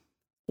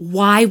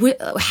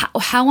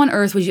 how on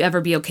earth would you ever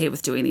be okay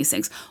with doing these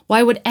things?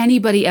 Why would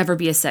anybody ever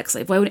be a sex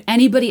slave? Why would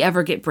anybody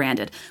ever get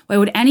branded? Why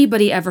would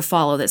anybody ever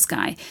follow this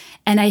guy?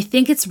 And I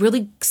think it's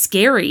really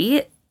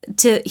scary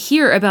to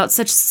hear about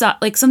such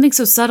something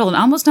so subtle and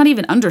almost not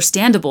even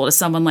understandable to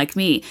someone like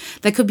me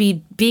that could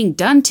be being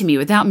done to me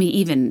without me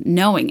even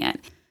knowing it.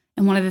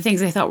 And one of the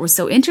things I thought was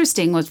so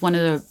interesting was one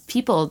of the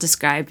people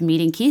described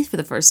meeting Keith for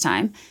the first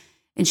time.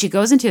 And she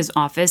goes into his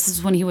office. This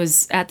is when he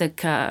was at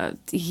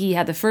he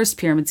had the first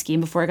pyramid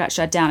scheme before it got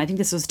shut down. I think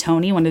this was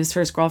Tony, one of his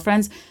first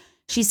girlfriends.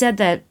 She said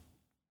that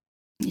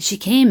she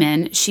came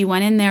in, she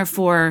went in there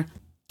for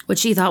what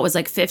she thought was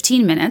like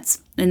 15 minutes.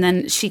 And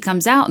then she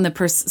comes out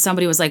and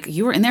somebody was like,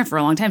 you were in there for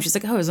a long time. She's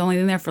like, oh, I was only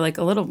in there for like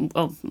a little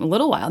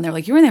while. And they're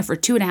like, you were in there for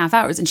 2.5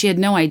 hours. And she had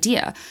no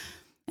idea.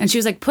 And she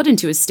was like put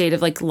into a state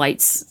of like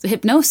lights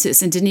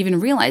hypnosis and didn't even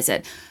realize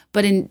it.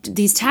 But in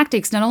these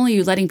tactics, not only are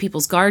you letting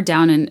people's guard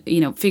down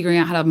and, figuring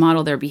out how to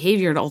model their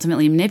behavior to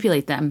ultimately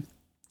manipulate them,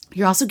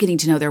 you're also getting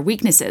to know their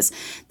weaknesses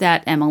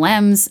that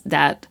MLMs,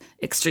 that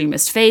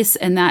extremist faiths,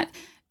 and that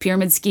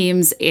pyramid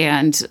schemes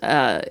and,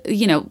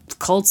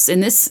 cults in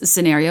this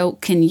scenario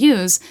can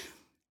use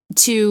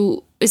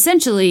to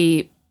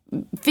essentially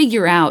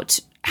figure out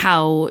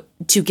how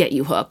to get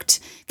you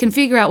hooked, can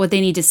figure out what they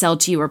need to sell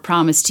to you or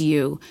promise to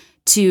you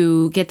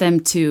to get them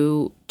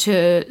to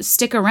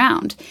stick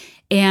around.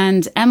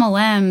 And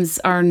MLMs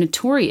are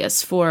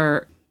notorious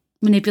for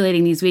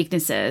manipulating these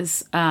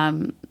weaknesses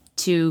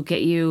to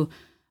get you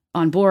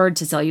on board,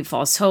 to sell you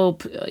false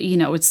hope.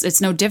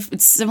 It's no different.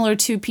 It's similar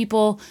to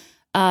people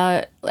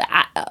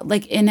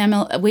like in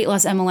weight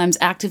loss MLMs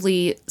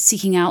actively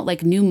seeking out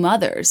like new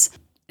mothers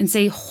and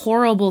say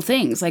horrible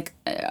things like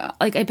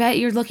I bet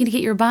you're looking to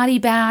get your body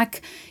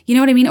back. You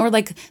know what I mean? Or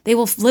like they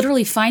will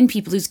literally find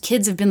people whose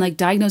kids have been like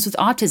diagnosed with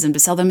autism to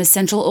sell them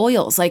essential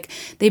oils. Like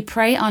they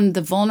prey on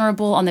the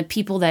vulnerable, on the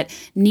people that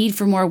need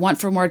for more, want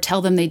for more,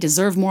 tell them they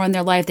deserve more in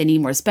their life. They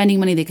need more spending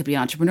money. They could be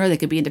an entrepreneur. They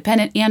could be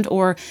independent, and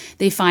or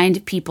they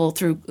find people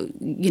through,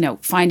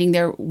 finding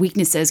their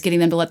weaknesses, getting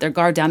them to let their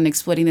guard down and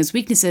exploiting those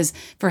weaknesses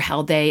for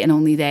how they and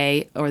only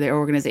they or their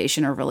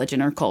organization or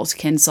religion or cult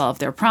can solve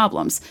their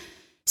problems.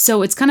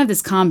 So it's kind of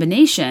this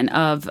combination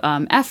of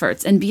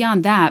efforts. And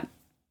beyond that,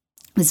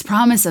 this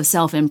promise of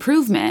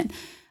self-improvement,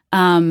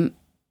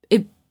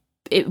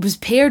 it was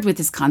paired with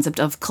this concept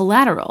of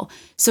collateral.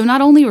 So not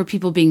only were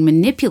people being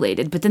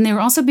manipulated, but then they were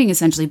also being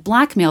essentially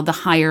blackmailed the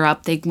higher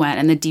up they went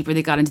and the deeper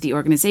they got into the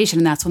organization.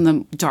 And that's when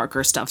the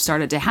darker stuff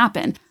started to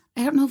happen.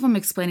 I don't know if I'm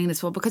explaining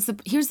this well, because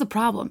here's the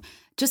problem.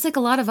 Just like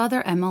a lot of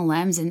other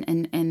MLMs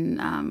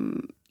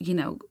and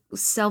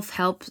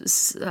self-help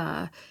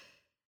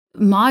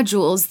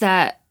modules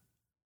that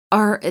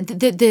are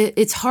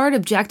it's hard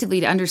objectively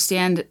to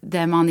understand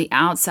them on the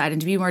outside and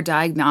to be more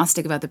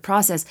diagnostic about the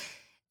process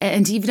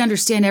and to even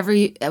understand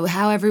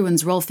how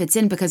everyone's role fits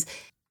in, because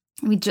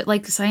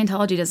like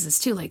Scientology does this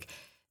too. Like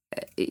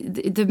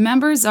the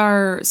members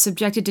are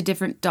subjected to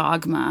different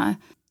dogma.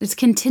 It's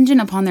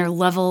contingent upon their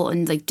level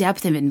and like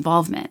depth of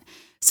involvement.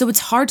 So it's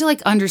hard to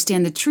like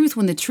understand the truth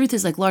when the truth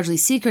is like largely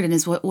secret and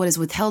is what is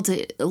withheld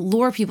to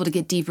lure people to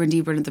get deeper and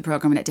deeper into the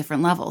program and at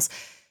different levels.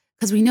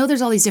 Because we know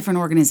there's all these different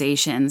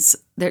organizations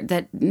that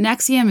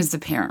NXIVM is the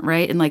parent,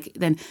 right? And like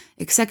then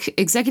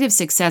executive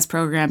success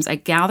programs, I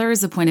gather,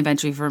 is the point of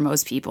entry for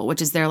most people, which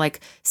is their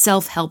like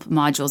self-help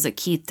modules that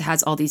Keith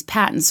has all these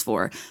patents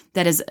for,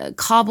 that is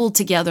cobbled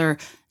together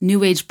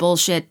new age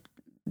bullshit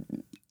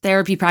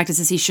therapy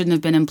practices he shouldn't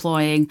have been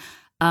employing.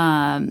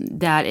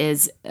 That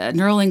is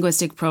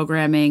neurolinguistic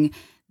programming.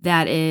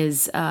 That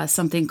is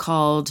something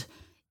called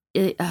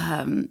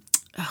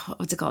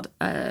what's it called?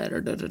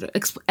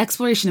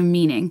 Exploration of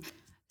meaning.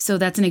 So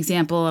that's an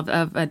example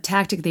of a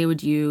tactic they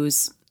would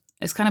use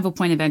as kind of a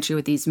point of entry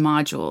with these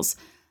modules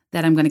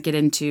that I'm going to get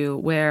into,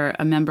 where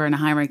a member and a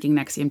high-ranking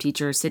NXIVM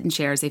teacher sit in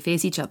chairs, they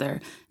face each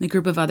other, and a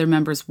group of other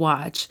members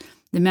watch.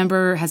 The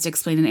member has to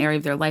explain an area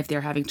of their life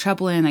they're having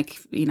trouble in,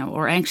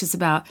 or anxious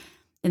about,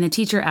 and the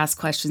teacher asks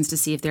questions to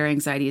see if their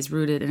anxiety is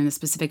rooted in a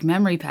specific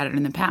memory pattern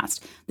in the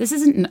past. This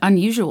isn't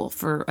unusual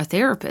for a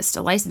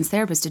licensed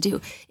therapist to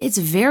do. It's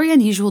very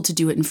unusual to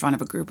do it in front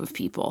of a group of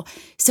people.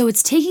 So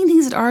it's taking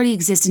things that already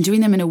exist and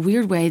doing them in a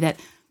weird way that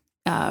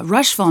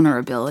rush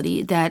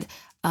vulnerability, that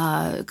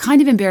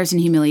kind of embarrass and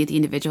humiliate the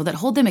individual, that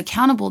hold them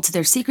accountable to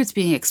their secrets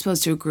being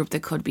exposed to a group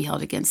that could be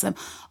held against them,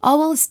 all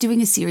while it's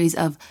doing a series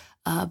of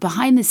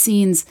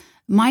behind-the-scenes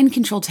mind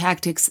control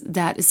tactics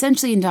that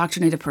essentially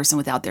indoctrinate a person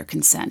without their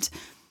consent.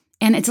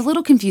 And it's a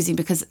little confusing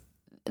because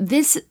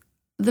this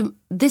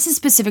is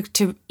specific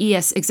to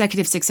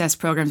executive success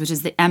programs, which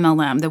is the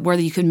MLM, where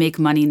you could make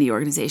money in the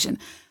organization.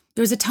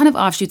 There's a ton of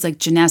offshoots like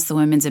Jeunesse, the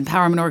women's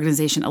empowerment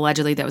organization,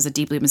 allegedly that was a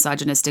deeply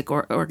misogynistic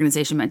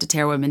organization meant to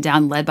tear women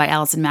down, led by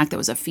Allison Mack, that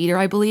was a feeder,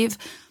 I believe,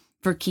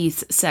 for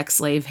Keith's sex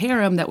slave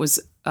harem that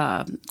was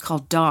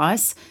called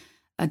DOS,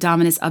 a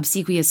Dominus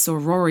Obsequious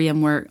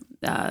Sororium, where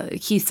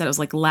Keith said it was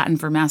like Latin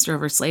for master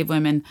over slave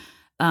women.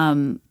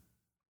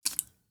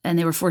 And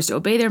they were forced to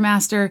obey their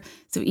master.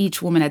 So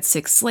each woman had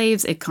 6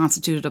 slaves. It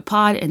constituted a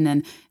pod, and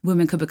then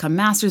women could become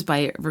masters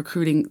by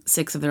recruiting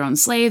 6 of their own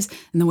slaves.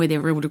 And the way they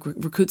were able to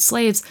recruit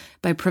slaves,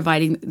 by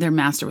providing their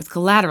master with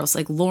collateral. So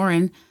like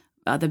Lauren,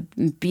 the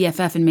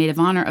BFF and maid of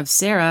honor of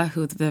Sarah,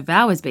 who the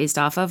vow is based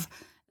off of,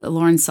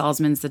 Lauren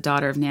Salzman's the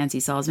daughter of Nancy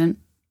Salzman.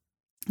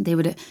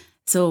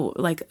 So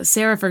like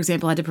Sarah, for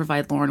example, had to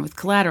provide Lauren with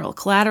collateral.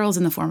 Collaterals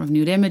in the form of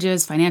nude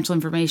images, financial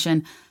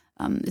information.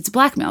 It's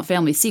blackmail,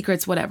 family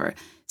secrets, whatever.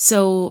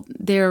 So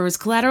there was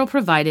collateral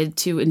provided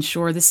to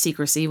ensure the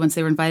secrecy once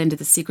they were invited into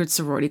the secret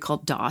sorority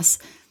called DOS.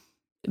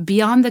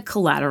 Beyond the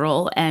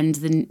collateral and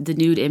the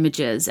nude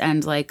images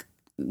and like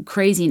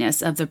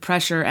craziness of the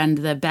pressure and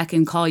the beck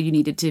and call you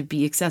needed to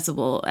be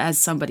accessible as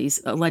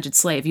somebody's alleged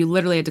slave, you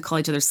literally had to call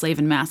each other slave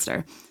and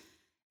master.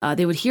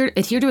 They would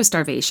adhere to a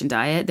starvation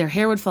diet. Their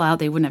hair would fall out.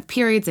 They wouldn't have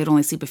periods. They'd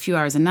only sleep a few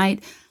hours a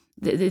night.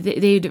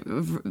 They'd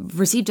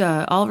received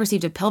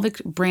a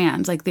pelvic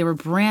brand, like they were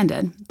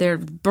branded. Their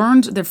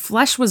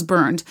flesh was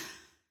burned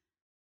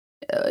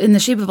in the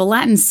shape of a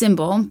Latin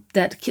symbol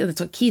that's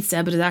what Keith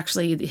said, but it's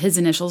actually his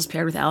initials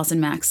paired with Allison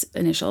Mack's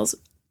initials.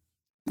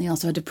 They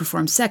also had to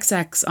perform sex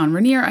acts on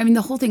Rainier. I mean,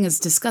 the whole thing is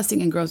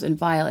disgusting and gross and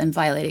vile and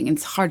violating, and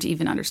it's hard to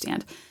even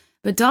understand.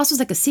 But DOS was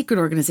like a secret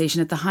organization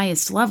at the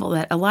highest level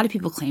that a lot of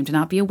people claim to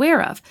not be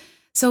aware of.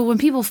 So when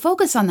people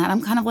focus on that,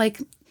 I'm kind of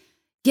like,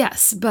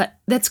 yes, but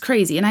that's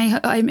crazy. And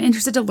I'm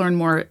interested to learn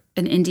more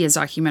in India's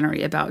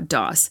documentary about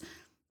DOS.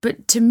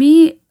 But to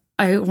me,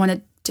 I always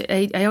want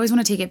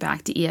to take it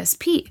back to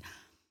ESP.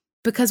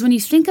 Because when you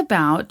think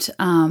about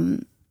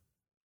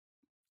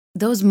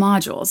those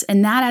modules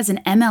and that as an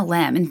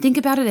MLM, and think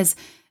about it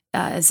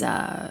as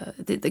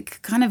the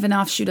kind of an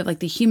offshoot of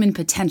like the human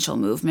potential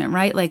movement,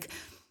 right? Like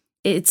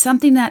it's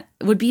something that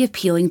would be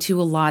appealing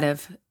to a lot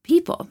of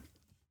people.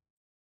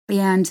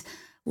 And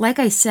like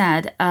I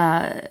said,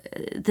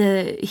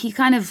 he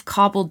kind of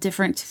cobbled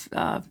different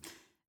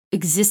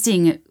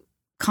existing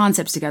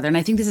concepts together, and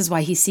I think this is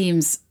why he's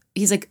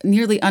like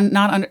nearly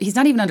he's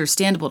not even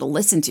understandable to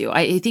listen to.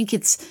 I think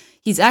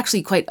he's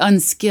actually quite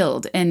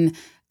unskilled in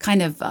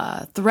kind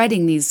of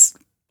threading these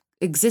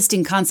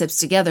existing concepts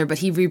together, but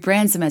he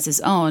rebrands them as his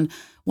own.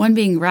 One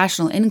being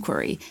rational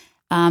inquiry.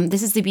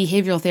 This is the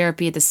behavioral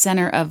therapy at the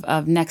center of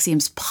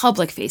NXIVM's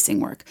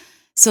public-facing work.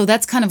 So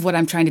that's kind of what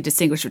I'm trying to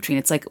distinguish between.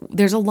 It's like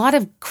there's a lot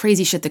of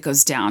crazy shit that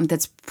goes down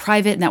that's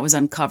private and that was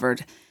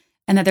uncovered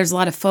and that there's a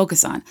lot of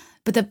focus on.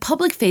 But the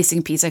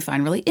public-facing piece I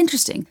find really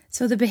interesting.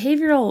 So the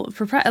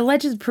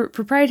alleged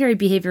proprietary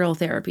behavioral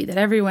therapy that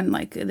everyone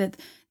that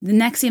the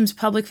NXIVM's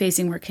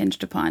public-facing work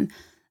hinged upon,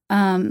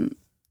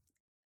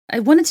 I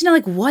wanted to know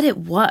like what it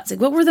was. Like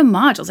what were the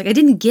modules? Like I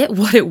didn't get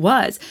what it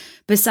was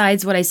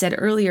besides what I said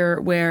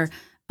earlier where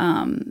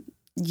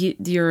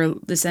you're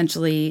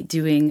essentially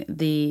doing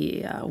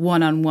the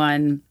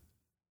one-on-one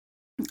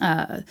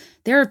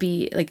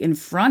therapy like in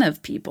front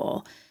of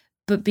people.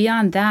 But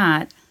beyond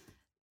that,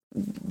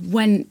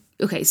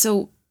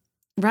 so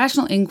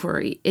rational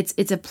inquiry,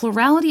 it's a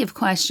plurality of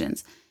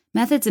questions,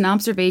 methods, and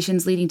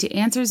observations leading to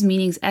answers,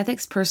 meanings,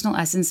 ethics, personal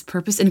essence,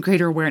 purpose, and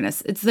greater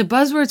awareness. The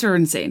buzzwords are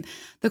insane.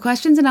 The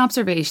questions and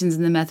observations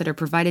in the method are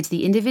provided to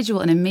the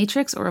individual in a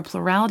matrix or a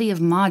plurality of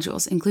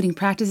modules, including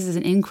practices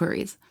and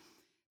inquiries.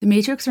 The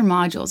matrix or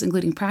modules,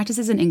 including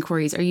practices and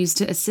inquiries, are used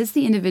to assist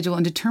the individual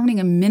in determining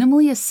a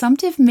minimally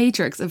assumptive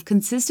matrix of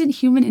consistent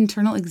human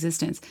internal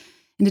existence,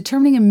 and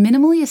determining a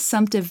minimally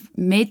assumptive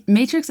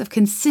matrix of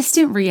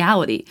consistent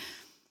reality.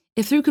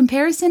 If through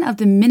comparison of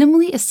the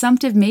minimally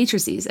assumptive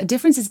matrices, a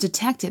difference is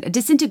detected, a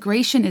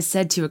disintegration is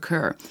said to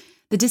occur.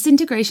 The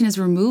disintegration is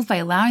removed by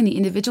allowing the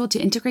individual to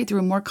integrate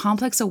through a more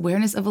complex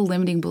awareness of a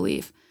limiting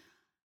belief.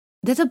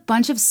 That's a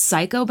bunch of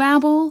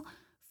psychobabble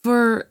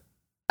for,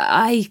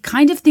 I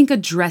kind of think,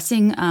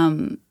 addressing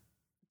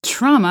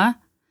trauma,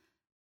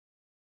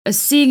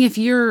 seeing if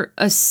your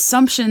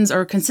assumptions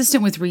are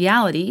consistent with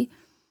reality,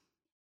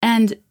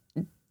 and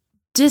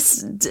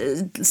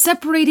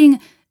separating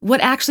what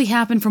actually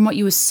happened from what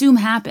you assume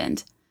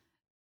happened,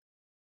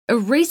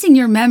 erasing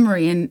your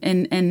memory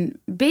and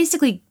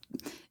basically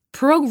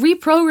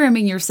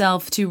reprogramming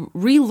yourself to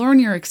relearn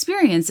your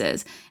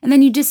experiences, and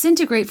then you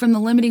disintegrate from the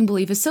limiting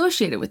belief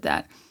associated with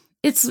that.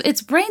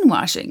 It's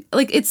brainwashing.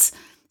 Like it's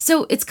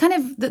kind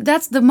of,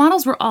 that's the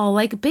models were all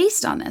like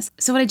based on this.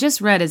 So what I just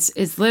read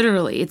is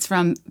literally, it's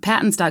from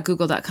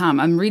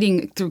patents.google.com. I'm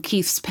reading through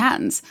Keith's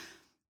patents.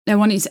 I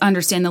want you to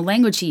understand the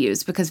language he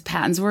used because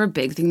patents were a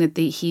big thing that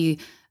he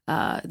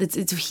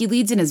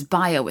leads in his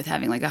bio with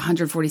having like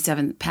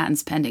 147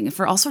 patents pending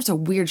for all sorts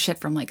of weird shit,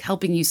 from like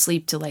helping you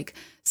sleep to like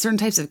certain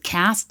types of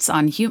casts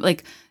on human,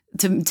 like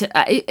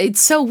it's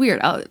so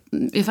weird.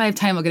 If I have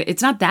time, I'll get it.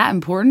 It's not that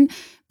important,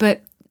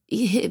 but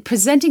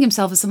presenting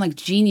himself as some like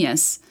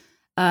genius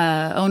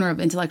owner of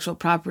intellectual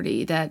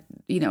property that,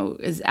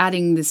 is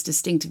adding this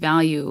distinct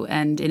value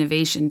and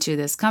innovation to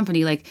this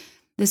company. Like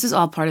this was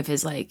all part of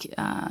his like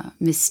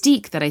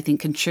mystique that I think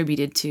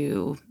contributed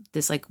to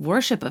this like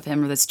worship of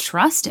him or this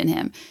trust in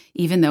him,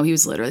 even though he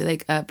was literally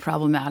like a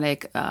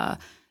problematic,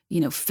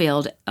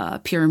 failed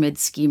pyramid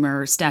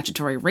schemer,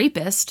 statutory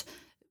rapist.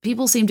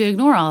 People seem to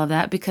ignore all of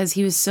that because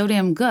he was so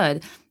damn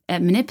good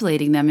at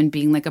manipulating them and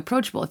being like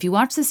approachable. If you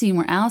watch the scene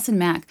where Allison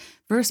Mack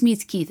first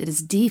meets Keith, it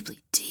is deeply,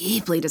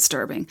 deeply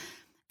disturbing.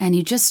 And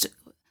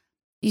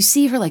you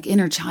see her like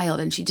inner child,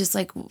 and she just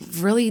like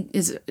really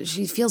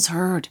she feels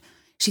heard.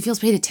 She feels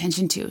paid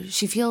attention to.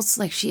 She feels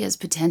like she has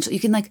potential. You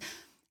can like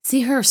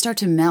see her start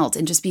to melt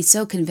and just be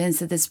so convinced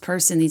that this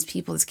person, these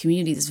people, this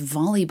community, this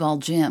volleyball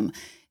gym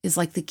is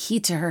like the key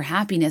to her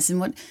happiness and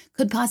what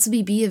could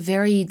possibly be a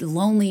very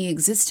lonely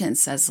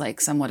existence as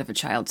like somewhat of a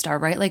child star,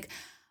 right? Like,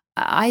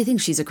 I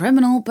think she's a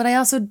criminal, but I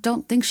also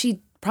don't think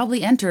she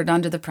probably entered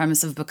under the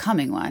premise of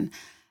becoming one.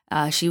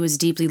 She was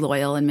deeply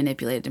loyal and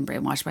manipulated and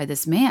brainwashed by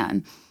this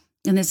man.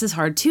 And this is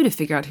hard too, to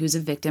figure out who's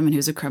a victim and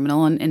who's a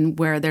criminal, and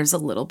where there's a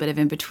little bit of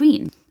in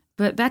between.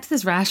 But back to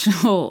this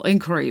rational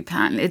inquiry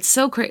patent. It's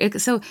so crazy.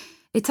 So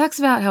it talks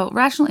about how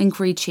rational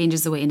inquiry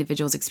changes the way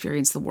individuals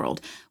experience the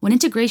world. When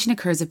integration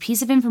occurs, a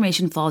piece of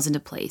information falls into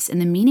place, and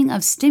the meaning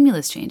of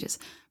stimulus changes.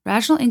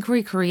 Rational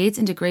inquiry creates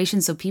integration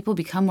so people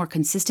become more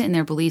consistent in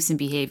their beliefs and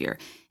behavior.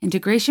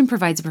 Integration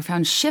provides a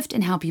profound shift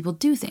in how people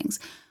do things.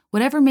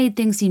 Whatever made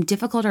things seem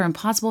difficult or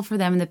impossible for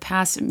them in the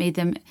past and made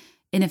them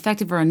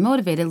ineffective or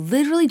unmotivated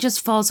literally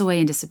just falls away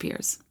and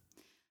disappears.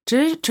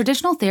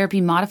 Traditional therapy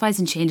modifies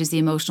and changes the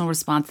emotional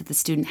response that the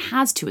student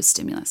has to a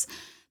stimulus.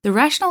 The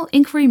rational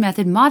inquiry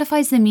method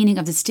modifies the meaning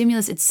of the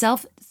stimulus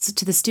itself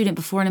to the student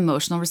before an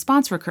emotional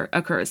response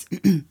occurs.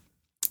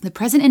 The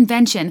present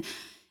invention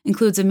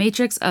includes a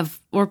matrix of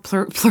or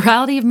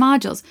plurality of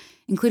modules,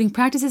 including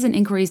practices and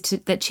inquiries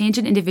that change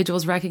an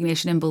individual's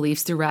recognition and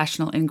beliefs through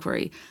rational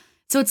inquiry.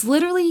 So it's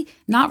literally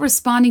not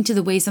responding to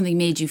the way something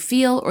made you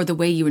feel or the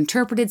way you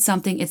interpreted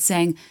something. It's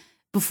saying,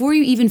 before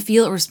you even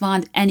feel or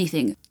respond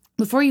anything,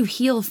 before you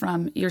heal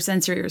from your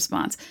sensory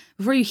response,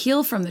 before you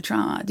heal from the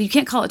trauma, you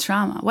can't call it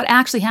trauma. What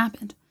actually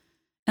happened?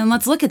 And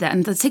let's look at that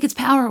and let's take its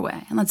power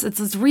away. And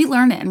let's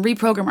relearn it and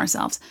reprogram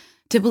ourselves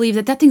to believe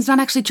that thing's not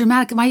actually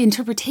traumatic. My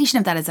interpretation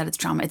of that is that it's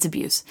trauma, it's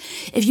abuse.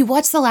 If you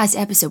watch the last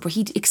episode where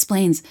he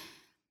explains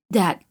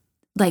that,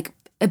 like,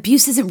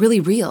 abuse isn't really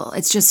real.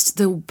 It's just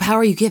the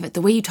power you give it,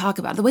 the way you talk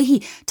about it, the way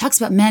he talks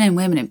about men and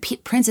women and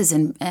princesses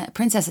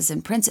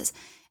and princes,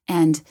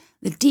 and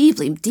the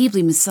deeply,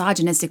 deeply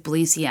misogynistic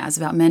beliefs he has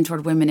about men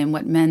toward women and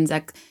what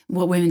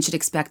women should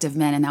expect of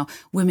men, and how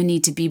women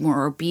need to be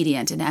more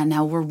obedient, and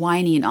how we're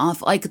whiny and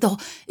awful. Like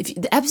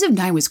the episode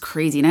 9 was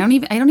crazy, and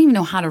I don't even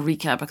know how to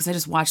recap because I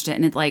just watched it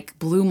and it like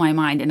blew my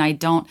mind, and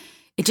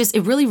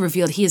it really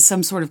revealed he has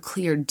some sort of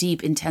clear,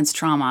 deep, intense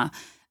trauma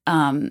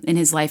in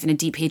his life and a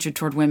deep hatred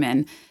toward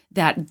women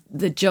that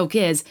the joke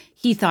is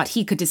he thought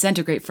he could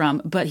disintegrate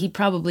from, but he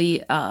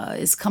probably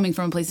is coming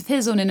from a place of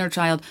his own inner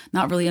child,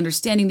 not really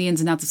understanding the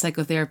ins and outs of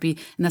psychotherapy,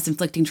 and thus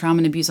inflicting trauma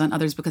and abuse on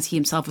others because he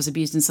himself was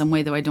abused in some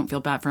way, though I don't feel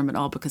bad for him at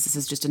all, because this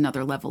is just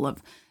another level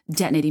of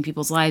detonating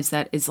people's lives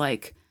that is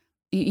like,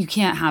 you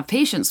can't have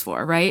patience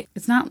for, right?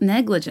 It's not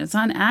negligent. It's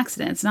not an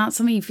accident. It's not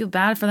something you feel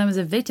bad for them as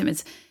a victim.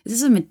 This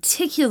is a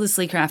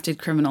meticulously crafted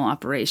criminal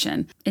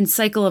operation and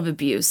cycle of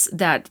abuse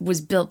that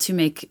was built to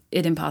make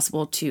it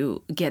impossible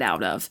to get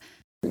out of.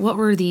 What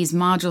were these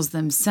modules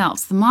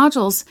themselves? The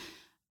modules,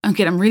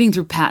 okay, I'm reading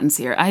through patents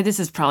here. This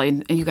is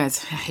probably, you guys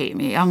hate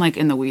me. I'm like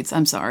in the weeds.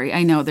 I'm sorry.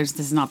 I know this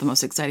is not the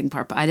most exciting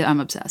part, but I'm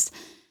obsessed.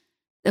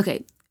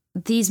 Okay,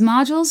 these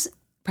modules,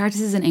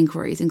 practices and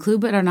inquiries include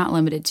but are not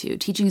limited to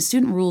teaching a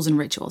student rules and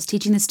rituals,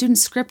 teaching the student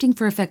scripting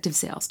for effective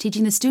sales,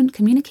 teaching the student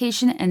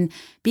communication and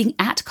being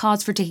at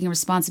cause for taking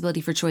responsibility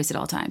for choice at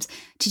all times,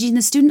 teaching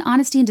the student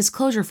honesty and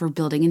disclosure for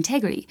building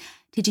integrity,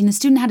 teaching the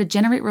student how to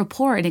generate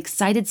rapport in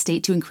excited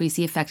state to increase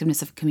the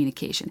effectiveness of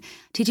communication,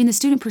 teaching the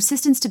student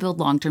persistence to build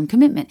long-term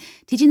commitment,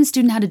 teaching the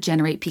student how to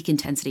generate peak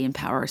intensity and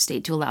power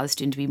state to allow the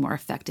student to be more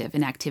effective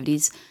in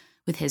activities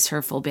with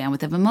her full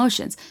bandwidth of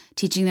emotions,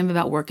 teaching them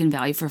about work and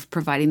value for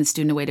providing the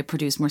student a way to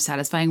produce more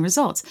satisfying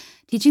results,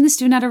 teaching the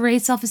student how to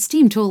raise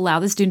self-esteem to allow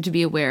the student to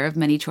be aware of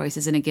many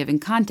choices in a given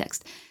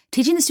context,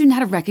 teaching the student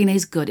how to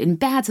recognize good and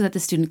bad so that the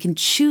student can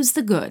choose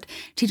the good,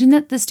 teaching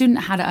the student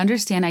how to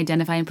understand,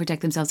 identify, and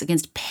protect themselves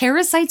against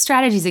parasite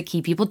strategies that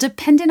keep people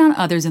dependent on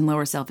others and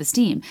lower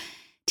self-esteem,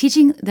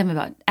 teaching them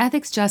about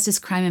ethics, justice,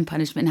 crime, and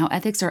punishment, and how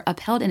ethics are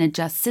upheld in a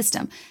just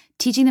system,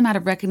 teaching them how to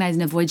recognize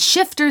and avoid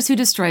shifters who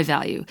destroy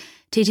value,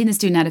 teaching the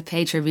student how to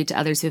pay tribute to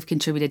others who have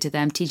contributed to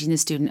them, teaching the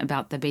student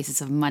about the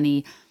basis of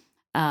money,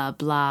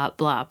 blah,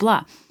 blah,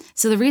 blah.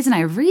 So the reason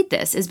I read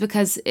this is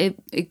because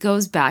it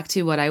goes back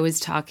to what I was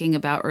talking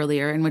about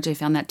earlier, in which I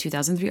found that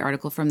 2003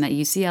 article from that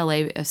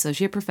UCLA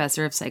associate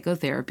professor of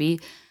psychotherapy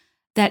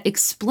that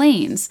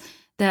explains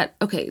that,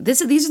 okay,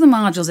 these are the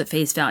modules at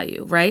face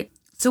value, right?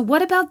 So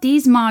what about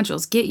these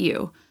modules get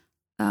you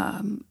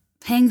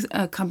paying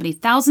a company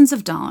thousands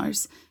of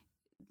dollars?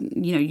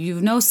 You know, you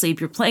have no sleep,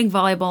 you're playing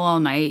volleyball all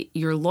night,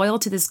 you're loyal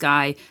to this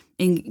guy,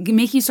 and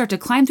make you start to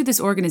climb through this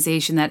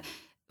organization that,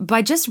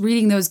 by just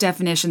reading those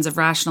definitions of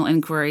rational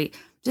inquiry,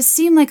 just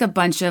seem like a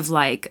bunch of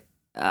like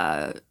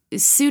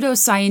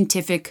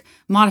pseudo-scientific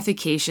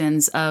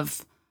modifications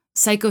of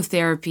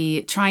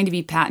psychotherapy trying to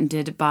be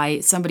patented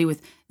by somebody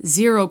with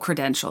zero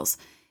credentials.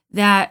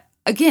 That,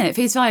 again, at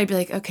face value, I'd be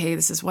like, okay,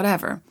 this is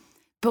whatever.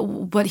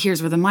 But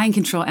here's where the mind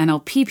control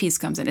NLP piece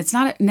comes in. It's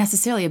not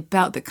necessarily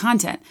about the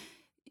content.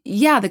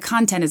 Yeah, the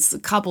content is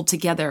coupled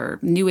together,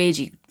 new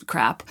agey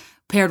crap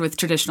paired with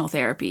traditional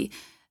therapy.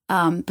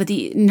 But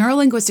the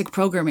neurolinguistic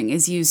programming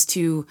is used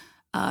to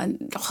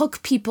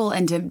hook people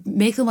and to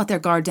make them let their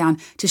guard down,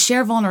 to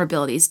share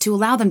vulnerabilities, to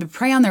allow them to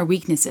prey on their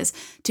weaknesses,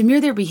 to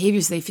mirror their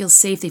behaviors so they feel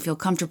safe, they feel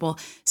comfortable.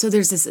 So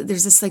there's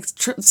this like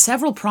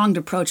several pronged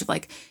approach of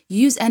like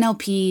use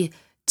NLP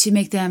to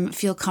make them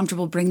feel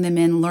comfortable, bring them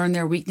in, learn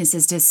their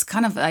weaknesses, just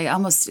kind of I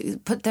almost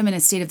put them in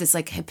a state of this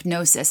like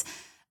hypnosis.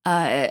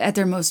 At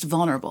their most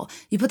vulnerable.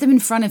 You put them in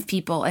front of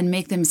people and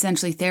make them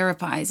essentially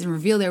therapize and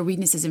reveal their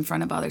weaknesses in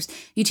front of others.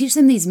 You teach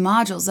them these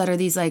modules that are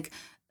these like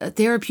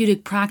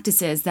therapeutic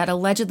practices that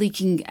allegedly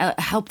can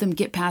help them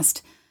get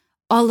past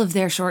all of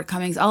their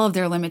shortcomings, all of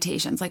their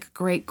limitations. Like,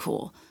 great,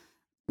 cool.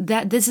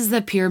 That this is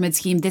the pyramid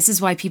scheme. This is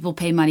why people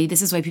pay money.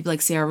 This is why people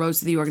like Sarah rose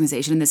to the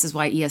organization. And this is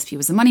why ESP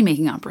was a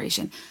money-making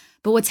operation.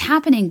 But what's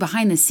happening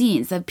behind the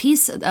scenes, the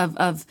piece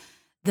of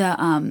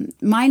the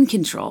mind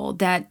control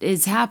that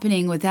is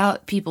happening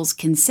without people's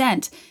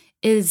consent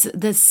is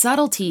the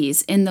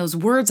subtleties in those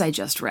words I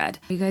just read.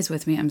 Are you guys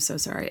with me? I'm so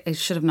sorry. I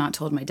should have not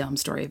told my dumb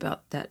story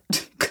about that,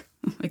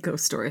 my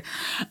ghost story.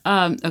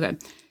 Okay.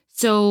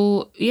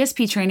 So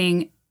ESP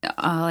training,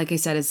 like I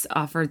said, is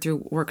offered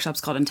through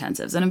workshops called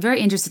intensives. And I'm very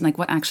interested in like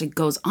what actually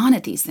goes on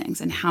at these things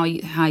and how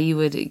you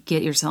would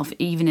get yourself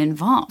even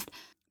involved.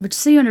 But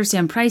just so you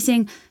understand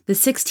pricing, the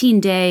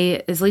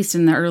 16-day, at least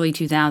in the early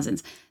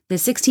 2000s, the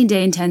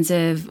 16-day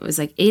intensive was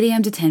like 8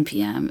 a.m. to 10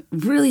 p.m.,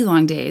 really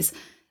long days,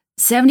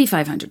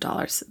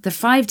 $7,500. The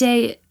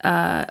 5-day,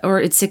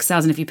 or it's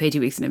 $6,000 if you pay 2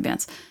 weeks in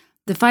advance.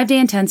 The 5-day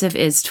intensive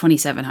is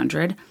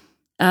 $2,700.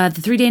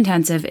 The 3-day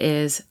intensive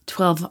is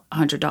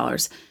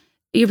 $1,200.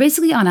 You're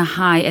basically on a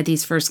high at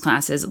these first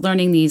classes,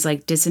 learning these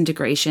like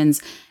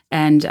disintegrations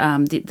and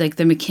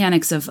the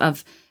mechanics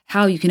of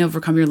how you can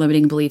overcome your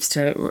limiting beliefs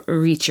to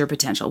reach your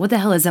potential. What the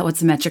hell is that? What's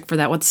the metric for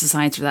that? What's the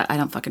science for that? I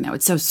don't fucking know.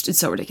 It's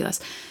so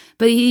ridiculous.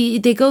 But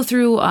they go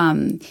through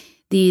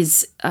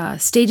these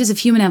stages of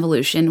human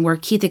evolution where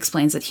Keith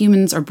explains that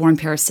humans are born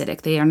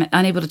parasitic. They are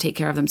unable to take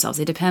care of themselves.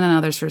 They depend on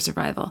others for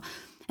survival.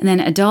 And then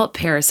adult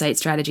parasite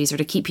strategies are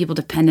to keep people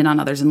dependent on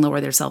others and lower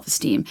their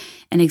self-esteem.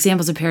 And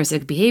examples of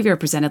parasitic behavior are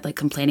presented like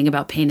complaining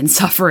about pain and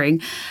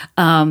suffering,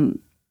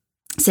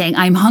 saying,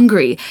 I'm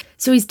hungry.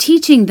 So he's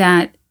teaching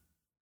that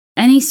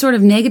any sort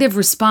of negative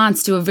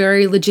response to a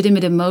very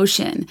legitimate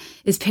emotion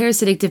is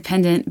parasitic,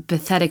 dependent,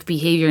 pathetic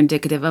behavior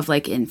indicative of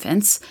like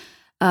infants.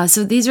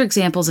 So these are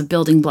examples of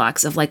building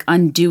blocks of like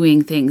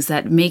undoing things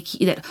that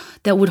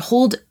that would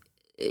hold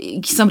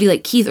somebody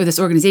like Keith or this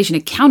organization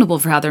accountable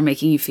for how they're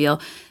making you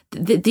feel.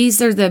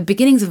 These are the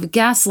beginnings of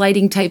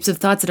gaslighting types of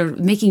thoughts that are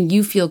making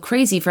you feel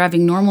crazy for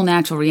having normal,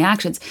 natural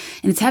reactions.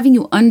 And it's having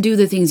you undo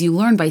the things you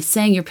learned by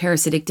saying you're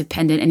parasitic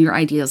dependent and your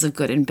ideals of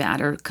good and bad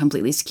are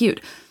completely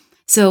skewed.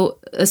 So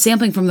a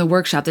sampling from the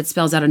workshop that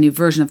spells out a new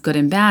version of good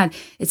and bad,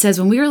 it says,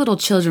 when we were little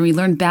children, we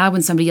learned bad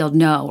when somebody yelled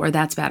no, or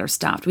that's bad, or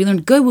stopped. We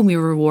learned good when we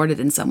were rewarded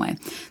in some way.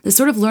 This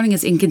sort of learning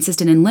is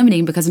inconsistent and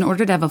limiting because in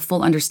order to have a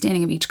full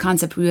understanding of each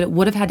concept, we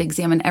would have had to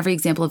examine every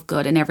example of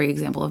good and every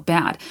example of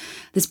bad.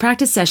 This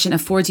practice session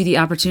affords you the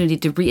opportunity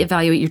to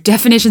reevaluate your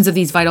definitions of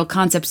these vital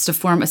concepts to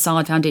form a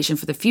solid foundation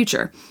for the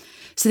future.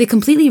 So they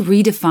completely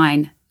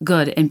redefine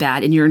good and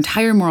bad in your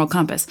entire moral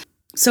compass.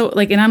 So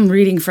and I'm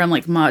reading from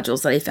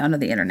modules that I found on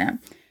the internet.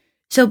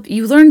 So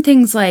you learn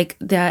things like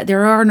that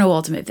there are no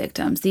ultimate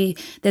victims,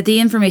 that the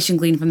information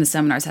gleaned from the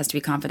seminars has to be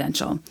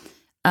confidential.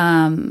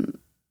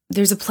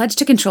 There's a pledge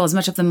to control as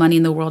much of the money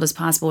in the world as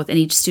possible within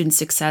each student's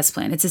success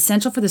plan. It's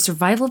essential for the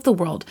survival of the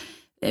world,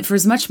 for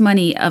as much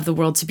money of the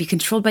world to be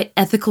controlled by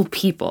ethical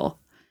people.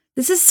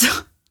 This is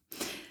so...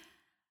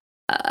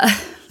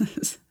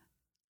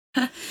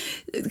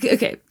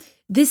 okay.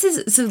 This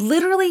is... So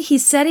literally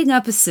he's setting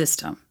up a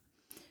system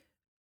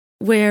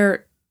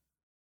where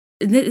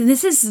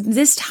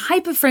this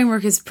type of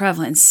framework is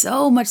prevalent.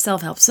 So much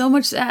self-help, so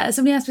much, so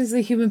many aspects of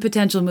the human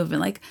potential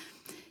movement.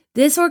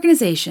 This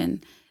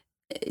organization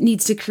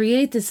needs to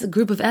create this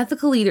group of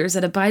ethical leaders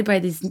that abide by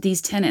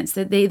these tenets,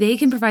 that they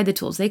can provide the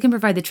tools, they can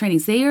provide the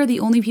trainings. They are the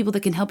only people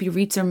that can help you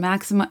reach your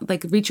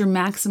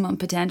maximum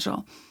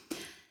potential.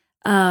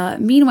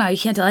 Meanwhile, you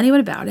can't tell anyone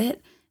about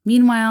it.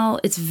 Meanwhile,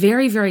 it's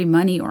very, very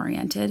money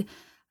oriented.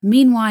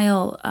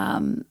 Meanwhile,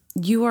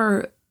 you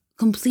are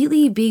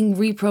completely being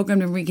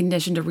reprogrammed and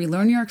reconditioned to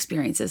relearn your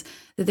experiences,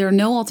 that there are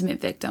no ultimate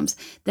victims,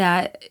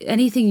 that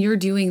anything you're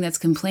doing that's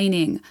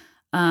complaining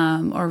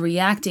or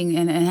reacting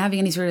and having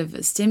any sort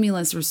of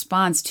stimulus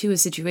response to a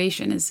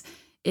situation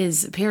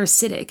is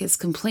parasitic, is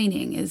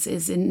complaining,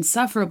 is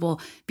insufferable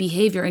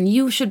behavior, and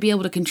you should be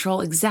able to control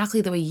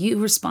exactly the way you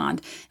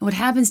respond. And what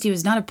happens to you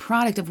is not a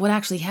product of what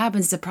actually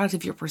happens, it's a product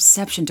of your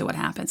perception to what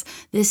happens.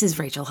 This is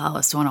Rachel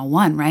Hollis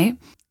 101, right?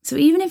 So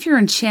even if you're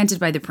enchanted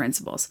by the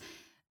principles,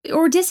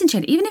 or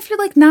disenchanted, even if you're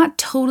not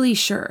totally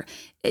sure.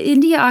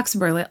 India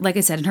Oxenberg, like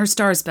I said, in her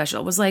Stars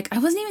special, was I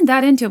wasn't even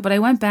that into it, but I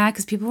went back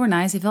because people were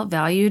nice, I felt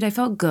valued, I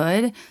felt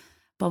good,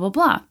 blah, blah,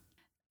 blah.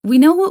 We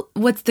know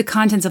what's the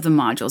contents of the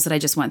modules that I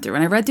just went through.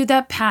 And I read through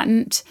that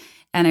patent,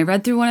 and I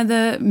read through one of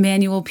the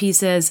manual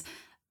pieces.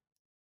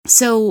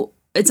 So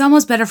it's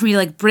almost better for me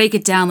to break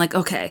it down,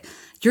 okay,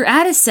 you're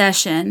at a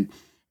session.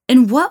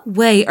 In what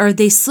way are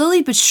they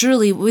slowly but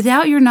surely,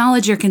 without your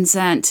knowledge or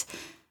consent,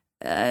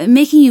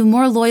 making you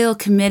more loyal,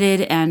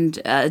 committed, and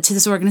to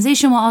this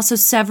organization, while also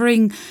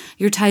severing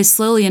your ties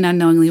slowly and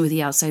unknowingly with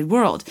the outside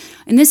world?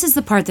 And this is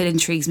the part that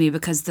intrigues me,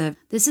 because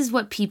this is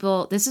what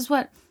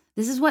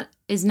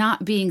is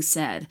not being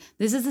said.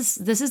 This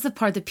is the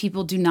part that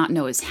people do not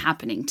know is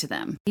happening to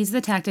them. These are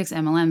the tactics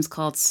MLMs,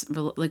 cults,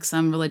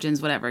 some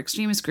religions, whatever,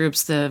 extremist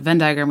groups, the Venn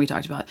diagram we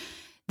talked about.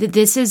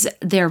 This is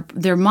their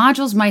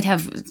modules might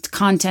have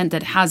content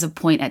that has a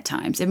point at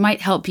times. It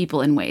might help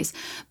people in ways,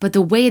 but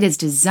the way it is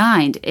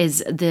designed is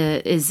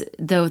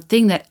the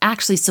thing that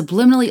actually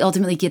subliminally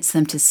ultimately gets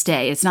them to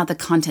stay. It's not the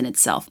content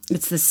itself.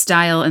 It's the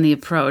style and the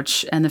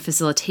approach and the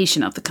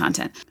facilitation of the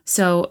content.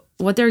 So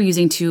what they're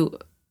using to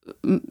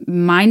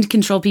mind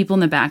control people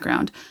in the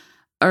background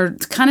are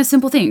kind of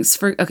simple things.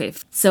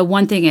 So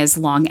one thing is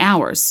long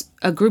hours.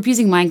 A group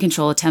using mind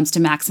control attempts to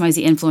maximize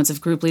the influence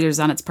of group leaders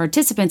on its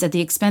participants at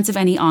the expense of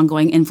any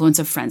ongoing influence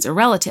of friends or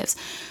relatives.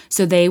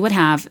 So they would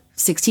have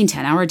 16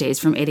 10-hour days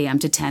from 8 a.m.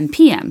 to 10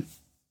 p.m.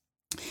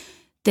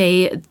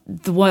 They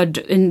would,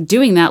 in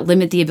doing that,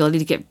 limit the ability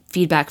to get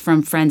feedback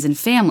from friends and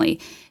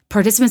family.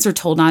 Participants are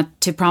told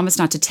to promise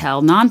not to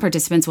tell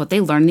non-participants what they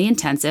learn in the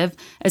intensive,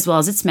 as well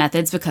as its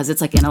methods, because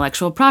it's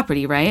intellectual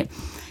property, right?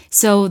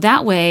 So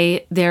that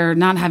way, they're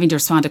not having to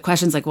respond to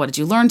questions like, what did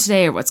you learn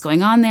today, or what's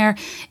going on there?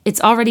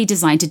 It's already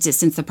designed to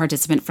distance the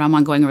participant from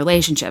ongoing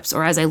relationships.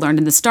 Or as I learned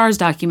in the Stars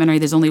documentary,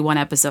 there's only one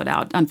episode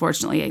out.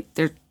 Unfortunately,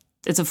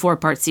 it's a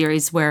 4-part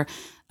series where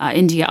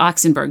India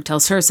Oxenberg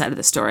tells her side of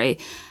the story.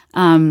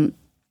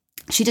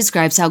 She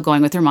describes how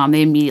going with her mom,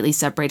 they immediately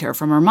separate her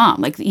from her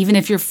mom. Even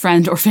if your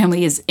friend or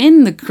family is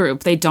in the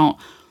group, they don't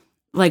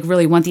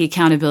really want the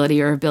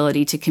accountability or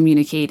ability to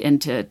communicate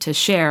and to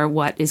share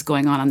what is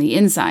going on the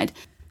inside.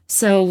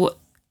 So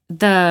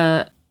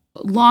the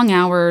long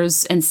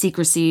hours and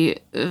secrecy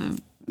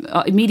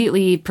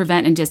immediately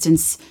prevent and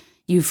distance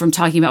you from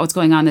talking about what's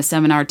going on in the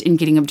seminar and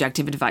getting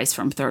objective advice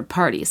from third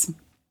parties.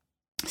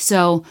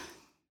 So,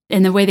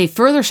 and the way they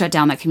further shut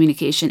down that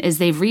communication is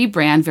they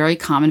rebrand very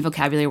common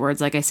vocabulary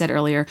words, like I said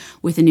earlier,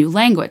 with a new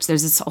language.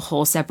 There's this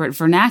whole separate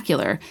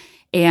vernacular,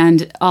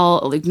 and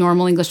all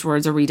normal English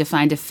words are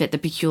redefined to fit the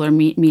peculiar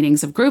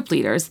meanings of group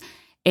leaders.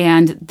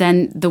 And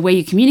then the way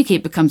you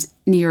communicate becomes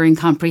near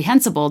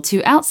incomprehensible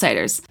to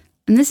outsiders.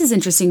 And this is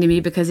interesting to me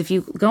because if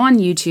you go on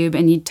YouTube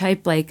and you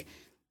type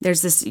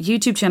there's this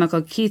YouTube channel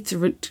called Keith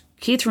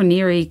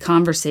Raniere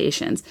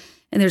Conversations.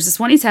 And there's this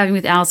one he's having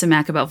with Allison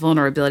Mack about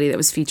vulnerability that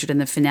was featured in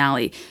the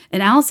finale.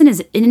 And Allison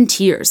is in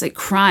tears,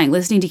 crying,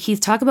 listening to Keith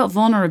talk about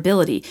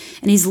vulnerability.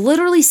 And he's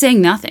literally saying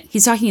nothing.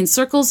 He's talking in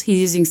circles. He's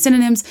using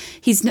synonyms.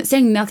 He's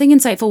saying nothing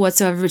insightful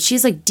whatsoever, but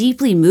she's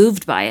deeply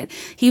moved by it.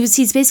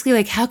 He's basically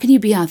like, how can you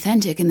be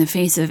authentic in the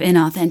face of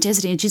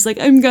inauthenticity? And she's like,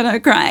 I'm gonna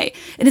cry.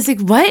 And it's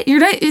like, what? You're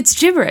not, it's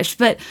gibberish.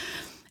 But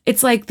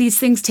it's like these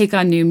things take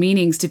on new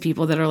meanings to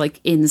people that are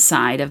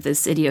inside of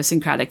this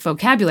idiosyncratic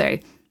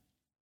vocabulary.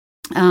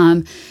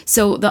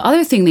 So the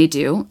other thing they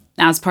do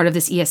as part of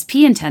this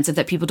ESP intensive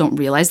that people don't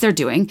realize they're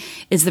doing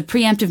is the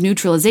preemptive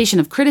neutralization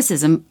of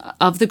criticism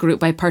of the group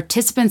by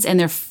participants and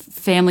their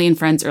family and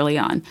friends early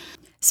on.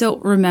 So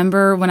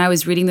remember when I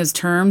was reading those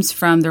terms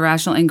from the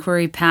Rational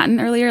Inquiry patent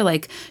earlier,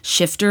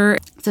 shifter?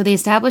 So they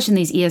establish in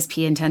these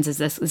ESP intensives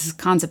this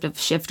concept of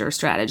shifter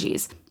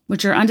strategies,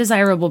 which are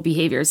undesirable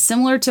behaviors,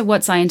 similar to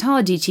what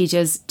Scientology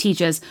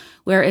teaches,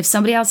 where if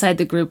somebody outside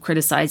the group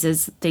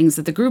criticizes things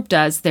that the group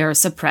does, they're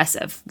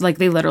suppressive.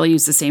 They literally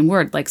use the same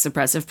word,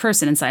 suppressive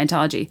person in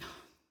Scientology.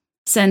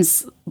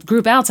 Since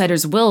group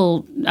outsiders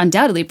will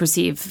undoubtedly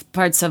perceive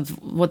parts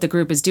of what the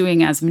group is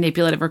doing as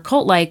manipulative or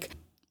cult-like,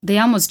 they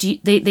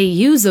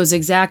use those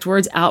exact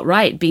words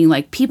outright, being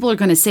people are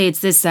going to say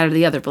it's this, that, or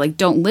the other, but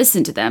don't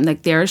listen to them.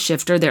 They're a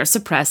shifter, they're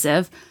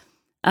suppressive.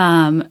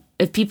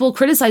 If people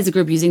criticize the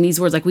group using these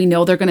words, we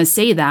know they're going to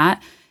say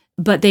that,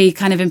 but they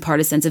kind of impart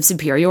a sense of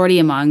superiority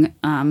among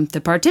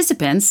the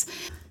participants.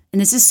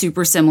 And this is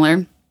super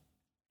similar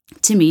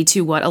to me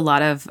to what a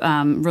lot of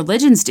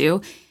religions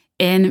do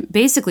in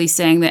basically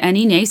saying that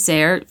any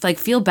naysayer,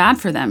 feel bad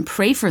for them,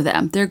 pray for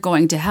them, they're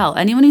going to hell.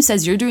 Anyone who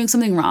says you're doing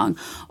something wrong,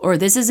 or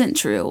this isn't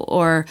true,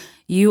 or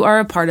you are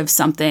a part of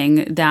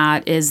something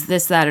that is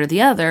this, that, or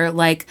the other,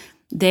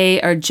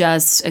 they are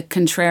just a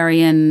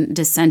contrarian,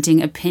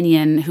 dissenting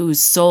opinion whose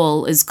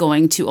soul is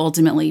going to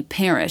ultimately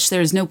perish.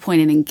 There's no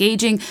point in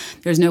engaging.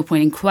 There's no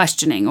point in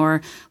questioning.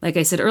 Or, like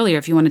I said earlier,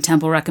 if you want a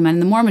temple recommend in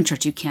the Mormon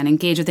Church, you can't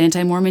engage with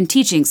anti-Mormon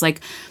teachings.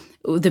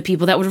 The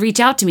people that would reach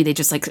out to me, they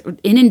just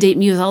inundate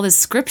me with all this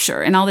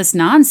scripture and all this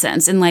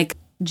nonsense and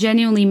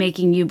genuinely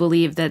making you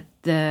believe that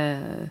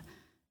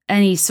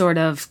any sort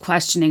of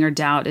questioning or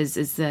doubt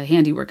is the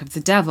handiwork of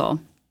the devil.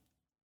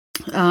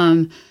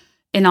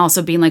 And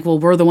also being well,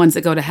 we're the ones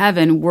that go to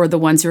heaven. We're the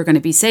ones who are going to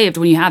be saved.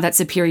 When you have that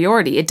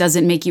superiority, it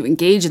doesn't make you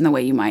engage in the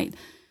way you might.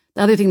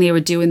 The other thing they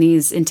would do in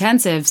these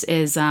intensives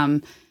is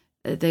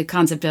the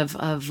concept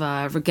of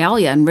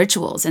regalia and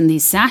rituals and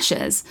these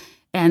sashes.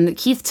 And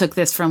Keith took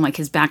this from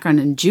his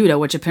background in judo,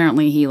 which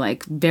apparently he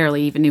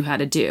barely even knew how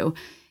to do.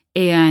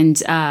 And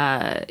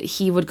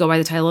he would go by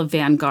the title of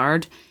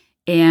Vanguard.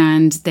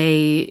 And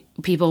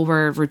people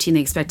were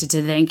routinely expected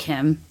to thank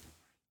him.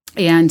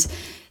 And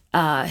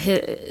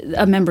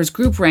a member's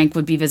group rank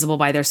would be visible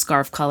by their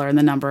scarf color and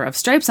the number of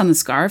stripes on the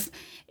scarf.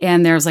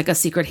 And there's a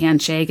secret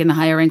handshake, and the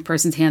higher ranked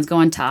person's hands go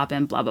on top,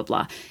 and blah, blah,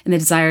 blah. And the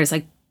desire is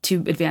to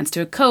advance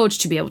to a coach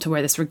to be able to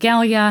wear this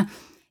regalia.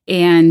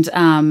 And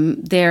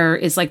there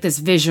is this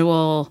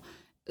visual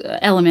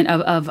element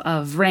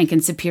of rank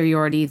and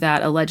superiority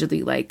that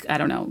allegedly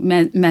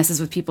messes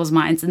with people's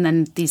minds, and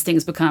then these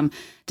things become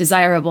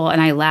desirable.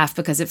 And I laugh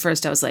because at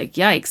first I was like,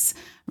 yikes,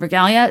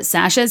 regalia,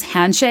 sashes,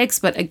 handshakes,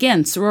 but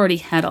again, sorority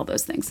had all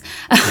those things.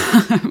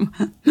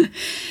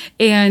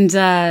 And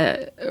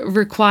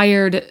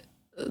required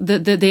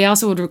they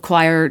also would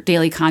require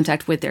daily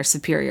contact with their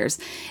superiors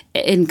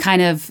in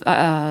kind of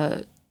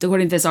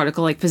according to this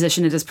article,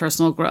 position it as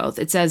personal growth.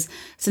 It says,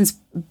 since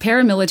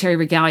paramilitary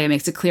regalia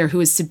makes it clear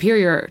who is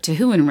superior to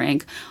who in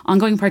rank,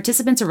 ongoing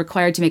participants are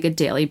required to make a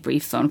daily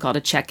brief phone call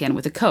to check in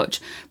with a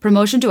coach.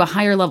 Promotion to a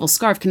higher level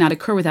scarf cannot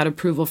occur without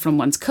approval from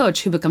one's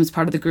coach, who becomes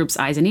part of the group's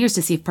eyes and ears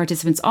to see if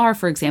participants are,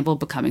 for example,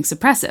 becoming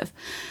suppressive.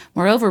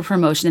 Moreover,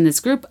 promotion in this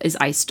group is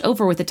iced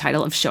over with the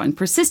title of showing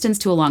persistence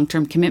to a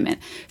long-term commitment.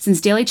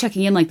 Since daily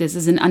checking in like this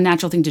is an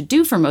unnatural thing to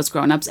do for most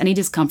grown-ups, any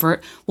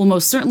discomfort will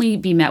most certainly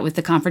be met with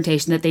the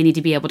confrontation that they need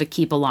to be able to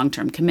keep a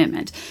long-term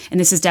commitment. And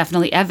this is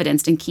definitely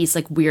evidenced in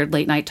Keith's weird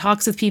late night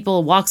talks with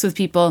people, walks with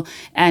people,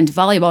 and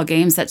volleyball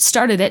games that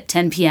started at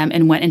 10 p.m.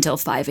 and went until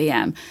 5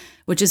 a.m.,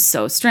 which is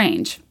so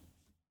strange.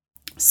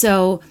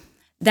 So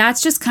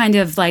that's just kind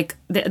of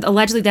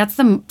allegedly that's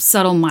the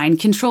subtle mind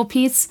control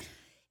piece.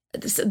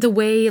 The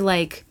way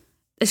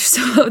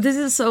so this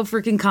is so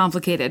freaking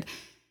complicated.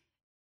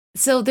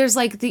 So there's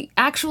the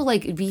actual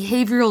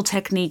behavioral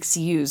techniques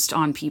used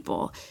on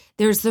people.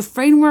 There's the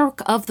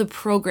framework of the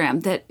program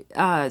that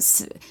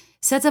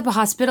sets up a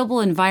hospitable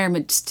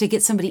environment to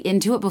get somebody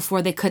into it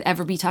before they could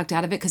ever be talked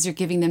out of it, because you're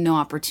giving them no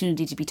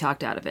opportunity to be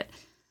talked out of it.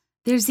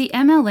 There's the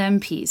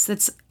MLM piece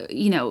that's,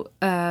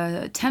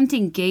 a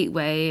tempting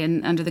gateway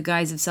and under the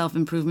guise of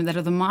self-improvement that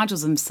are the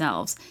modules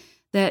themselves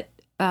that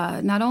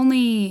not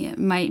only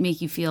might make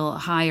you feel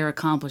high or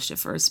accomplished at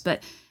first,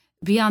 but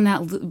beyond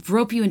that,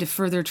 rope you into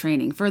further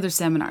training, further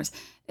seminars,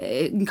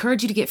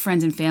 encourage you to get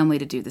friends and family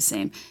to do the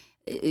same.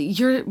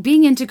 You're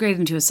being integrated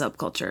into a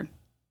subculture.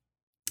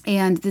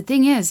 And the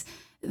thing is,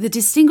 the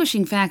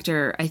distinguishing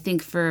factor, I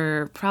think,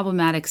 for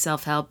problematic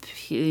self-help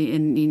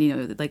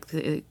in, like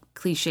the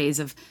cliches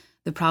of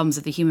the problems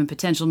of the human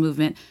potential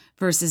movement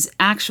versus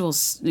actual,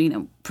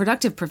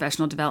 productive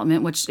professional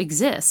development, which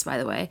exists, by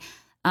the way,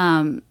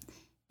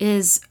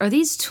 are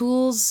these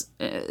tools,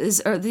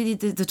 are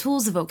the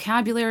tools, the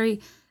vocabulary,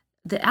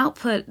 the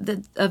output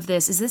of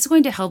this, is this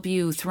going to help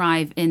you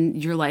thrive in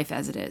your life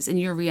as it is, in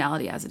your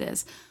reality as it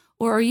is?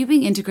 Or are you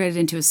being integrated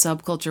into a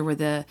subculture where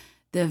the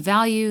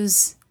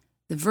values,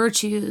 the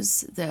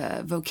virtues,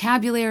 the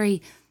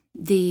vocabulary,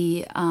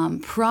 the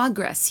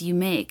progress you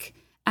make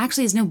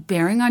actually has no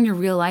bearing on your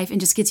real life and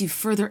just gets you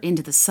further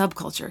into the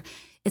subculture?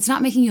 It's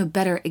not making you a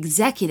better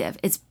executive.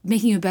 It's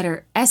making you a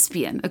better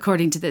espion,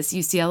 according to this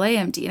UCLA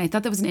MD. And I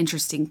thought that was an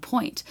interesting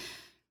point.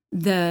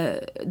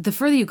 The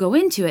further you go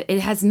into it, it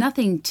has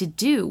nothing to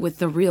do with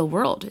the real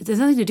world. It has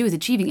nothing to do with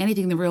achieving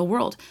anything in the real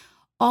world.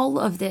 All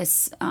of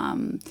this,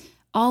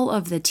 all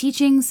of the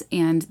teachings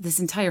and this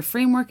entire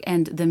framework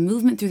and the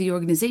movement through the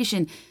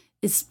organization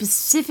is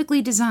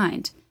specifically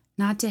designed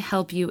not to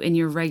help you in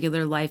your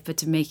regular life, but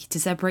to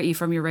separate you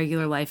from your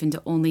regular life and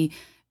to only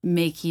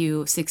make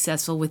you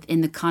successful within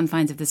the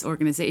confines of this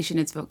organization,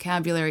 its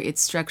vocabulary,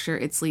 its structure,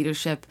 its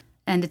leadership.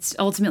 And it's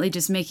ultimately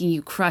just making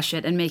you crush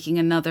it and making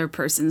another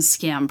person's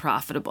scam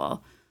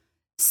profitable.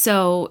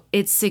 So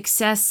it's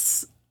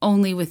success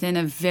only within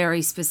a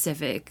very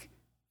specific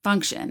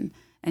function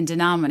and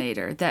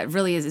denominator that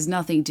really is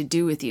nothing to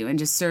do with you and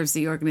just serves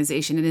the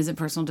organization. It isn't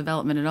personal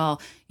development at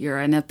all. You're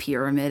in a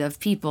pyramid of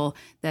people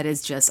that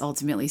is just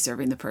ultimately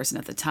serving the person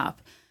at the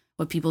top.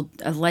 What people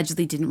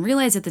allegedly didn't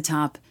realize at the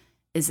top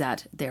is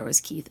that there was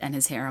Keith and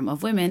his harem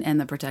of women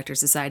and the Protector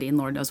Society, and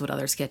Lord knows what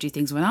other sketchy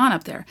things went on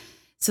up there.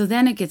 So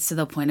then it gets to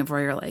the point of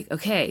where you're like,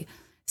 okay,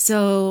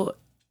 so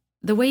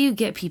the way you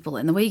get people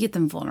in, the way you get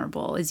them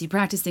vulnerable is you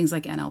practice things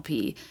like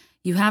NLP.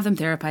 You have them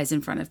therapized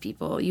in front of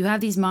people. You have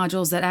these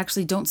modules that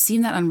actually don't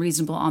seem that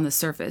unreasonable on the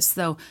surface.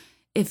 Though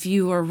if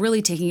you are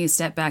really taking a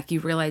step back, you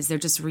realize they're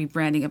just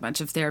rebranding a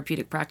bunch of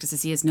therapeutic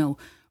practices he has no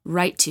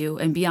right to.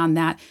 And beyond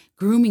that,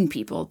 grooming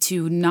people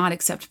to not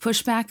accept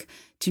pushback,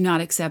 to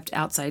not accept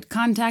outside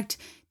contact,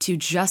 to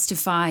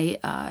justify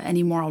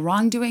any moral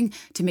wrongdoing,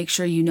 to make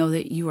sure you know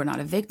that you are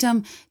not a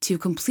victim, to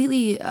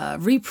completely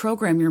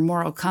reprogram your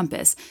moral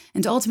compass,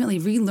 and to ultimately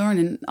relearn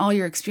in all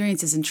your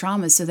experiences and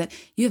traumas so that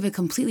you have a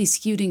completely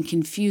skewed and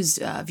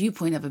confused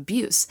viewpoint of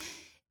abuse.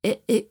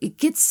 It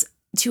gets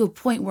to a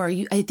point where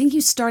I think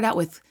you start out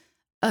with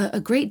a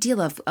great deal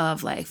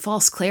of like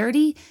false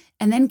clarity,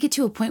 and then get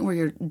to a point where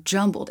you're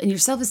jumbled and your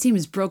self-esteem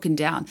is broken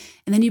down,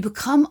 and then you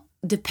become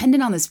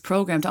dependent on this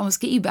program to almost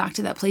get you back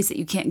to that place that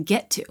you can't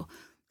get to.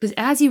 Because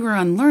as you were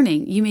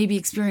unlearning, you maybe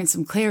experienced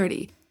some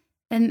clarity.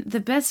 And the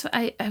best,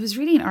 I was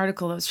reading an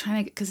article I was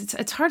trying to, because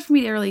it's hard for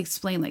me to really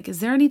explain, like, is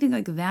there anything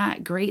like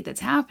that great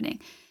that's happening?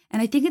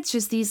 And I think it's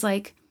just these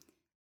like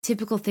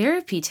typical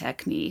therapy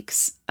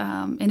techniques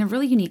in a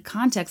really unique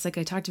context, like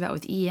I talked about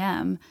with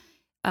EM,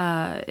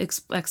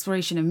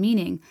 exploration of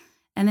meaning.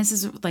 And this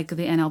is like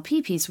the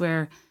NLP piece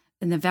where,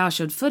 and the Val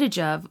showed footage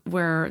of,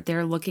 where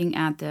they're looking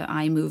at the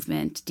eye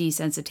movement,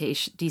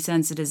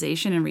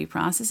 desensitization and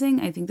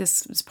reprocessing. I think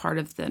this is part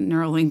of the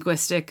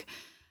neurolinguistic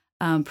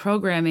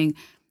programming,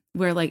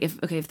 where like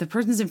if the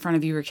person's in front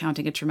of you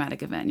recounting a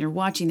traumatic event, you're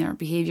watching their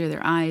behavior,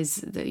 their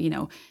eyes,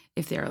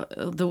 if they're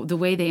the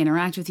way they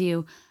interact with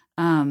you,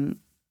 they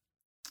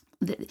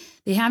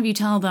have you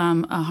tell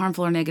them a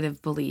harmful or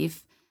negative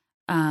belief,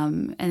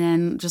 and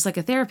then just like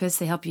a therapist,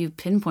 they help you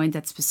pinpoint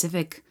that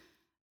specific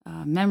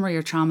memory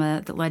or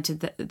trauma that led to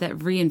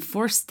that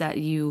reinforced that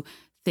you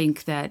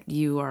think that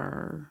you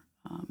are,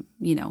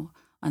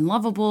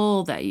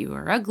 unlovable, that you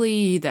are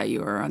ugly, that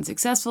you are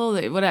unsuccessful,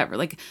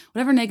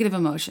 whatever negative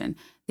emotion.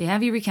 They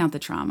have you recount the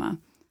trauma,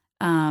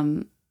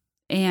 and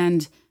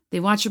they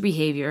watch your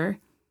behavior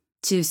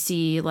to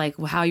see like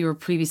how you were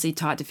previously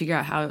taught, to figure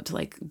out how to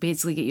like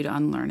basically get you to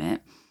unlearn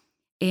it.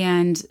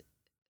 And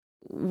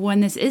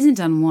when this isn't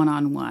done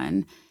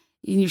one-on-one,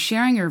 you're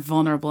sharing your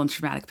vulnerable and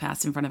traumatic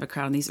past in front of a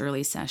crowd in these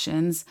early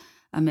sessions,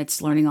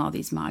 amidst learning all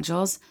these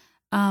modules.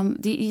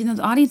 The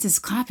audience is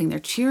clapping, they're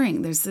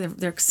cheering,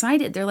 they're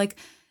excited. They're like,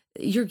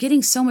 you're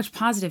getting so much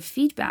positive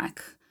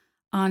feedback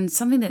on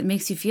something that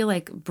makes you feel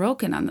like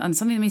broken, on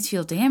something that makes you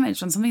feel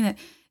damaged, on something that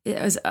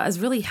has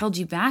really held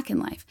you back in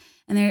life.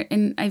 And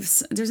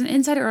there's an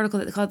insider article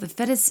that called the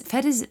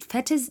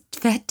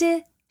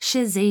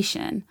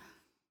fetishization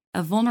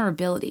of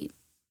vulnerability.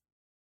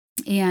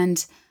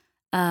 And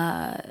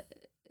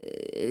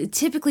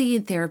typically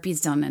therapy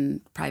is done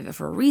in private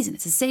for a reason.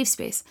 It's a safe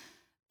space.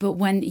 But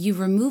when you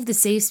remove the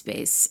safe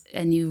space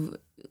and you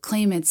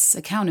claim its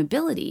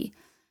accountability,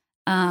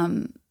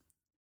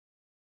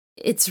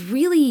 it's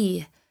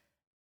really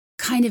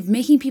kind of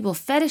making people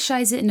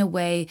fetishize it in a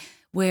way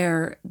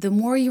where the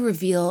more you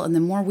reveal and the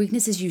more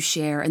weaknesses you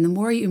share and the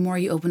more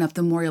you open up,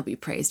 the more you'll be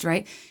praised,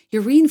 right?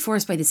 You're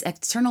reinforced by this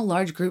external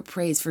large group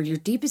praise for your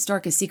deepest,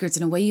 darkest secrets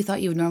in a way you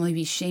thought you would normally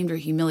be shamed or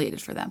humiliated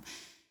for them.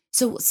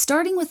 So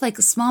starting with like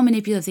small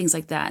manipulative things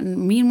like that.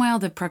 And meanwhile,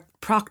 the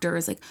proctor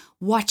is like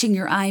watching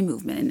your eye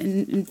movement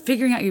and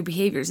figuring out your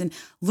behaviors and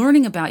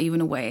learning about you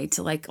in a way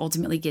to like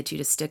ultimately get you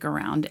to stick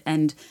around.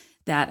 And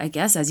that, I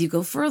guess, as you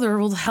go further,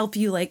 will help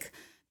you like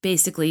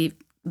basically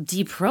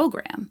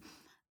deprogram.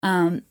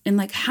 And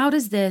like, how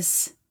does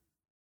this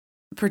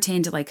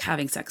pertain to like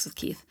having sex with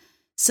Keith?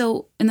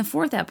 So in the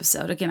 4th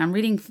episode, again, I'm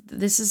reading,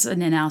 this is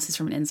an analysis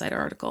from an Insider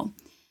article.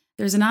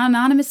 There's an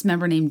anonymous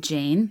member named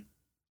Jane,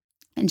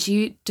 and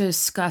she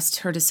discussed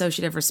her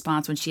dissociative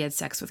response when she had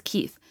sex with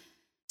Keith.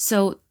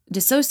 So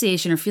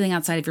dissociation, or feeling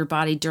outside of your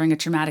body during a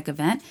traumatic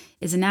event,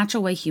 is a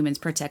natural way humans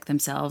protect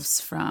themselves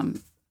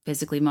from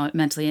physically,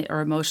 mentally,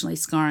 or emotionally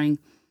scarring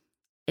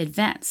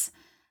events.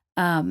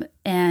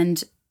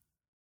 And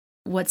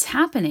what's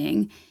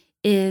happening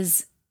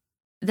is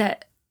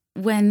that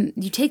when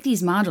you take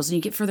these modules and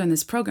you get further in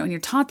this program, and you're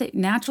taught that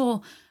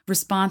natural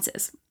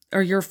responses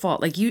are your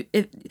fault. Like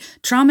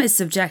trauma is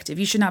subjective.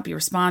 You should not be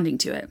responding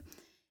to it.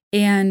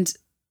 And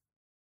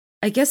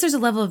I guess there's a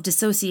level of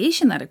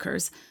dissociation that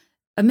occurs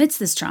amidst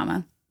this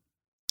trauma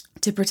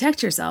to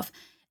protect yourself.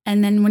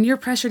 And then when you're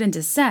pressured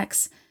into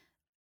sex,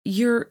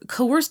 you're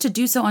coerced to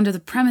do so under the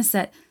premise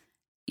that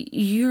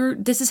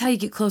this is how you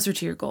get closer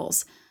to your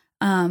goals.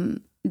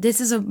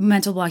 This is a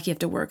mental block you have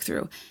to work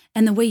through.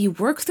 And the way you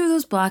work through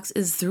those blocks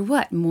is through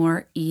what?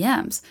 More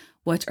EMs.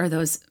 What are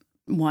those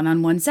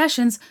one-on-one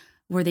sessions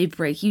where they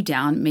break you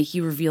down, make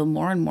you reveal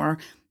more and more.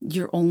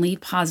 You're only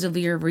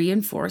positively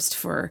reinforced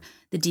for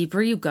the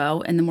deeper you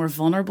go and the more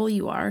vulnerable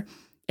you are.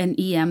 And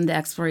EM, the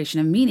exploration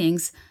of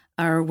meanings,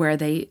 are where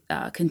they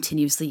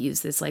continuously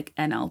use this like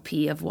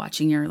NLP of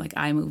watching your like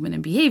eye movement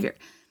and behavior.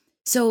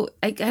 So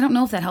I don't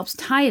know if that helps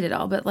tie it at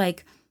all, but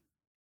like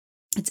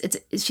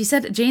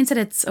Jane said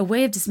it's a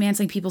way of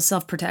dismantling people's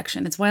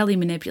self-protection. It's wildly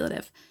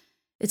manipulative.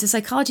 It's a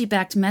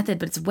psychology-backed method,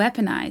 but it's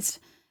weaponized.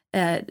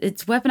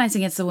 It's weaponized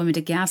against the women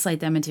to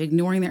gaslight them into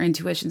ignoring their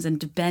intuitions and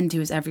to bend to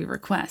his every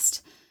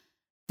request.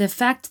 The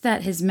fact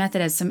that his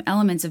method has some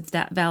elements of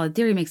that valid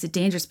theory makes it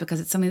dangerous because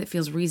it's something that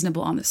feels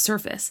reasonable on the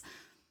surface.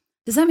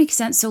 Does that make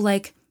sense? So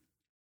like,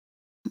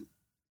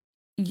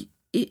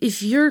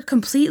 if you're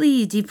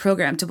completely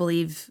deprogrammed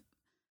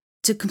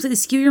to completely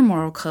skew your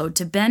moral code,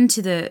 to bend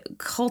to the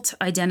cult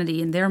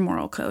identity in their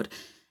moral code,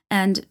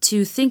 and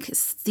to think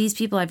these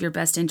people have your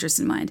best interests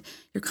in mind,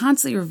 you're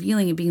constantly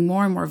revealing and being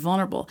more and more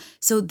vulnerable.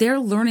 So they're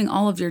learning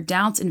all of your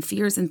doubts and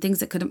fears and things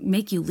that could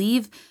make you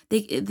leave.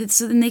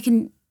 So then they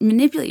can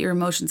manipulate your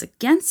emotions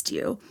against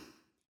you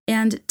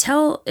and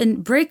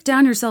break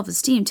down your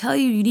self-esteem, tell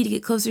you need to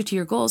get closer to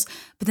your goals,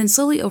 but then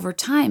slowly over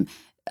time,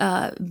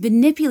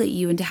 manipulate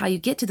you into how you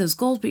get to those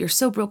goals. But you're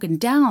so broken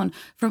down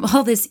from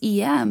all this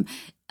EM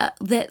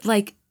that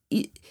like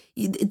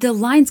the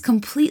lines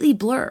completely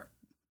blur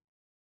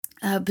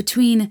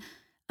between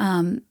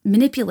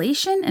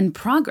manipulation and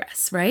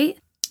progress, right?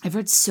 I've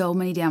read so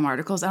many damn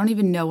articles. I don't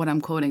even know what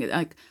I'm quoting.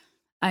 Like,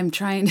 I'm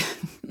trying to,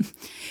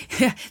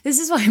 yeah, this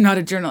is why I'm not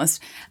a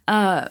journalist.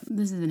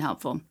 This has been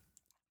helpful.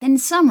 In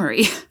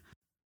summary,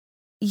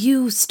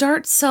 you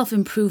start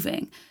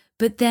self-improving,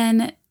 but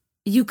then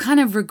you kind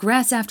of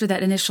regress after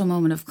that initial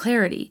moment of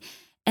clarity.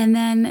 And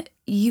then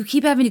you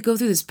keep having to go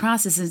through this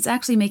process, and it's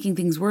actually making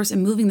things worse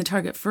and moving the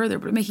target further,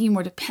 but making you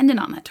more dependent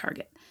on that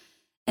target.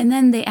 And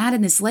then they add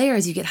in this layer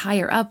as you get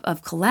higher up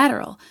of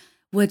collateral,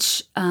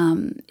 which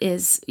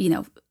is,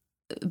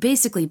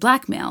 basically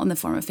blackmail in the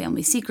form of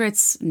family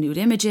secrets, nude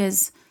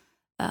images,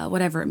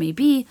 whatever it may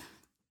be,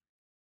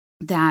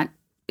 that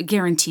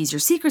guarantees your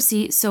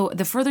secrecy. So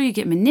the further you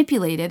get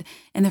manipulated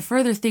and the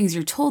further things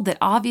you're told that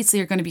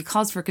obviously are going to be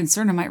cause for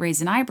concern or might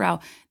raise an eyebrow,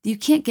 you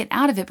can't get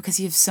out of it because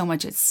you have so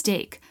much at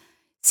stake.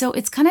 So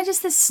it's kind of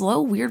just this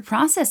slow, weird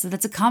process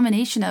that's a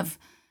combination of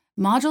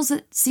modules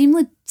that seem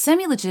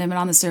semi-legitimate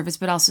on the surface,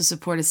 but also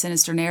support a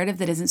sinister narrative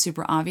that isn't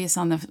super obvious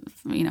on the,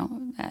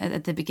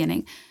 at the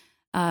beginning.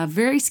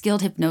 Very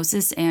skilled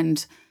hypnosis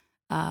and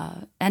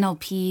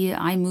NLP,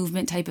 eye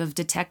movement type of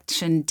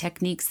detection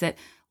techniques that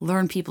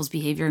learn people's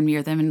behavior and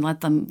mirror them and let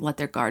them let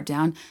their guard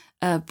down.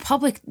 A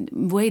public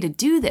way to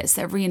do this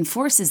that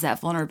reinforces that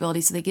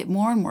vulnerability so they get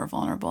more and more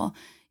vulnerable.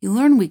 You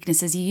learn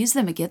weaknesses, you use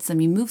them against them,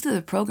 you move through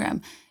the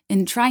program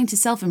in trying to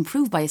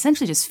self-improve by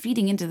essentially just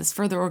feeding into this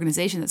further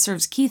organization that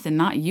serves Keith and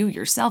not you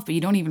yourself, but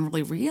you don't even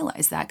really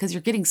realize that because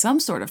you're getting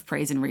some sort of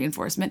praise and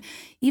reinforcement,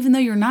 even though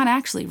you're not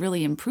actually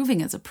really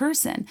improving as a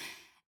person.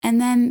 And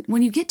then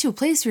when you get to a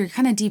place where you're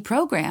kind of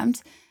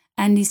deprogrammed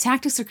and these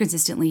tactics are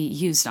consistently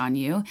used on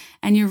you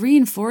and you're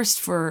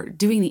reinforced for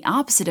doing the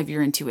opposite of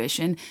your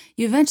intuition,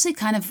 you eventually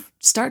kind of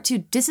start to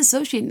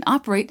disassociate and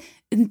operate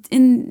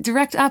in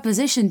direct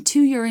opposition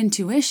to your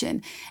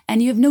intuition.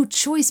 And you have no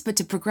choice but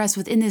to progress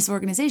within this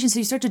organization. So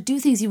you start to do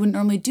things you wouldn't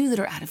normally do that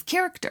are out of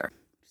character.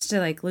 Just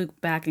to loop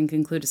back and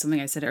conclude to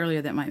something I said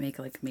earlier that might make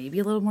maybe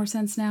a little more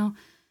sense now.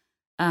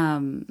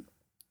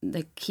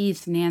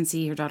 Keith,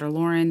 Nancy, her daughter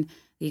Lauren,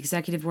 the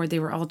executive board, they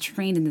were all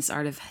trained in this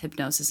art of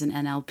hypnosis and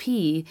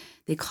NLP.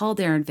 They call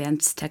their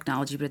advanced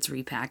technology, but it's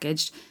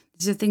repackaged.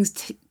 These are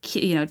things,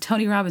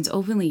 Tony Robbins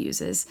openly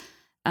uses.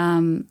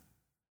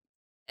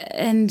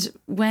 And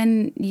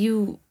when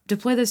you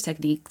deploy those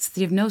techniques,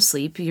 you have no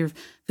sleep, your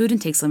food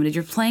intake's limited,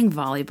 you're playing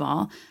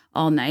volleyball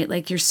all night.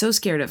 Like, you're so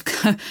scared of,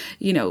 kind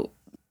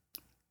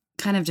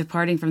of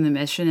departing from the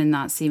mission and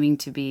not seeming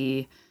to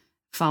be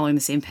following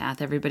the same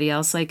path as everybody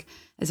else.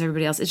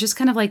 It's just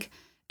kind of like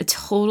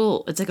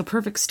it's like a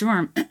perfect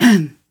storm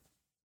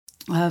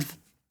of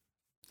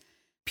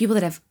people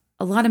that have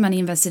a lot of money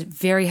invested,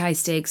 very high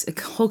stakes,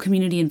 a whole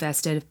community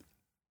invested,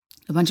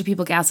 a bunch of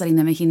people gaslighting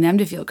them, making them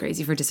to feel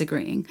crazy for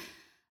disagreeing,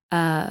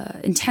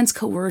 intense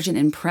coercion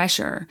and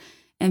pressure.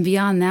 And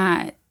beyond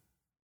that,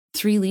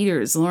 3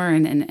 leaders,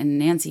 Lauren and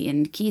Nancy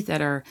and Keith,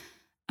 that are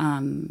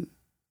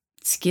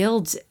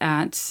skilled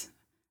at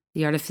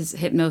the art of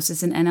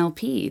hypnosis and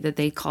NLP, that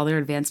they call their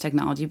advanced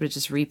technology, but it's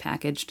just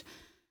repackaged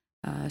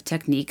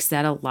techniques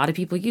that a lot of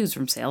people use,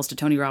 from sales to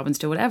Tony Robbins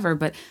to whatever.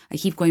 But I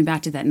keep going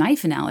back to that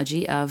knife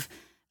analogy of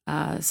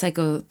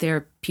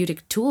psychotherapeutic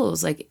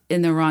tools, like,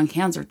 in the wrong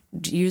hands, are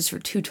used for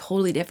 2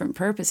 totally different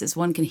purposes.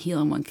 One can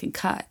heal and one can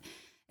cut.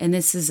 And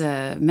this is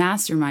a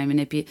mastermind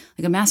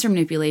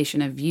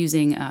manipulation of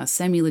using a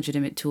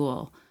semi-legitimate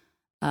tool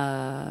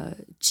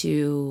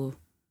to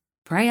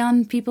prey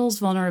on people's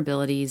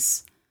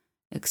vulnerabilities,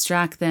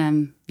 extract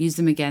them, use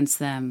them against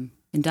them,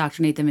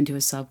 indoctrinate them into a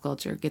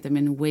subculture, get them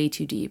in way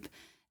too deep,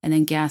 and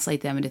then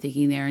gaslight them into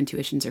thinking their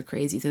intuitions are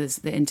crazy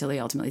until they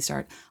ultimately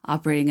start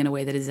operating in a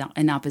way that is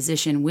in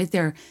opposition with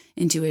their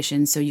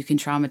intuition, so you can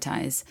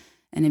traumatize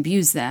and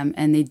abuse them.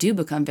 And they do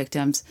become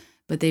victims,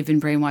 but they've been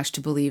brainwashed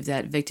to believe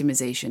that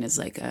victimization is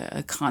like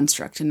a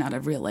construct and not a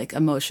real, like,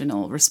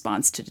 emotional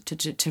response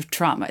to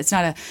trauma. It's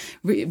not a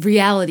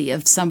reality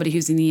of somebody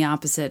who's in the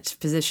opposite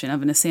position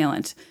of an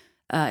assailant.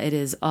 It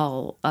is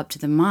all up to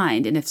the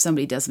mind. And if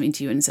somebody does something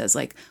to you and says,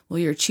 like, well,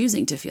 you're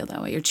choosing to feel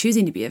that way, you're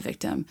choosing to be a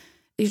victim,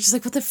 you're just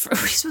like, what are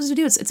you supposed to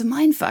do? It's a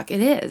mind fuck.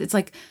 It is. It's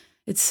like,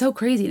 it's so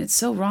crazy and it's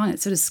so wrong.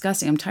 It's so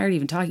disgusting. I'm tired of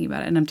even talking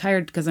about it. And I'm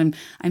tired because I'm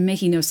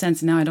making no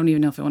sense. And now I don't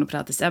even know if I want to put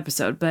out this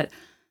episode. But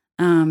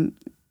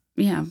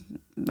yeah,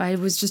 I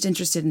was just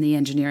interested in the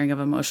engineering of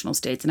emotional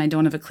states, and I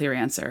don't have a clear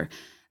answer.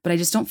 But I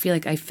just don't feel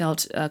like I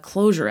felt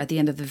closure at the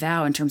end of the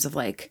vow in terms of,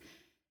 like,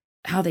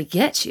 how they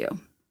get you.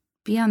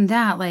 Beyond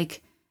that,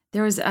 like,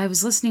 I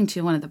was listening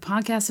to one of the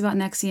podcasts about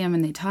NXIVM,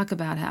 and they talk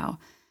about how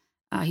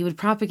he would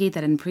propagate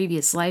that in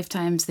previous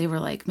lifetimes. They were,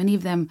 like, many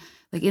of them,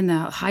 like, in the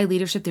high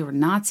leadership, they were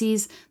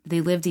Nazis.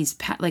 They lived these,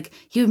 like,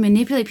 he would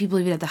manipulate people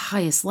even at the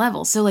highest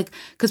level. So, like,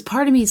 because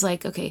part of me is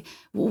like, okay,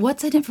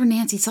 what's in it for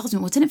Nancy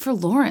Salzman? What's in it for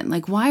Lauren?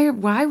 Like, why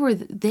were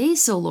they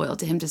so loyal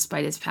to him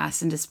despite his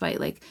past, and despite,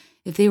 like,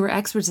 if they were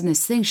experts in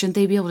this thing, shouldn't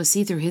they be able to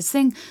see through his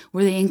thing?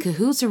 Were they in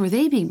cahoots, or were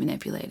they being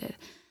manipulated?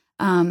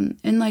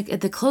 And, like,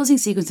 at the closing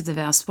sequence of the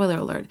vow, spoiler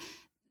alert,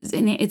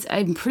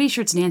 I'm pretty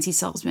sure it's Nancy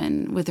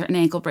Salzman with an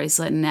ankle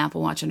bracelet and an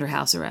Apple Watch under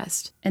house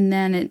arrest. And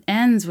then it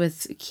ends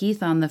with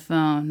Keith on the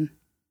phone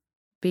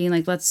being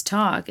like, let's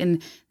talk.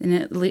 And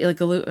it,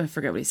 like, I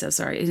forget what he says,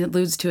 sorry. It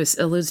alludes to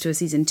a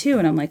season 2.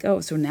 And I'm like,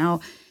 oh, so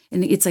now,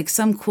 and it's like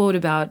some quote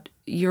about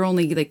you're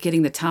only, like,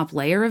 getting the top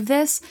layer of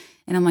this.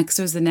 And I'm like,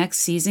 so is the next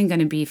season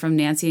going to be from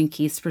Nancy and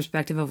Keith's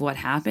perspective of what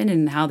happened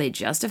and how they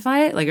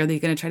justify it? Like, are they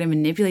going to try to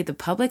manipulate the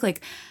public?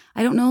 Like,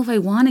 I don't know if I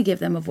want to give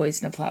them a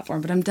voice and a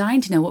platform, but I'm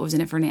dying to know what was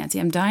in it for Nancy.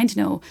 I'm dying to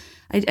know.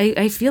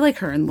 I feel like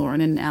her and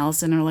Lauren and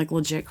Allison are, like,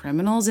 legit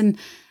criminals. And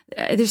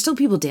there's still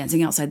people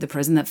dancing outside the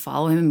prison that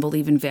follow him and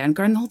believe in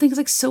Vanguard. And the whole thing is,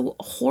 like, so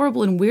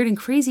horrible and weird and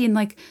crazy. And,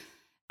 like,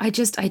 I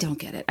don't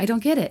get it. I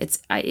don't get it.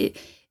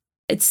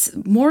 It's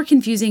more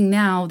confusing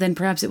now than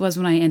perhaps it was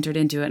when I entered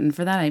into it. And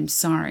for that, I'm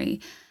sorry.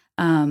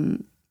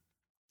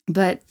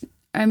 But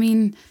I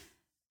mean,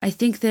 I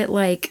think that,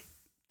 like,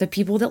 the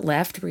people that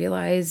left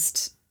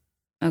realized,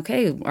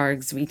 okay, our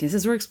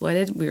weaknesses were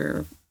exploited. We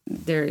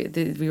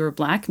were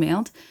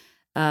blackmailed.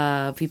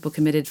 People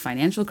committed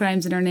financial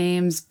crimes in our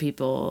names.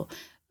 People,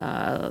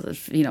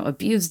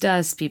 abused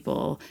us.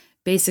 People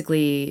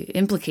basically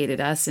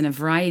implicated us in a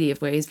variety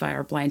of ways by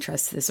our blind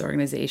trust to this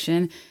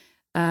organization.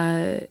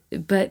 But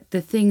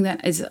the thing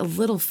that is a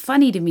little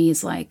funny to me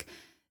is, like,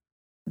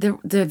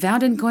 the vow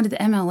didn't go into the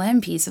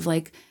MLM piece of,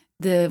 like,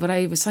 what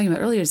I was talking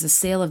about earlier is the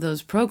sale of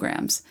those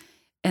programs,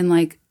 and,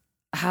 like,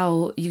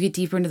 how you get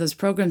deeper into those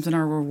programs and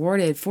are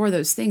rewarded for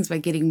those things by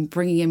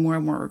bringing in more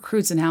and more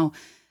recruits, and how,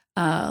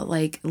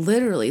 like,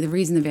 literally the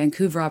reason the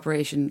Vancouver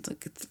operation,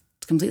 like,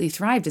 completely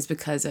thrived is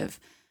because of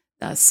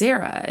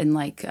Sarah and,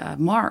 like,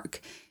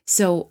 Mark.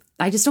 So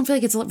I just don't feel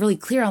like it's really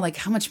clear on, like,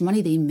 how much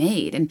money they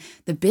made and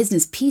the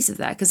business piece of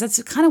that, because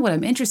that's kind of what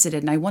I'm interested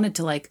in. And I wanted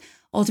to, like,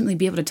 ultimately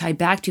be able to tie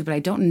back to, but I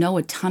don't know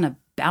a ton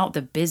about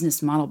the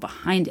business model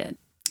behind it.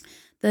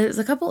 There's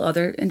a couple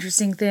other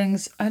interesting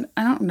things. I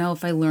don't know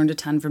if I learned a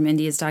ton from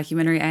India's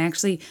documentary.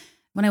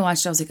 When I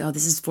watched it, I was like, oh,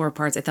 this is 4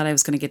 parts. I thought I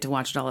was going to get to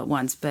watch it all at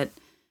once, but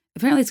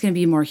apparently it's going to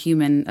be a more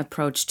human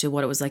approach to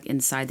what it was like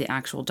inside the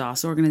actual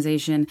DOS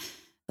organization.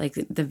 Like,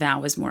 the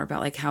vow was more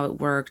about, like, how it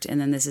worked, and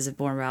then this is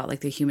more about, like,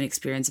 the human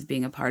experience of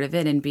being a part of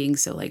it and being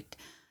so, like,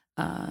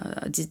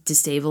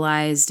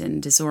 destabilized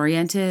and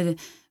disoriented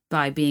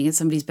by being at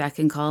somebody's beck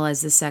and call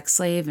as the sex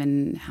slave,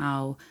 and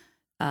how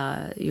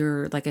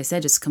you're, like I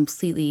said, just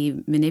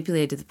completely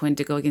manipulated to the point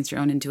to go against your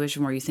own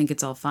intuition where you think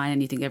it's all fine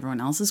and you think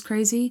everyone else is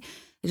crazy.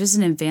 It's just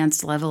an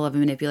advanced level of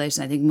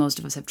manipulation I think most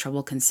of us have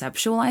trouble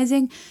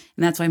conceptualizing, and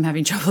that's why I'm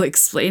having trouble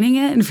explaining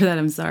it, and for that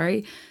I'm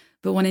sorry.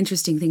 But one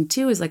interesting thing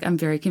too is like I'm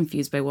very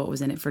confused by what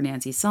was in it for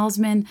Nancy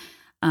Salzman.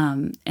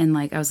 And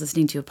like I was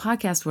listening to a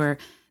podcast where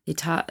they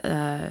taught,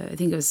 I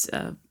think it was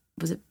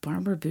it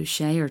Barbara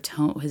Boucher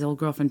or his old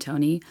girlfriend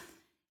Tony,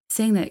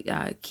 saying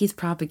that Keith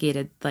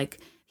propagated, like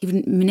he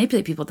would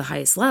manipulate people at the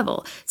highest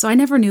level. So I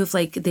never knew if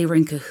like they were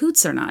in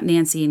cahoots or not,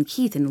 Nancy and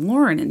Keith and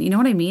Lauren, and you know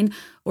what I mean?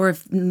 Or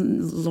if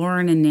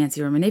Lauren and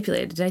Nancy were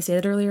manipulated. Did I say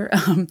that earlier?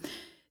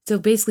 So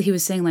basically he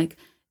was saying like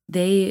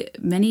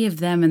many of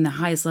them in the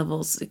highest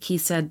levels,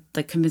 Keith said,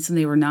 like convinced them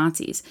they were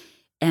Nazis,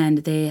 and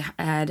they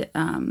had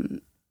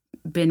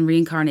been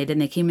reincarnated and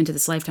they came into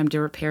this lifetime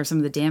to repair some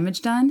of the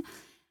damage done.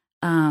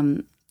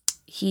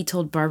 He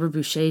told Barbara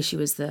Boucher she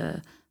was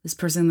this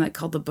person that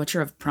called the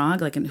Butcher of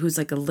Prague, like who's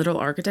like a literal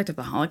architect of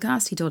the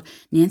Holocaust. He told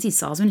Nancy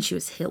Salzman she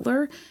was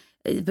Hitler.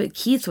 But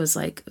Keith was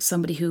like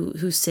somebody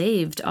who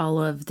saved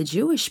all of the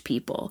Jewish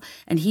people.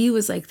 And he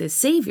was like this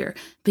savior.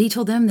 But he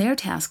told them their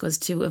task was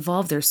to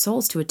evolve their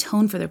souls to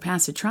atone for their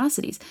past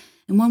atrocities.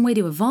 And one way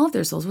to evolve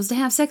their souls was to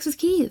have sex with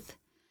Keith.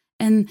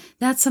 And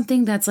that's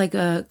something that's like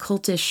a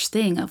cultish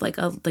thing of like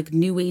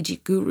new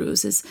agey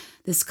gurus, is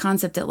this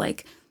concept that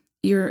like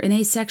you're an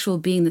asexual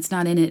being that's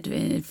not in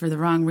it for the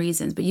wrong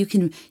reasons, but you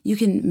can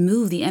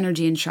move the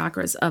energy and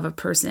chakras of a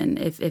person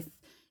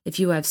if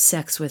you have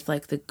sex with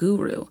like the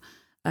guru.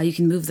 You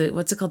can move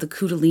what's it called, the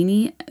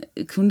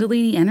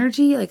Kundalini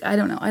energy. Like I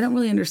don't know, I don't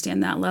really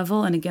understand that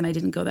level, and again I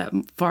didn't go that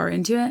far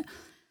into it.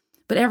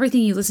 But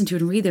everything you listen to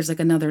and read, there's like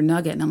another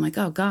nugget, and I'm like,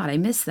 oh God, I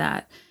missed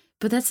that.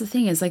 But that's the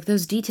thing, is like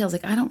those details,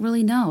 like I don't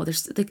really know.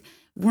 There's like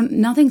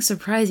nothing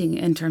surprising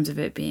in terms of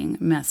it being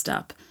messed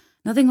up.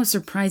 Nothing was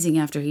surprising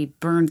after he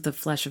burned the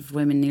flesh of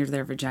women near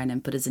their vagina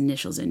and put his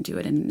initials into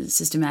it and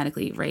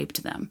systematically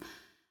raped them.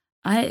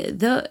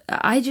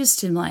 I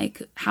just am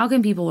like, how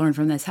can people learn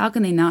from this? How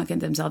can they not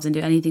get themselves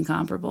into anything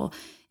comparable?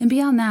 And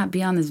beyond that,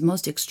 beyond this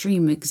most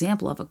extreme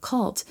example of a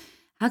cult,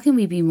 how can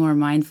we be more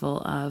mindful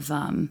of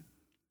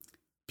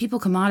people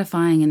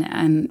commodifying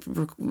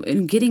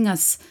and getting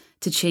us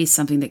to chase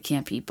something that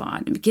can't be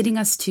bought, getting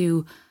us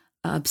to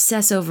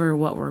obsess over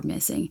what we're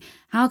missing?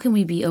 How can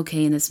we be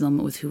okay in this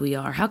moment with who we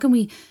are? How can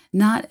we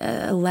not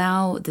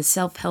allow the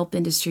self-help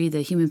industry,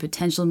 the human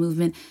potential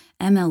movement,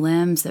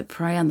 MLMs that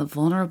prey on the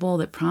vulnerable,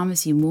 that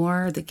promise you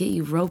more, that get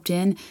you roped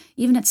in,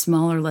 even at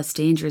smaller, less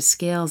dangerous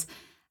scales?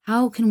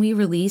 How can we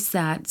release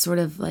that sort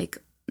of like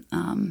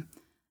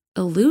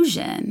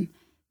illusion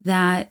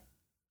that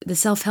the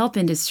self-help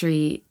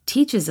industry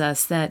teaches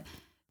us that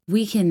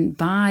we can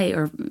buy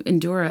or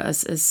endure a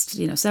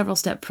several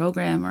step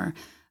program or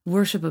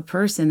worship a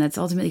person that's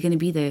ultimately going to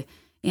be the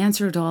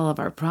answer to all of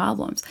our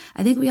problems?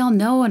 I think we all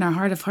know in our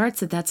heart of hearts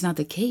that that's not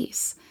the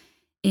case.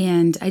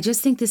 And I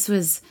just think this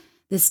was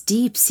this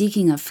deep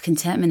seeking of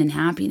contentment and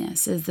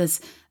happiness, is this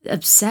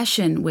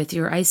obsession with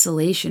your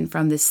isolation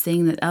from this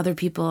thing that other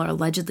people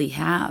allegedly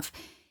have,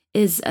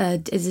 is a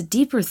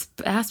deeper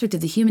aspect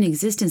of the human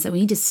existence that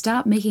we need to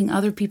stop making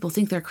other people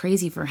think they're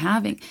crazy for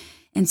having,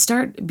 and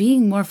start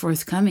being more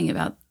forthcoming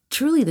about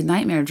truly the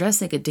nightmare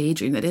dressed like a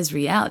daydream that is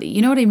reality.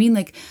 You know what I mean?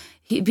 Like,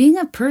 being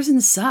a person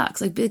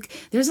sucks. Like,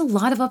 there's a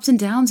lot of ups and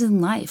downs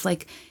in life.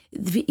 Like,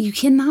 you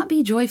cannot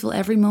be joyful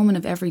every moment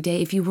of every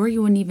day. If you were,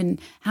 you wouldn't even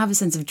have a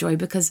sense of joy,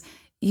 because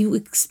you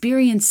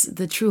experience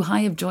the true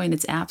high of joy in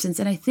its absence.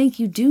 And I think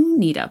you do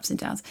need ups and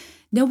downs.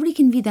 Nobody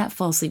can be that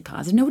falsely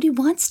positive. Nobody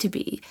wants to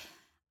be.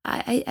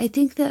 I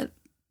think that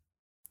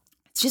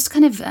it's just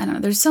kind of, I don't know,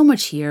 there's so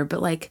much here,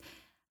 but like,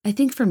 I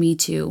think for me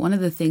too, one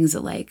of the things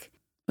that like,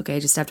 okay, I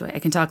just have to wait. I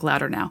can talk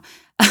louder now.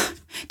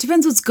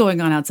 Depends what's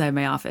going on outside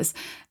my office.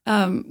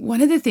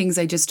 One of the things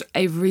I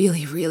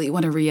really, really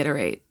want to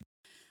reiterate,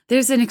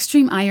 there's an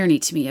extreme irony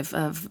to me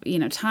of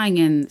tying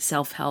in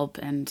self-help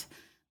and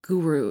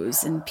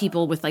gurus and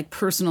people with like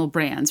personal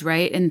brands,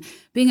 right? And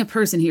being a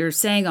person here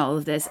saying all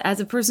of this as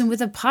a person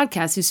with a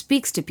podcast who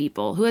speaks to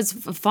people, who has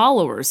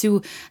followers,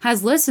 who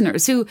has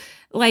listeners, who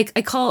like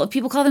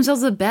people call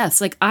themselves the best.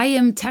 Like, I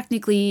am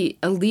technically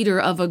a leader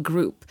of a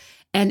group.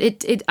 And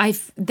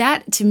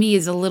that to me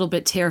is a little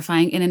bit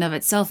terrifying in and of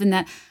itself, in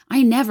that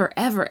I never,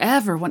 ever,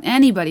 ever want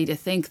anybody to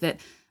think that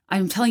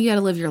I'm telling you how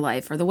to live your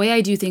life or the way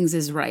I do things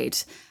is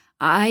right.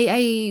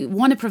 I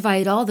want to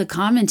provide all the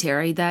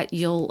commentary that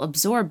you'll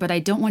absorb, but I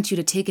don't want you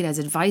to take it as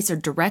advice or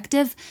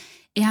directive.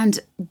 And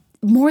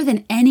more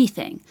than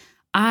anything,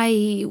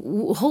 I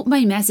hope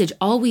my message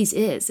always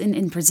is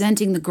in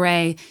presenting the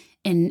gray,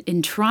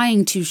 in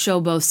trying to show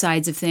both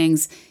sides of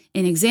things,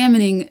 in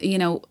examining,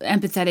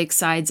 empathetic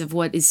sides of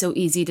what is so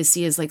easy to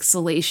see as like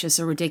salacious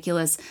or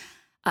ridiculous.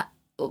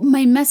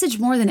 My message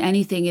more than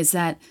anything is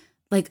that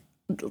like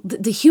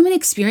the human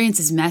experience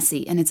is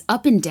messy and it's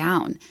up and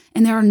down,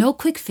 and there are no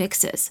quick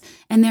fixes,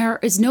 and there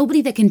is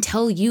nobody that can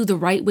tell you the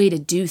right way to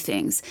do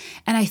things.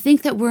 And I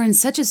think that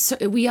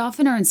we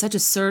often are in such a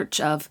search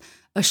of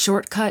a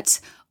shortcut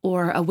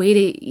or a way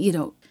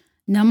to,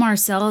 numb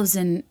ourselves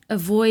and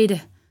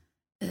avoid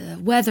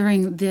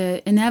weathering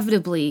the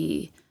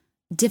inevitably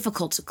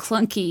difficult,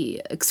 clunky,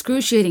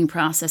 excruciating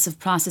process of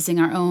processing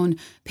our own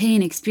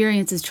pain,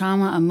 experiences,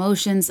 trauma,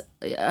 emotions,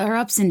 our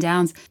ups and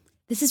downs.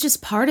 This is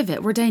just part of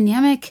it. We're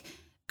dynamic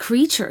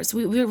creatures.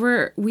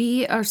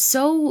 We are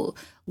so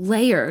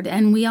layered,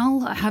 and we all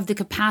have the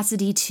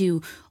capacity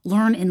to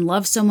learn and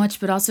love so much,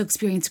 but also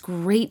experience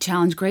great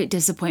challenge, great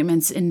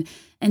disappointments, and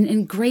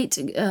great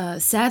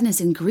sadness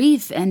and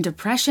grief and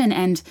depression.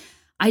 And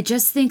I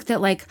just think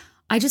that, like,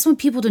 I just want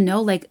people to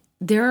know, like,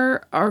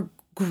 there are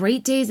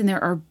great days and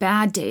there are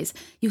bad days.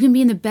 You can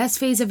be in the best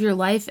phase of your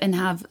life and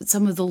have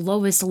some of the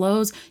lowest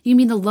lows. You can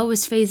be in the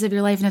lowest phase of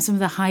your life and have some of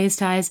the highest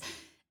highs.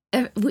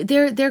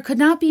 There could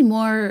not be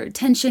more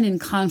tension and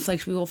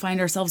conflict we will find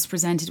ourselves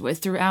presented with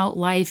throughout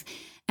life.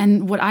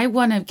 And what I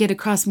want to get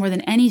across more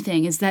than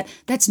anything is that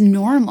that's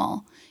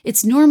normal.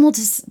 It's normal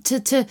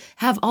to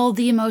have all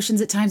the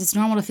emotions at times. It's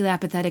normal to feel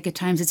apathetic at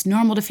times. It's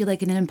normal to feel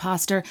like an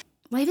imposter.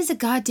 Life is a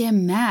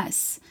goddamn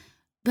mess.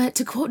 But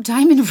to quote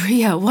Diamond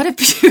Rio, what a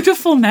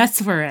beautiful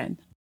mess we're in.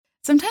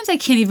 Sometimes I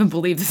can't even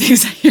believe the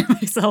things I hear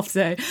myself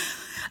say.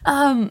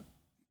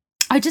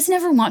 I just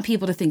never want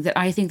people to think that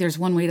I think there's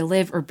one way to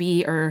live or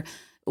be, or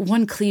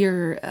one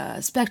clear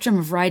spectrum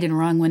of right and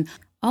wrong, when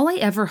all I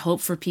ever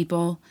hope for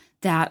people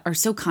that are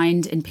so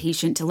kind and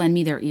patient to lend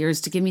me their ears,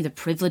 to give me the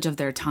privilege of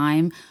their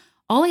time,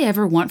 all I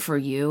ever want for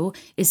you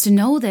is to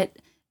know that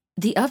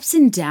the ups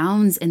and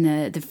downs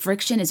and the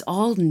friction is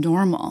all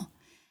normal.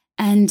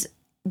 And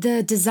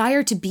the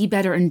desire to be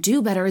better and do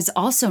better is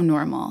also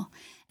normal.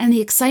 And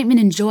the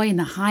excitement and joy and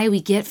the high we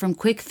get from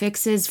quick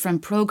fixes, from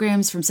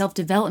programs, from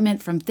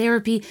self-development, from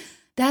therapy,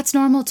 that's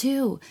normal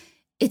too.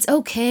 It's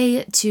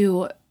okay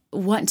to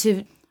want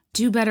to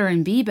do better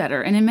and be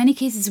better. And in many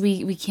cases,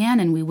 we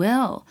can and we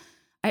will.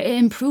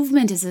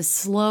 Improvement is a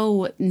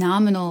slow,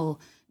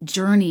 nominal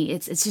journey.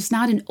 It's just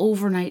not an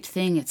overnight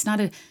thing. It's not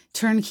a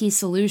turnkey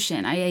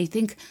solution. I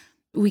think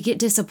we get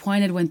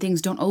disappointed when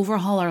things don't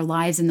overhaul our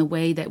lives in the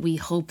way that we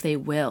hope they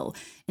will.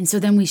 And so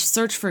then we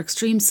search for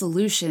extreme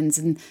solutions.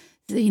 And,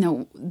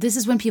 this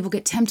is when people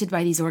get tempted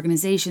by these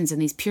organizations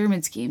and these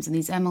pyramid schemes and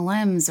these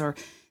MLMs or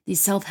these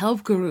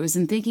self-help gurus,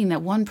 and thinking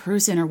that one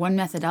person or one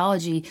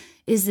methodology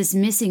is this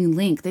missing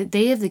link, that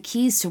they have the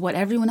keys to what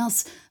everyone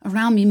else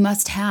around me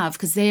must have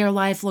because their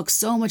life looks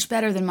so much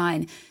better than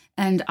mine.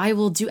 And I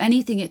will do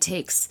anything it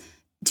takes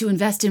to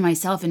invest in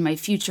myself and my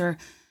future.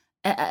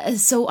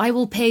 So I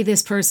will pay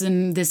this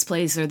person, this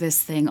place, or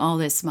this thing all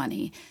this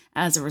money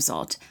as a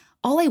result.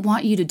 All I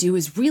want you to do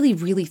is really,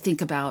 really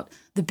think about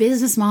the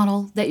business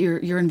model that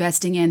you're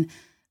investing in.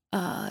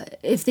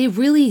 If they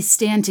really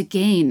stand to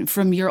gain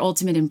from your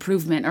ultimate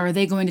improvement, or are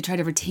they going to try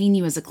to retain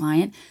you as a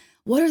client?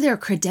 What are their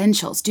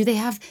credentials? Do they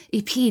have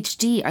a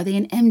PhD? Are they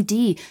an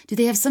MD? Do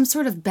they have some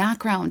sort of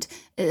background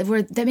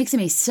where that makes them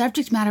a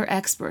subject matter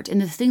expert in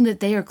the thing that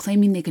they are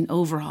claiming they can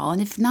overhaul?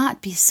 And if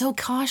not, be so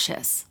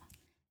cautious.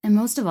 And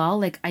most of all,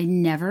 like, I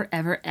never,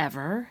 ever,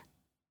 ever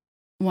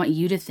want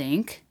you to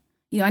think,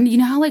 and you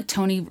know how, like,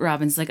 Tony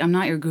Robbins, like, I'm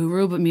not your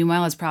guru, but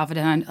meanwhile has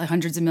profited on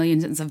hundreds of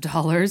millions of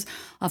dollars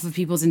off of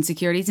people's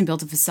insecurities and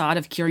built a facade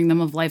of curing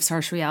them of life's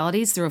harsh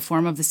realities through a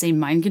form of the same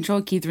mind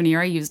control Keith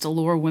Raniere used to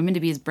lure women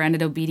to be his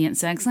branded obedient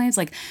sex slaves.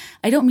 Like,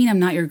 I don't mean I'm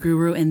not your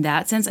guru in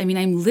that sense. I mean,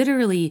 I'm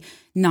literally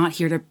not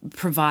here to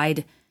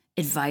provide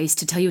advice,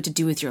 to tell you what to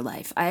do with your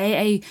life.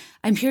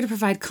 I'm here to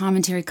provide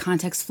commentary,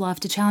 context, fluff,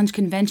 to challenge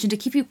convention, to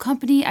keep you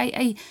company.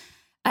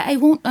 I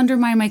won't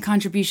undermine my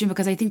contribution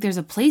because I think there's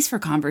a place for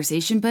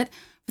conversation, but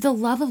for the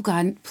love of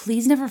God,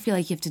 please never feel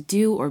like you have to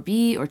do or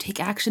be or take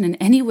action in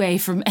any way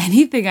from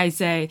anything I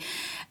say.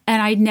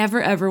 And I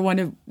never ever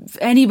want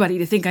anybody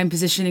to think I'm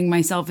positioning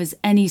myself as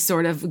any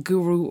sort of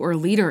guru or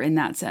leader in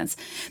that sense.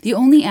 The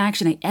only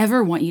action I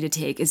ever want you to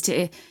take is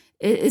to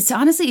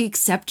honestly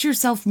accept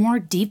yourself more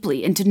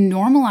deeply and to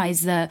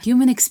normalize the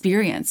human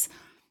experience.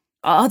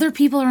 Other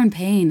people are in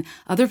pain.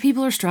 Other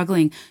people are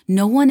struggling.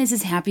 No one is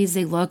as happy as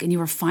they look, and you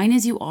are fine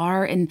as you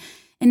are. And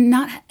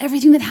not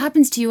everything that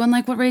happens to you,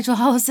 unlike what Rachel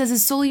Hollis says,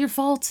 is solely your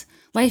fault.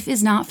 Life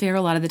is not fair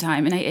a lot of the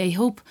time. And I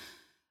hope,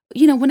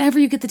 whenever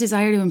you get the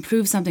desire to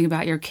improve something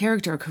about your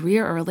character or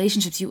career or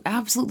relationships, you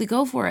absolutely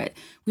go for it.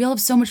 We all have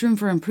so much room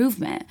for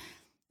improvement.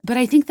 But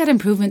I think that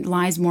improvement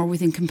lies more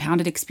within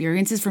compounded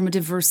experiences from a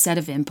diverse set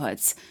of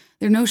inputs.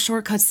 There are no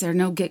shortcuts. There are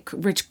no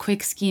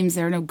get-rich-quick schemes.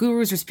 There are no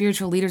gurus or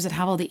spiritual leaders that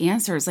have all the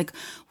answers. Like,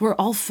 we're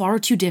all far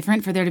too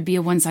different for there to be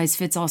a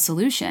one-size-fits-all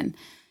solution.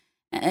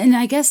 And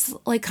I guess,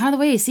 like, kind of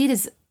the way I see it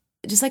is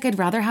just like I'd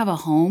rather have a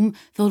home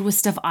filled with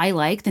stuff I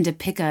like than to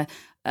pick a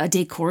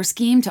decor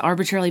scheme to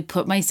arbitrarily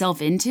put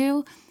myself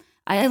into.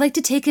 I like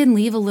to take and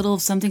leave a little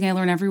of something I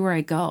learn everywhere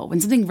I go.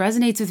 When something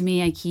resonates with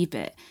me, I keep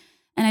it.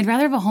 And I'd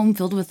rather have a home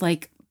filled with,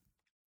 like,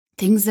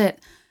 things that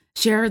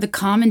share the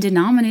common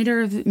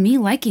denominator of me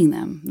liking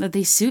them, that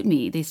they suit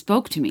me, they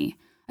spoke to me.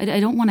 I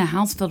don't want a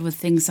house filled with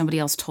things somebody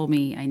else told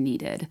me I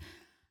needed.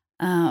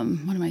 What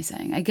am I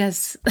saying? I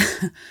guess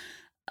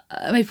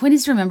my point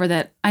is to remember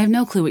that I have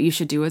no clue what you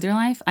should do with your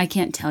life. I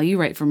can't tell you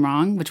right from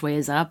wrong, which way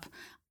is up.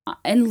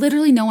 And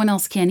literally no one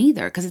else can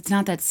either, because it's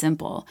not that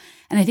simple.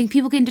 And I think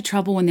people get into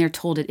trouble when they're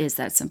told it is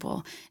that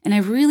simple. And I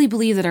really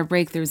believe that our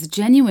breakthroughs,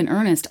 genuine,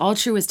 earnest,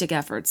 altruistic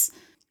efforts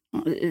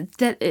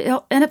that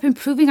end up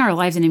improving our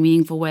lives in a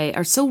meaningful way,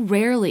 are so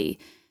rarely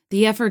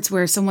the efforts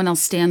where someone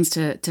else stands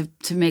to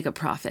make a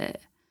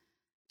profit.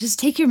 Just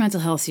take your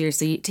mental health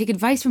seriously. Take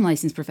advice from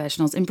licensed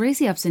professionals. Embrace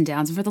the ups and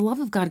downs. And for the love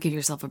of God, give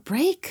yourself a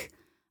break.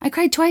 I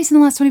cried twice in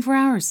the last 24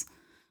 hours.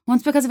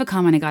 Once because of a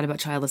comment I got about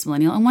Childless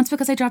Millennial, and once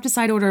because I dropped a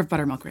side order of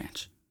buttermilk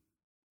ranch.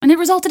 And it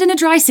resulted in a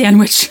dry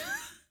sandwich.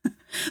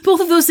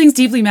 Both of those things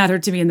deeply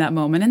mattered to me in that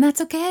moment, and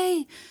that's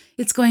okay.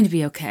 It's going to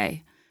be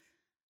okay.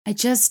 I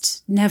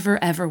just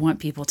never, ever want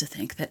people to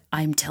think that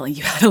I'm telling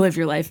you how to live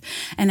your life.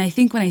 And I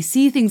think when I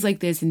see things like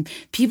this and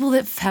people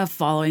that have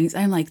followings,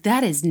 I'm like,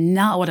 that is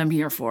not what I'm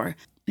here for.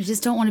 I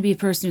just don't want to be a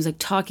person who's like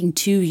talking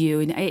to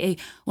you. And I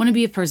want to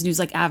be a person who's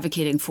like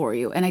advocating for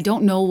you. And I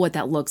don't know what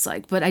that looks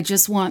like, but I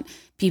just want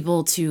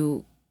people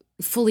to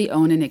fully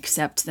own and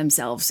accept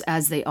themselves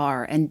as they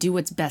are and do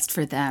what's best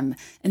for them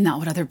and not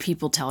what other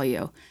people tell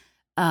you.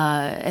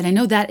 And I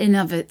know that in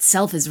of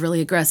itself is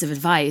really aggressive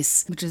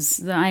advice, which is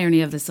the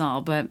irony of this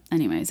all. But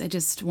anyways, I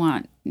just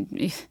want,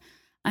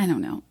 I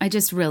don't know. I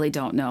just really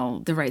don't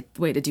know the right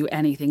way to do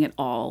anything at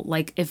all.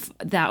 Like if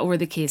that were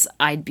the case,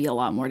 I'd be a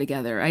lot more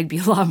together. I'd be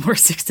a lot more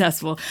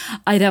successful.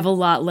 I'd have a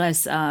lot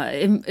less,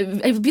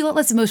 I'd be a lot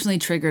less emotionally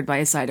triggered by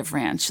a side of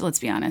ranch, let's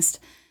be honest.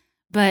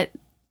 But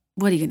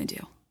what are you going to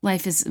do?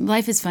 Life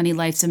is funny.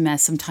 Life's a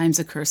mess. Sometimes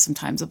a curse,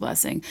 sometimes a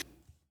blessing.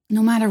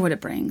 No matter what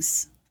it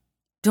brings.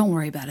 Don't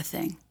worry about a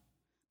thing.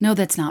 No,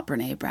 that's not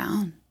Brene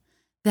Brown.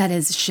 That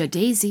is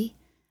Shadaisy,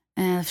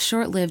 a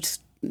short-lived,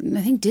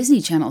 I think Disney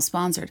Channel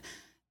sponsored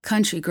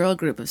country girl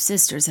group of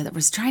sisters that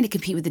was trying to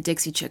compete with the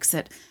Dixie Chicks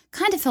that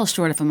kind of fell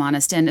short, if I'm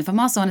honest. And if I'm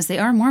also honest, they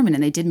are Mormon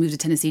and they did move to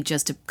Tennessee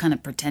just to kind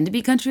of pretend to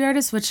be country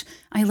artists, which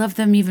I love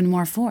them even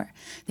more for.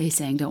 They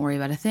sang Don't Worry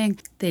About a Thing.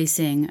 They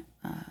sang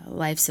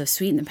Life's So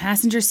Sweet in the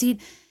Passenger Seat.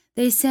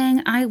 They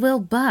sang I Will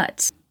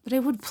But I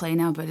would play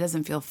now, but it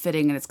doesn't feel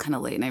fitting and it's kind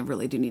of late and I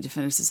really do need to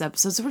finish this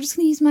episode. So we're just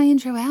going to use my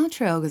intro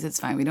outro because it's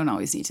fine. We don't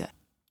always need to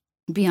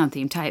be on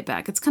theme, tie it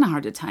back. It's kind of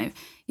hard to tie.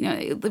 You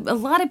know, a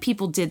lot of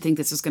people did think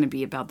this was going to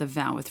be about The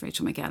Vow with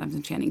Rachel McAdams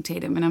and Channing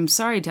Tatum. And I'm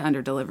sorry to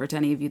underdeliver to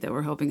any of you that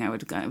were hoping I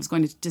was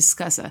going to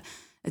discuss a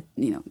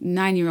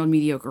 9-year-old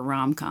mediocre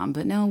rom-com.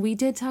 But no, we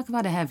did talk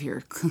about a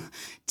heavier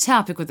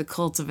topic with the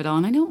cult of it all.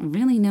 And I don't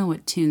really know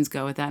what tunes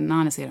go with that. And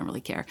honestly, I don't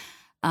really care.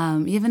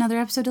 You have another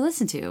episode to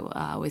listen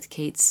to with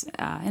Kate's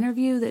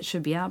interview that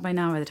should be out by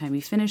now by the time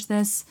you finish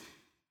this.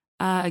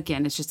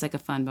 Again, it's just like a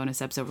fun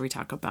bonus episode where we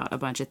talk about a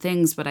bunch of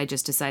things, but I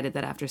just decided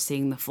that after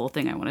seeing the full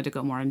thing, I wanted to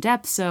go more in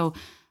depth. So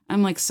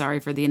I'm like, sorry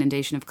for the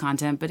inundation of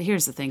content, but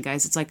here's the thing,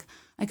 guys. It's like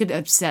I could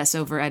obsess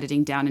over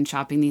editing down and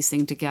chopping these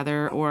things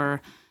together,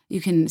 or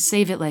you can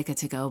save it like a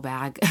to-go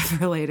bag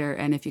for later.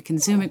 And if you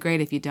consume it,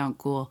 great. If you don't,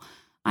 cool.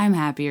 I'm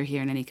happier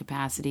here in any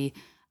capacity.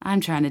 I'm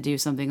trying to do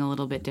something a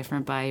little bit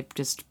different by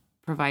just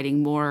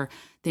providing more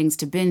things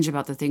to binge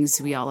about the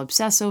things we all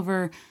obsess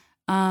over.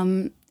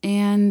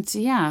 And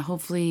yeah,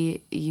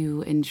 hopefully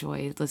you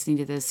enjoyed listening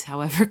to this,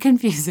 however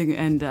confusing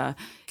and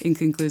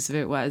inconclusive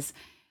it was.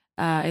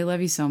 I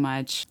love you so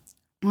much.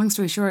 Long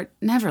story short,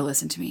 never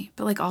listen to me.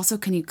 But like, also,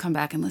 can you come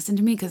back and listen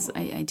to me? Because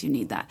I do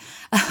need that.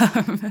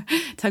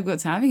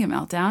 Tugboat's having a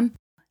meltdown.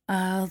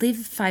 Leave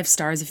 5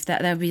 stars if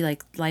that would be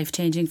like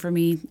life-changing for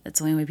me. That's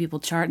the only way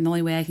people chart and the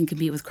only way I can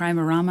compete with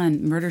Crime-O-Rama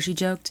and Murder, She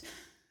Joked.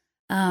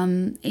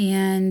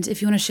 And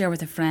if you want to share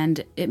with a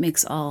friend, it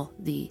makes all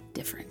the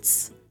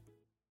difference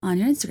on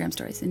your Instagram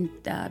stories. And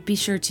be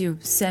sure to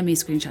send me a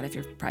screenshot if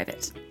you're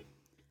private.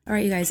 All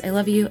right, you guys, I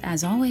love you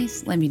as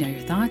always. Let me know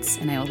your thoughts,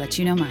 and I will let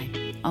you know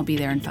mine. I'll be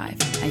there in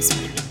 5, I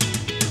swear.